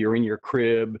toy while you're in your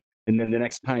crib. And then the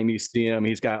next time you see him,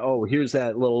 he's got, oh, here's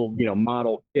that little,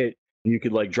 model kit. And you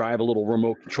could like drive a little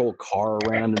remote control car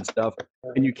around and stuff.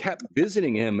 And you kept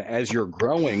visiting him as you're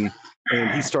growing. And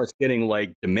he starts getting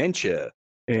like dementia.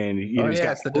 And, he's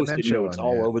got it's the Post-it dementia notes one,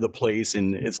 all yeah. over the place.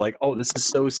 And it's like, oh, this is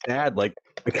so sad. Like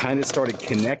I kind of started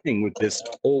connecting with this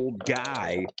old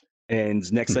guy.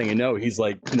 And next thing you know, he's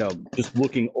like, just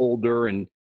looking older. And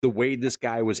the way this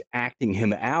guy was acting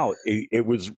him out, it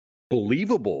was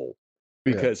believable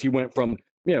because he went from,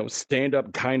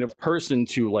 stand-up kind of person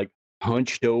to like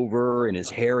hunched over, and his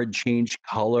hair had changed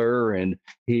color, and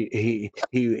he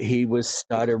was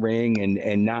stuttering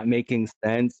and not making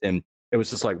sense. And it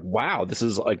was just like, wow, this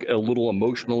is like a little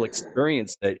emotional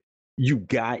experience that you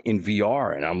got in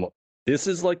VR. And this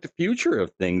is like the future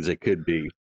of things it could be.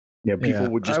 People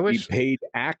would just be paid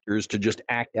actors to just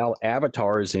act out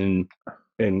avatars and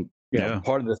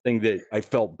part of the thing that I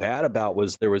felt bad about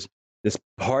was there was this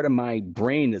part of my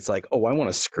brain that's like, oh, I want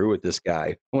to screw with this guy.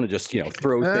 I want to just,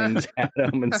 throw things at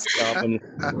him and stuff.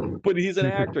 But he's an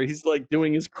actor. He's like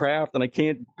doing his craft, and I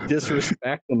can't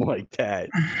disrespect him like that.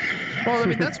 Well, I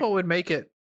mean, that's what would make it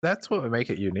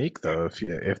unique, though.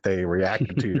 If they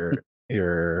reacted to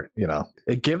your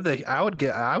I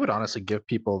would honestly give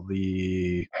people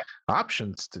the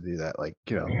options to do that. Like,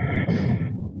 put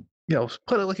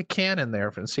it like a can in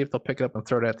there and see if they'll pick it up and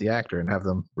throw it at the actor and have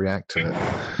them react to it.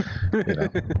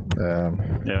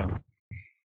 Yeah.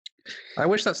 I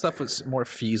wish that stuff was more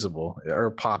feasible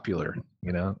or popular.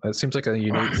 It seems like a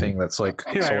unique thing that's like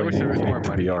I wish there was more to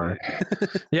money. VR.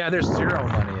 Yeah, there's zero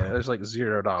money in it. There's like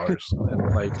 $0,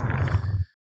 and like,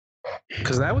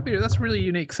 because that's a really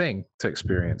unique thing to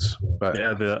experience. But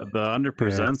Yeah, the Under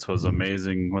Presents was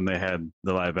amazing when they had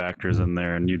the live actors in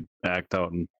there and you'd act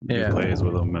out and do plays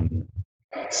with them. And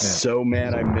so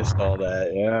mad I missed all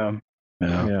that.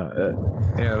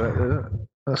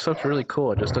 That stuff's really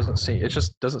cool. It just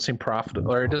doesn't seem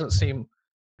profitable, or it doesn't seem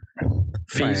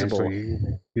feasible. Financially,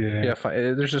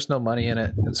 There's just no money in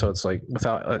it, and so it's like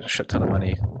without a shit ton of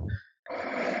money.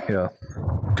 Yeah,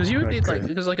 because you would need Frank,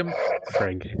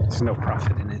 there's no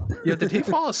profit in it. Yeah, did he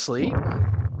fall asleep?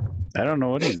 I don't know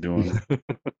what he's doing.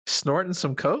 Snorting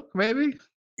some coke, maybe?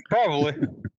 Probably.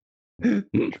 You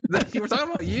were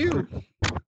talking about you.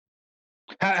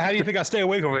 How do you think I stay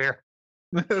awake over here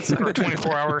for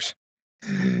 24 hours?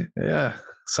 Yeah,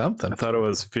 something. I thought it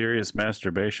was furious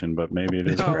masturbation, but maybe it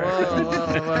is crack.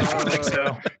 I don't think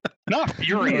so. Not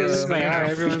furious.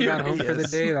 Everyone's got home for the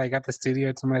day. I got the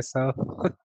studio to myself.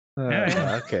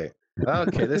 Okay.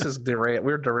 This is derailed.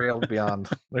 We're derailed beyond.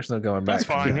 There's no going back. That's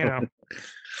fine.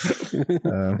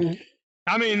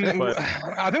 I mean,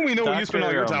 I think we know what you spend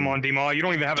all your time on, D-Maw. You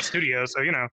don't even have a studio, so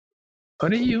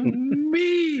What do you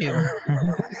mean?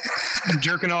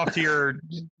 Jerking off to your,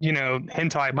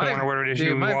 hentai porn or whatever it is Dude,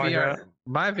 you my watch.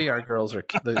 VR girls are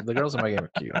cute. The girls in my game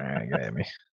are cute. Get at me.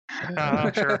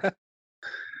 Sure.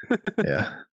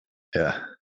 Yeah. Yeah.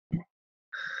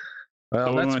 Well,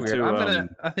 So we that's went weird. to, I'm gonna.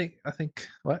 I think.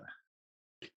 What?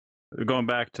 Going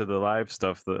back to the live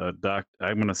stuff,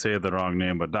 I'm gonna say the wrong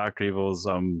name, but Dr. Evil's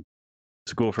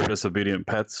School for Disobedient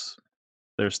Pets,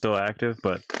 they're still active,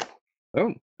 but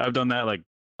I've done that like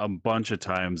a bunch of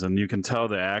times, and you can tell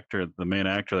the main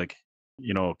actor, like,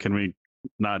 can we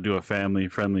not do a family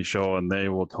friendly show? And they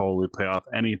will totally play off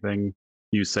anything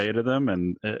you say to them,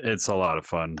 and it's a lot of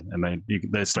fun. And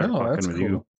they start fucking with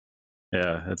you.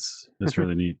 Yeah, it's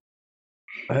really neat.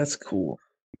 That's cool.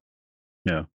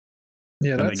 Yeah.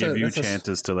 Yeah, and they give you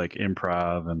chances to like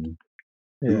improv and.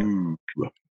 Yeah.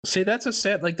 See, that's a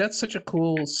set. Like, that's such a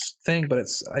cool thing, but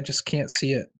I just can't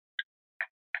see it.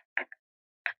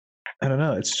 I don't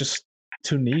know. It's just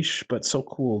too niche, but so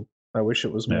cool. I wish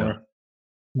it was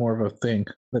more of a thing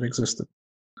that existed.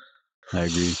 I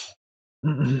agree.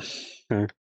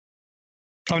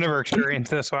 I've never experienced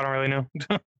this, so I don't really know.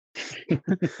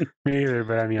 Me either,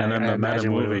 but I mean, And then I the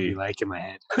imagine what it would movie. be like in my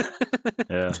head.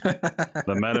 Yeah,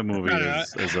 the meta movie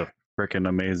is a freaking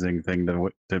amazing thing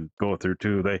to go through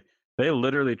too. They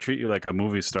literally treat you like a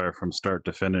movie star from start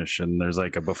to finish, and there's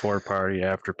like a before party,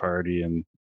 after party, and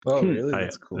oh, really?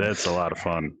 That's cool. That's a lot of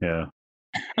fun. Yeah.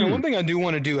 And one thing I do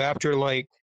want to do after, like,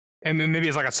 and maybe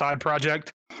it's like a side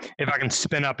project, if I can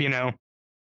spin up,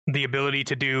 the ability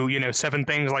to do, 7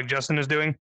 things like Justin is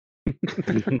doing,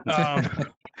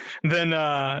 then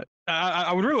I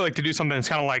would really like to do something that's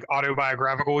kind of like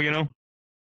autobiographical,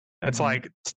 It's like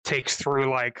takes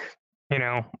through like,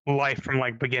 life from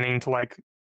like beginning to like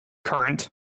current.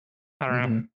 I don't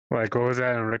know. Like, what was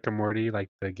that in Rick and Morty? Like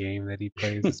the game that he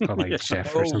plays? It's called like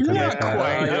Chef or something yeah, like that.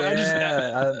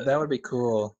 quite. That would be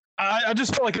cool. I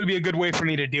just feel like it would be a good way for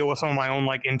me to deal with some of my own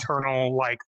like internal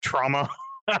like trauma.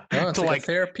 It's like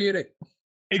therapeutic.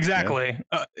 Exactly.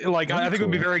 I think it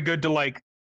would be very good to like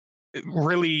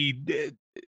really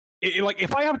like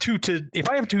if I have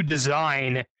to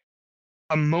design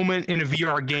a moment in a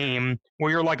VR game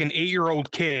where you're like an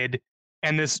 8-year-old kid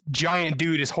and this giant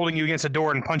dude is holding you against a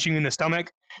door and punching you in the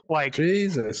stomach, like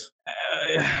Jesus.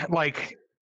 I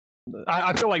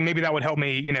feel like maybe that would help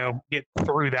me, get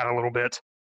through that a little bit.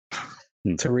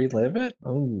 To relive it?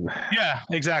 Oh. Yeah,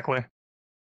 exactly.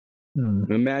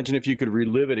 Imagine if you could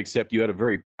relive it, except you had a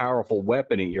very powerful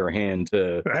weapon in your hand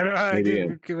to. I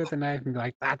did give it a knife and be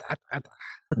like that.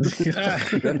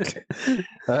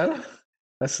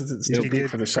 That's still deep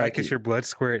for the psyche. Practice your blood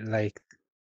squirt like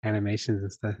animations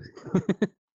and stuff.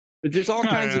 But there's all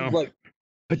kinds of like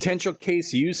potential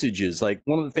case usages. Like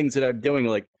one of the things that I'm doing,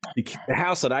 like the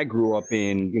house that I grew up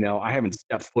in, I haven't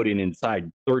stepped foot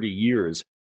inside 30 years,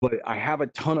 but I have a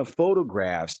ton of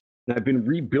photographs and I've been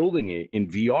rebuilding it in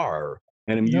VR,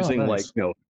 and I'm using like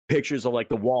pictures of like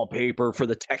the wallpaper for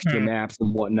the texture maps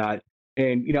and whatnot.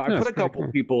 And I put a couple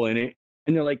people in it,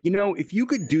 and they're like, if you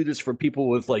could do this for people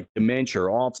with like dementia or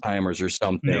Alzheimer's or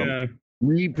something,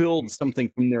 rebuild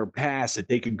something from their past that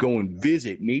they could go and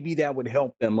visit, maybe that would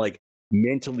help them like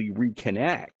mentally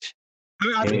reconnect.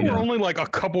 I think we're only like a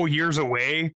couple years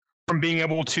away from being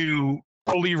able to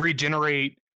fully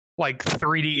regenerate like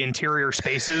 3D interior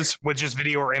spaces with just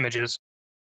video or images.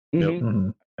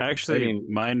 Actually,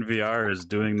 Mind VR is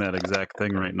doing that exact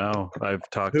thing right now. I've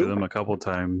talked to them a couple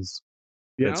times.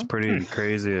 It's pretty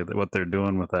crazy what they're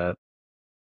doing with that.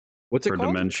 What's it for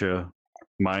called? Dementia?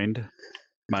 Mind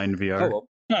VR. Oh,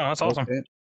 that's awesome. Okay.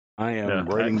 I am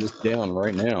writing this down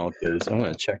right now because I'm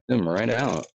going to check them right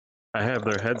out. I have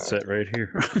their headset right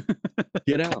here.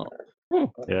 Get out.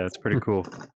 Yeah, it's pretty cool.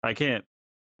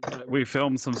 We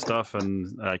filmed some stuff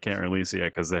and I can't release it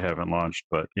yet because they haven't launched.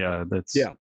 But yeah,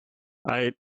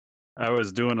 I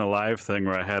was doing a live thing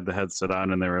where I had the headset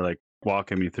on and they were like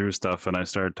walking me through stuff, and I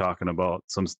started talking about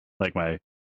some like my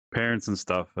parents and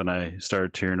stuff, and I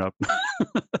started tearing up.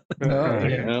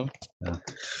 Yeah.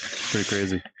 Pretty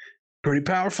crazy. Pretty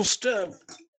powerful stuff.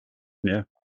 Yeah.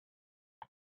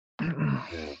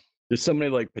 There's so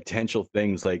many like potential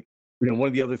things. Like, one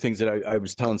of the other things that I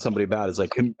was telling somebody about is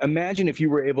like, imagine if you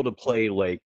were able to play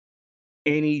like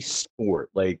any sport.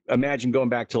 Like, imagine going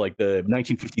back to like the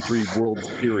 1953 World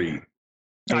Series.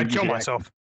 I'd kill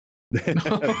myself.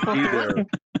 Either.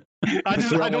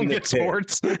 I don't get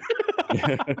sports. But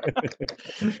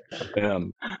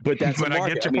that's I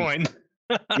get your point.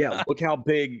 Yeah, look how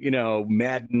big,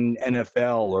 Madden,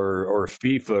 NFL, or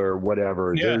FIFA or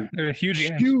whatever. Yeah, they're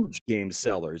huge game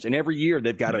sellers, and every year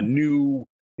they've got a new,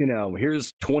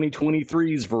 here's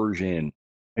 2023's version.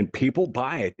 and people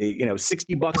buy it. They,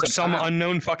 $60 For a some pop.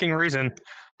 unknown fucking reason.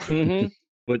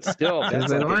 But still, Because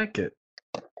that's they like like it.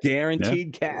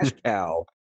 guaranteed cash cow.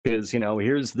 Because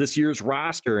here's this year's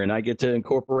roster, and I get to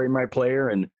incorporate my player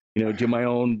and do my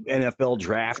own NFL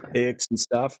draft picks and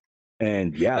stuff.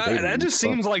 And yeah, That just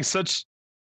seems like such.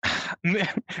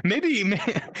 Maybe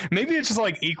it's just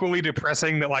like equally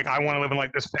depressing that like I want to live in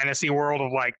like this fantasy world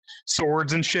of like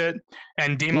swords and shit,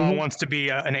 and Dima wants to be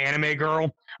an anime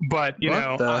girl. But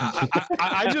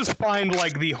I just find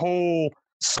like the whole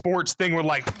sports thing with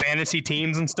like fantasy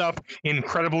teams and stuff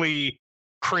incredibly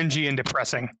cringy and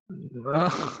depressing. I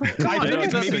think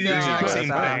it's maybe the exact same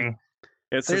thing.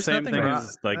 It's the same thing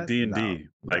as like D&D,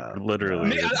 like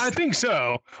literally. I think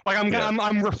so. Like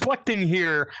I'm reflecting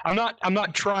here. I'm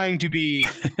not trying to be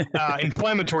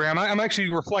inflammatory. I'm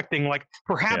actually reflecting. Like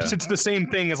perhaps it's the same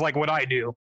thing as like what I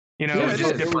do. It's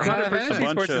just different. Fantasy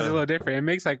sports is a little different. It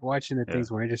makes like watching the things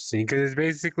more interesting because it's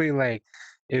basically like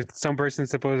if some person's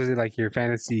supposedly like your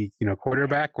fantasy,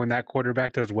 quarterback, when that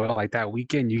quarterback does well, like that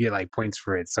weekend, you get like points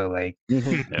for it. So like you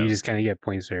just kind of get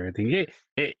points for everything.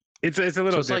 It's a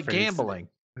little. So it's different. like gambling.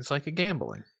 It's like a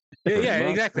gambling. Yeah,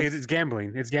 exactly. It's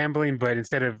gambling. It's gambling, but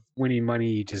instead of winning money,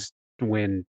 you just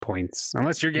win points.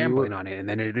 Unless you're gambling on it, and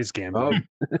then it is gambling.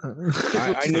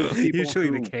 I knew people usually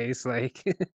who, the case. Like,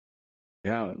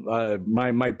 yeah,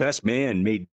 my best man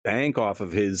made bank off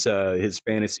of his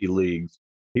fantasy leagues.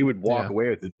 He would walk away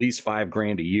with at least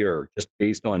 $5,000 a year just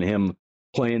based on him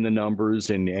playing the numbers,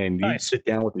 and he'd sit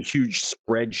down with a huge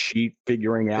spreadsheet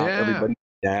figuring out everybody's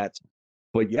stats.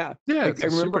 But I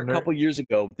remember a couple years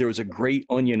ago there was a great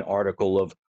Onion article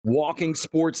of Walking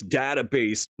Sports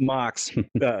Database mocks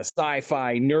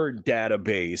sci-fi nerd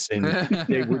database, and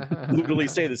they would literally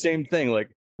say the same thing, like,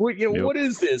 what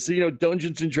is this?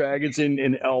 Dungeons and Dragons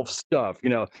and elf stuff.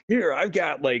 Here I've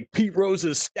got like Pete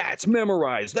Rose's stats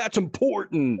memorized. That's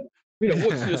important.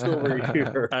 What's this over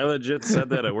here? I legit said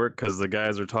that at work because the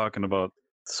guys are talking about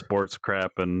sports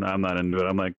crap, and I'm not into it.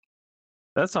 I'm like,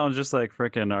 that sounds just like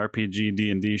freaking RPG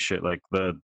D&D shit. Like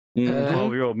the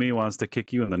 12-year-old me wants to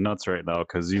kick you in the nuts right now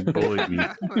because you bullied me.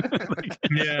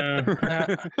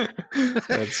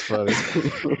 That's funny.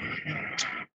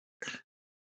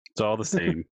 It's all the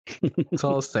same. It's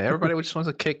all the same. Everybody just wants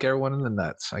to kick everyone in the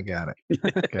nuts. I got it.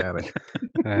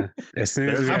 As soon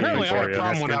as apparently I had a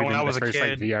problem with that when I was a first,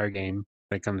 kid. like, VR game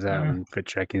that comes out and foot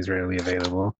tracking is rarely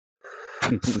available.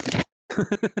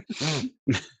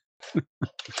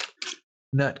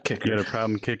 Nut kicker. You had a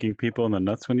problem kicking people in the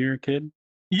nuts when you were a kid?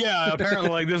 Yeah, apparently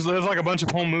like there's like a bunch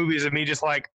of home movies of me just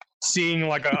like seeing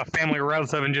like a family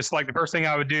relative, and just like the first thing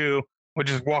I would do would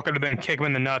just walk up to them and kick them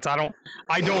in the nuts. I don't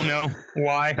know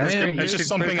why. It's just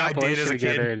something I did as a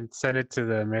kid. And send it to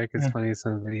the America's Funniest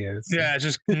Home Videos. Yeah, it's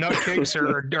just nut kicks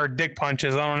or dick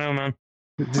punches. I don't know, man.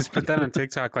 Just put that on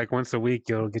TikTok like once a week.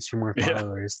 It'll get you more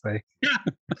followers. Like,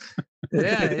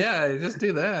 yeah, just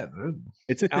do that.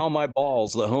 It's Ow My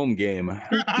Balls, the home game.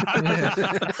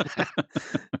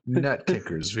 Nut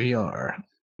Kickers VR.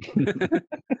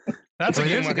 That's a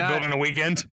game I could build in a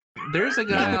weekend. There's a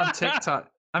guy on TikTok.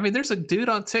 I mean, there's a dude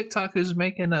on TikTok who's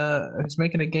making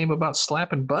a game about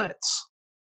slapping butts.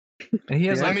 And he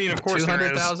has of course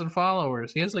 200,000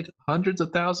 followers. He has like hundreds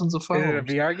of thousands of is followers. it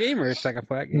a VR game or it's like a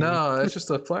flat game? No, it's just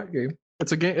a flat game.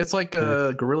 It's a game. It's like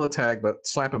a gorilla tag, but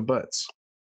slapping butts.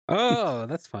 Oh,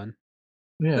 that's fun.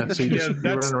 Yeah, so you just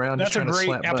run around. That's just a great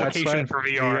trying to slap butts. application for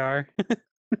VR.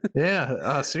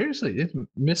 Yeah, seriously, it's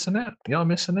missing out. Y'all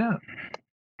missing out.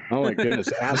 Oh my goodness!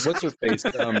 What's her face?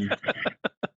 The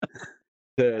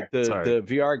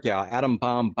VR gal, Adam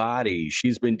Bomb Body.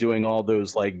 She's been doing all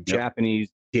those like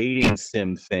Japanese dating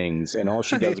sim things, and all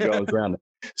she does is go around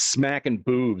smacking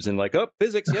boobs and like,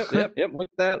 physics, yep, like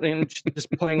that, and she's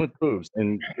just playing with boobs,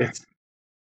 and it's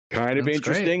kind of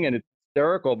interesting and it's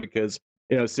hysterical because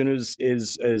as soon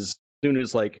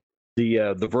as like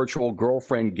the virtual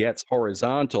girlfriend gets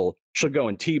horizontal, she'll go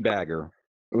and teabag her,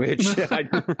 which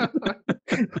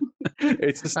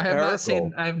it's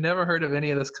hysterical. I've never heard of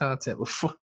any of this content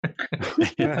before.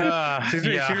 She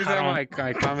was on my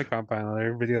Comic-Con panel.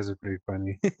 Her videos are pretty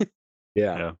funny.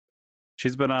 Yeah.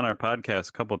 She's been on our podcast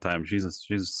a couple times.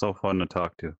 She's so fun to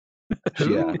talk to.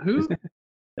 Who?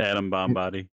 Adam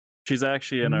Bombody. She's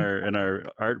actually in our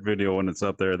art video when it's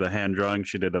up there. The hand drawing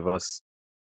she did of us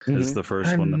is the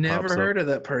first one that pops up. I've never heard of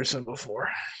that person before.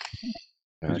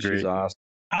 She's awesome.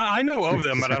 I know of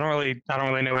them, but I don't really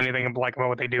know anything about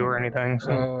what they do or anything.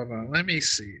 So let me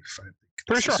see if I.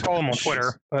 Pretty sure I follow them on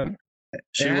Twitter. But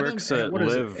she works at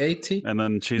Live, and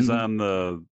then she's on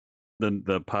the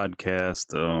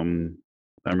podcast.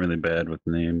 I'm really bad with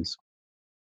names.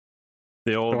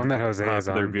 The old one that Jose is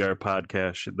popular on. VR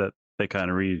podcast that they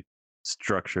kind of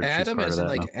restructured. Adam She's part as of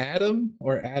in that like Adam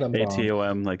or Adam Bomb?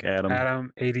 ATOM, like Adam.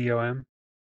 Adam, ADOM.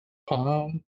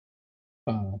 Palm.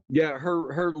 Yeah,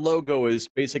 her logo is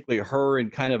basically her in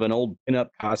kind of an old pinup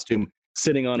costume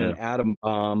sitting on an atom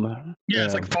bomb. Yeah,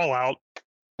 it's like Fallout.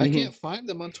 I Mhm. can't find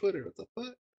them on Twitter. What the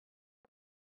fuck?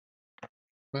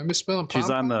 Am I misspelling? She's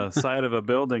on pom-pom? the side of a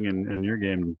building in your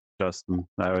game, Justin.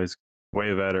 I always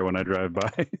wave at her when I drive by.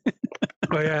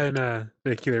 Oh yeah, and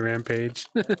Vehicular Rampage.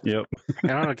 Yep.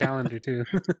 And on a calendar too.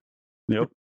 Yep.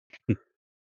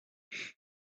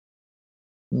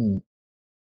 Hmm.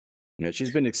 Yeah,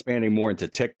 she's been expanding more into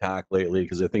TikTok lately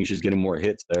because I think she's getting more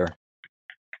hits there.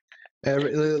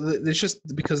 It's just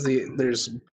because there's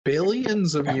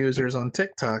billions of users on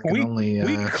TikTok and We only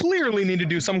we clearly need to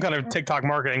do some kind of TikTok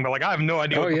marketing, but like I have no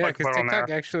idea Oh what the yeah, fuck to because put on there.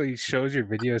 TikTok actually shows your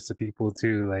videos to people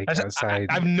too, like I outside.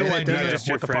 have no And it idea does Just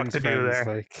your what the fuck friends' to do there.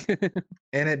 friends, like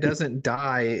and it doesn't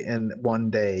die in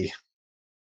one day.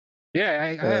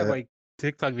 yeah, I have Uh, like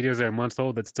TikTok videos that are months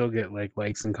old that still get like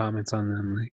likes and comments on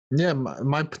them. Like, Yeah,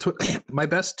 my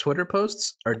best Twitter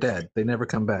posts are dead. They never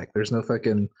come back. There's no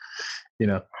fucking,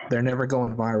 they're never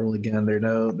going viral again.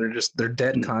 They're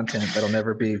dead content that'll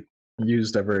never be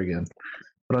used ever again.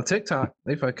 But on TikTok,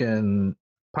 they fucking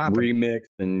pop 'em. Remix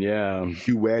and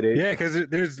duet it. yeah, because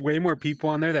there's way more people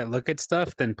on there that look at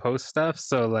stuff than post stuff.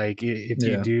 So like, if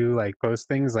you Yeah. do like post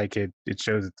things, like it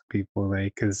shows it to people,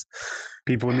 like because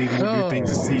people need more things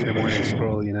to see the more they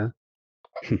scroll.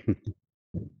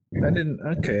 I didn't.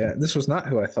 Okay, this was not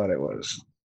who I thought it was.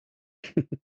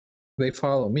 They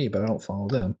follow me, but I don't follow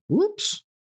them. Whoops.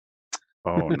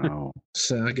 Oh no.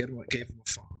 So I gave him a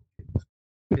follow.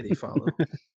 Pity follow.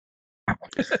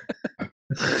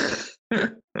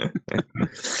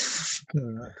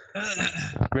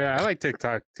 Yeah, I like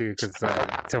TikTok too because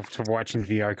to watching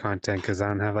VR content because I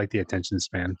don't have like the attention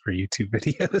span for YouTube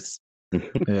videos.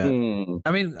 Yeah. Hmm.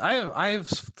 I mean, I've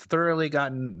thoroughly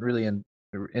gotten really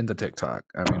into TikTok.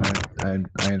 I mean,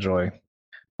 I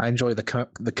enjoy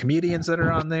the comedians that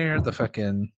are on there, the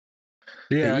fucking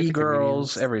Yeah, the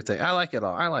e-girls, comedians. everything. I like it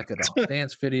all.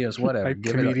 Dance videos, whatever. Like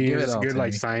give comedians, it all good to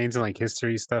like me. science and like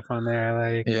history stuff on there.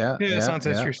 I like Yeah, Science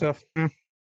history stuff.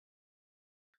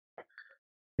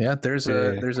 Yeah, there's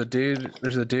Yeah. a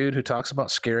dude who talks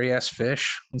about scary ass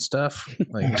fish and stuff.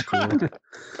 Like it's cool.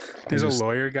 There's a just-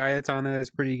 lawyer guy that's on there that's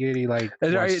pretty good. He like Is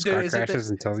there- watches dude, car is it the- crashes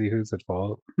and tells you who's at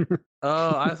fault.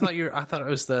 Oh, I thought you were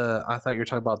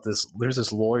talking about this. There's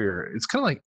this lawyer. It's kind of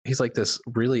like he's like this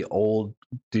really old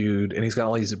dude, and he's got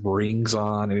all these rings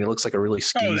on, and he looks like a really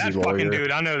Oh, skeezy that lawyer. fucking dude.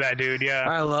 I know that dude. Yeah.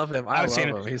 I love him. I I've love seen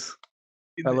him.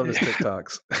 I love his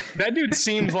TikToks. That dude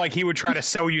seems like he would try to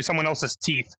sell you someone else's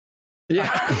teeth. Yeah.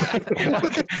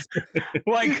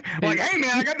 like, hey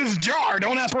man, I got this jar.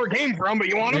 Don't ask where it came from, but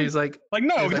you want them? He's like,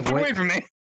 No, he's get the like, fuck wait. away from me.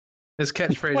 his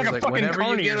catchphrase Like is a like, fucking whenever you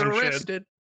carny or get some shit. arrested,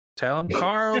 tell him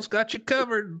Carl's got you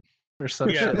covered. Or some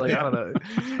Yeah. shit. Like, I don't know.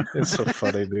 It's so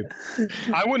funny, dude.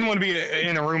 I wouldn't want to be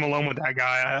in a room alone with that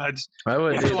guy. I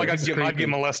would I feel like I'd get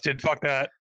molested. Fuck that.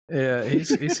 Yeah, he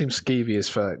seems skeevy as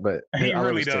fuck, but He I love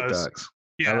really his does. TikToks. I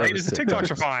Yeah, love his his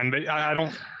TikToks are TikToks. fine, but I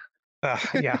don't.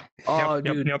 Yeah. Oh, Yep,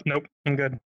 dude, nope. I'm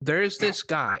good. there's this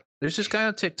guy. There's this guy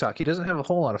on TikTok. He doesn't have a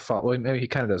whole lot of follow. Well, maybe he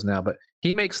kind of does now, but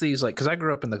he makes these like because I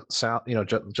grew up in the South,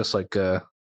 just like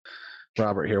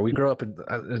Robert here. We grew up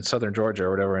in Southern Georgia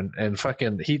or whatever, and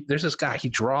fucking there's this guy. He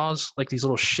draws like these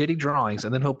little shitty drawings,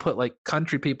 and then he'll put like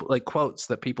country people like quotes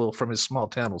that people from his small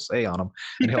town will say on them,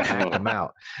 and he'll hack them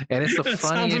out. And it's the That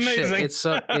sounds funniest shit. amazing.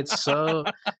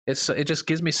 It just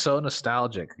gives me so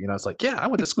nostalgic. It's like, yeah, I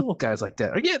went to school with guys like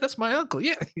that. Or yeah, that's my uncle.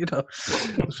 Yeah,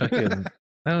 It's fucking.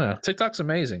 I don't know. TikTok's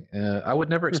amazing. I would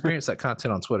never experience that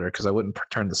content on Twitter because I wouldn't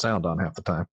turn the sound on half the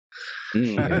time.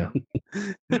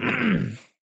 Mm.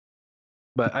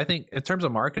 But I think in terms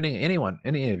of marketing, any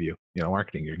of you,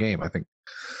 marketing your game, I think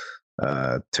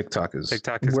TikTok is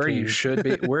where you king. should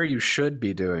be, where you should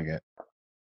be doing it,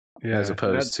 Yeah, as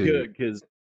opposed That's to good because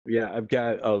I've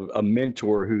got a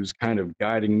mentor who's kind of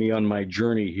guiding me on my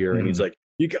journey here, and he's like,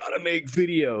 "You got to make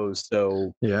videos."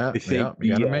 So I think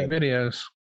you gotta make videos.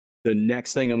 the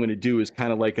next thing I'm going to do is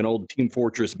kind of like an old Team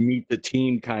Fortress meet the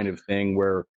team kind of thing,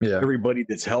 where Yeah. everybody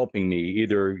that's helping me,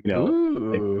 either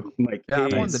Ooh. my Yeah, I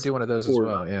wanted to kids, do one of those as or-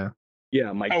 well.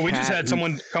 Yeah. my Oh, we just cat had who's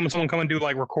someone come and do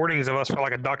like recordings of us for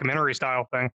like a documentary style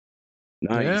thing.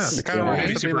 nice. Yeah, I kind of want Yeah, to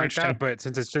do he's something like interesting. that, but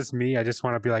since it's just me, I just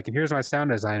want to be like, and here's my sound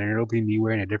designer. It'll be me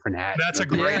wearing a different hat. That's a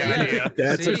great Yeah, yeah. idea.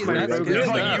 That's See, a great that's idea. good Just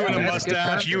like stuff. you in a That's good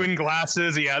mustache, you content. in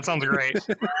glasses. Yeah, it sounds great.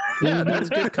 Yeah, that's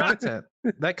good content.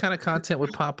 That kind of content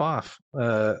would pop off.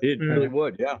 It really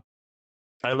would, yeah.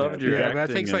 I loved your Yeah, acting but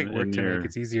that takes like in work to your, make.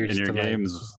 It's easier in just your to like,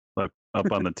 games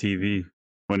up on the TV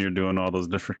when you're doing all those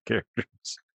different characters.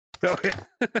 Oh, yeah.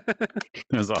 It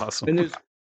was awesome. And there's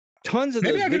tons of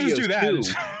Maybe those I could videos just do that. too.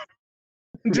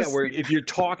 Yeah, Just- where if you're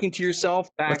talking to yourself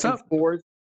back What's and up? forth.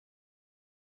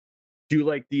 Do you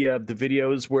like the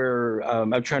videos where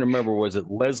I'm trying to remember, was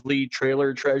it Leslie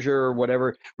Trailer Treasure or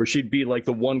whatever, where she'd be like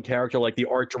the one character, like the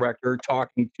art director,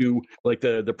 talking to like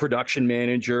the production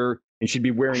manager, and she'd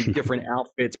be wearing different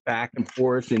outfits back and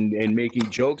forth and making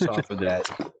jokes off of that.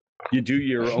 You do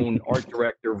your own art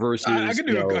director versus. I could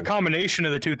do you know, a combination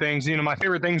of the two things. You know, my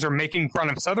favorite things are making fun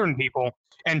of Southern people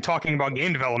and talking about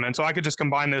game development. So I could just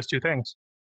combine those two things.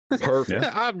 perfect.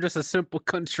 Yeah. I'm just a simple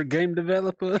country game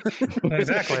developer.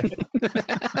 Exactly.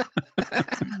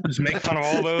 Just make fun of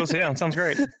all those. Yeah, it sounds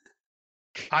great.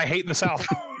 I hate the South.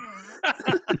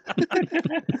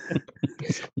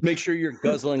 Make sure you're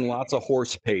guzzling lots of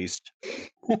horse paste.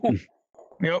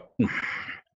 Yep.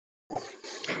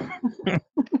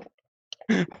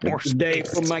 Horse Today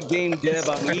paste. for my game dev,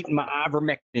 I'm eating my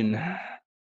ivermectin.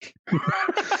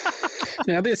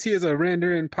 Now this here's a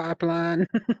rendering pipeline.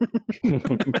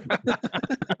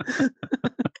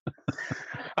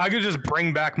 I could just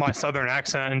bring back my Southern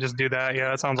accent and just do that.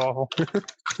 Yeah, that sounds awful.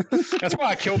 That's why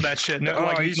I killed that shit. No,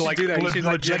 Oh, you should do that. You should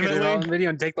like check it out legitimately. video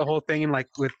and take the whole thing and like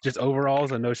with just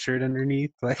overalls and no shirt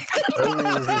underneath. Like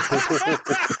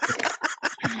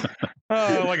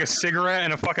Like a cigarette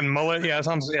and a fucking mullet. Yeah, it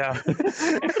sounds. Yeah.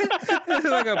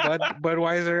 like a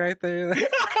Budweiser right there.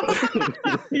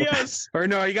 Yes. Or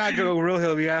no, you gotta go real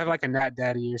hill. You gotta have like a Nat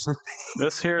Daddy or something.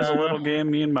 This here's a little game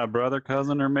me and my brother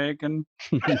cousin are making.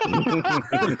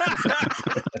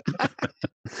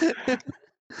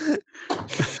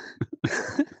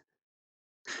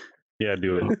 Yeah,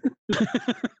 do it.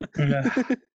 Yeah.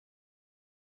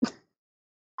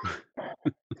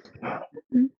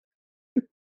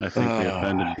 I think we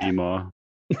offended Demaw.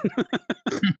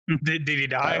 Did he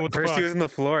die? What the First fuck? he was on the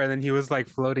floor, and then he was like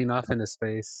floating off into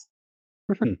space.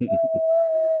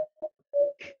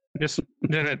 Just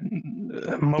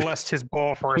didn't molest his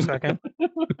ball for a second.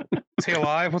 Is he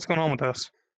alive? What's going on with us?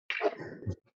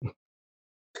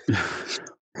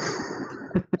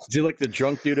 Is he like the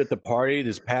drunk dude at the party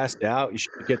that's passed out? You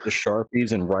should get the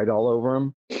Sharpies and write all over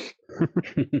him.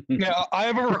 Yeah, I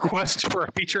have a request for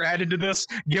a feature added to this.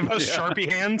 Give us Yeah.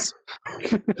 Sharpie hands.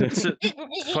 It's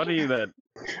funny that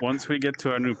once we get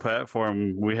to our new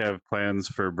platform, we have plans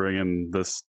for bringing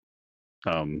this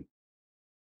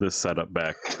setup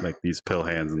back, like these pill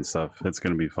hands and stuff. It's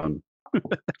gonna be fun.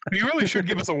 You really should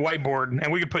give us a whiteboard,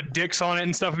 and we could put dicks on it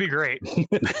and stuff. It'd be great.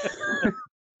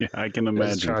 Yeah, I can Just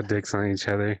imagine. draw dicks on each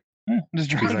other.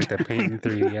 Just draw, He's like the paint in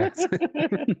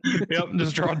 3D. yep,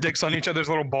 just draw dicks on each other's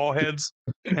little ball heads.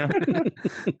 Yeah.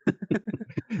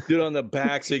 Do it on the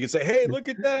back so you can say, "Hey, look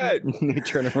at that!" And they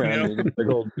turn around and you get big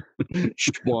old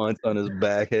schwants on his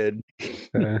back head.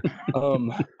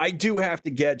 I do have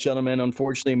to get, gentlemen.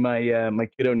 Unfortunately, my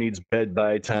kiddo needs bed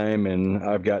by time, and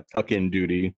I've got tuck-in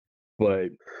duty. But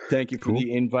thank you for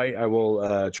the invite. I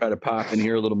will try to pop in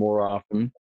here a little more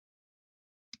often.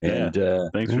 And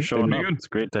Thanks for showing be up. good. It's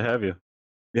great to have you.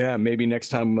 yeah, maybe next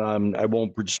time I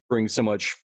won't just bring so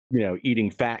much,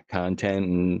 eating fat content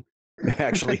and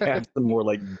actually have some more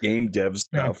like game dev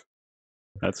stuff.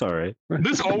 That's all right.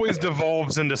 This always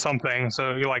devolves into something,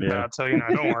 so you like Yeah. that. So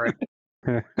don't worry.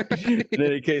 In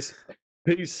any case,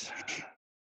 peace.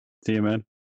 See you, man.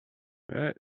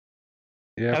 Right.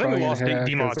 Yeah, I think we probably lost gonna head out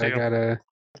Demaw 'cause I too. gotta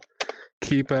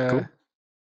keep Cool.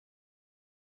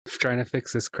 trying to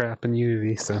fix this crap in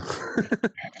Unity. So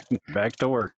Back to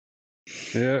work.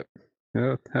 yep.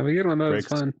 Have a good one though. It was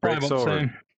fun. Probably Breaks about the over.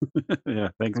 same. Yeah,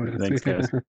 thanks, guys.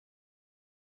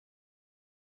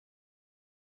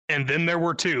 And then there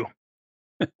were two.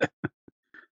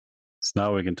 So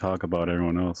now we can talk about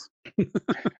everyone else.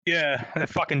 Yeah, that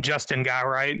fucking Justin guy,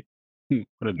 right? What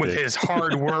a With dick. his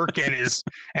hard work and his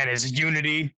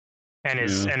unity and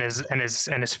his Yeah.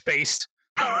 and his face.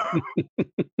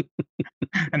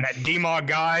 And that Demaw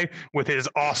guy with his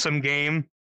awesome game.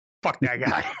 Fuck that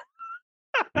guy.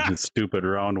 His stupid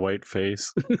round white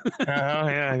face.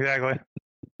 Yeah, exactly.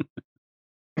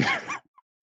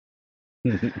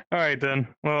 All right then.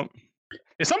 Well,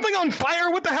 is something on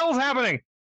fire? What the hell is happening?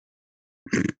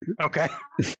 Okay.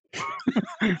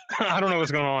 I don't know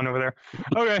what's going on over there.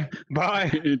 Okay,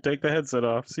 bye. You take the headset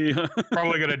off. See ya.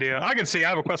 Probably a good idea. I can see. I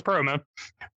have a Quest Pro, man.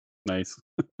 Nice.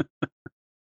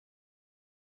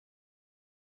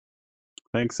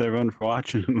 Thanks everyone for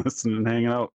watching and listening and hanging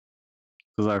out.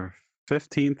 This is our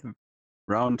 15th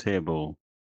roundtable.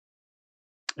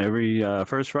 Every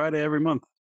first Friday every month.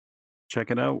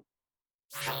 Check it out.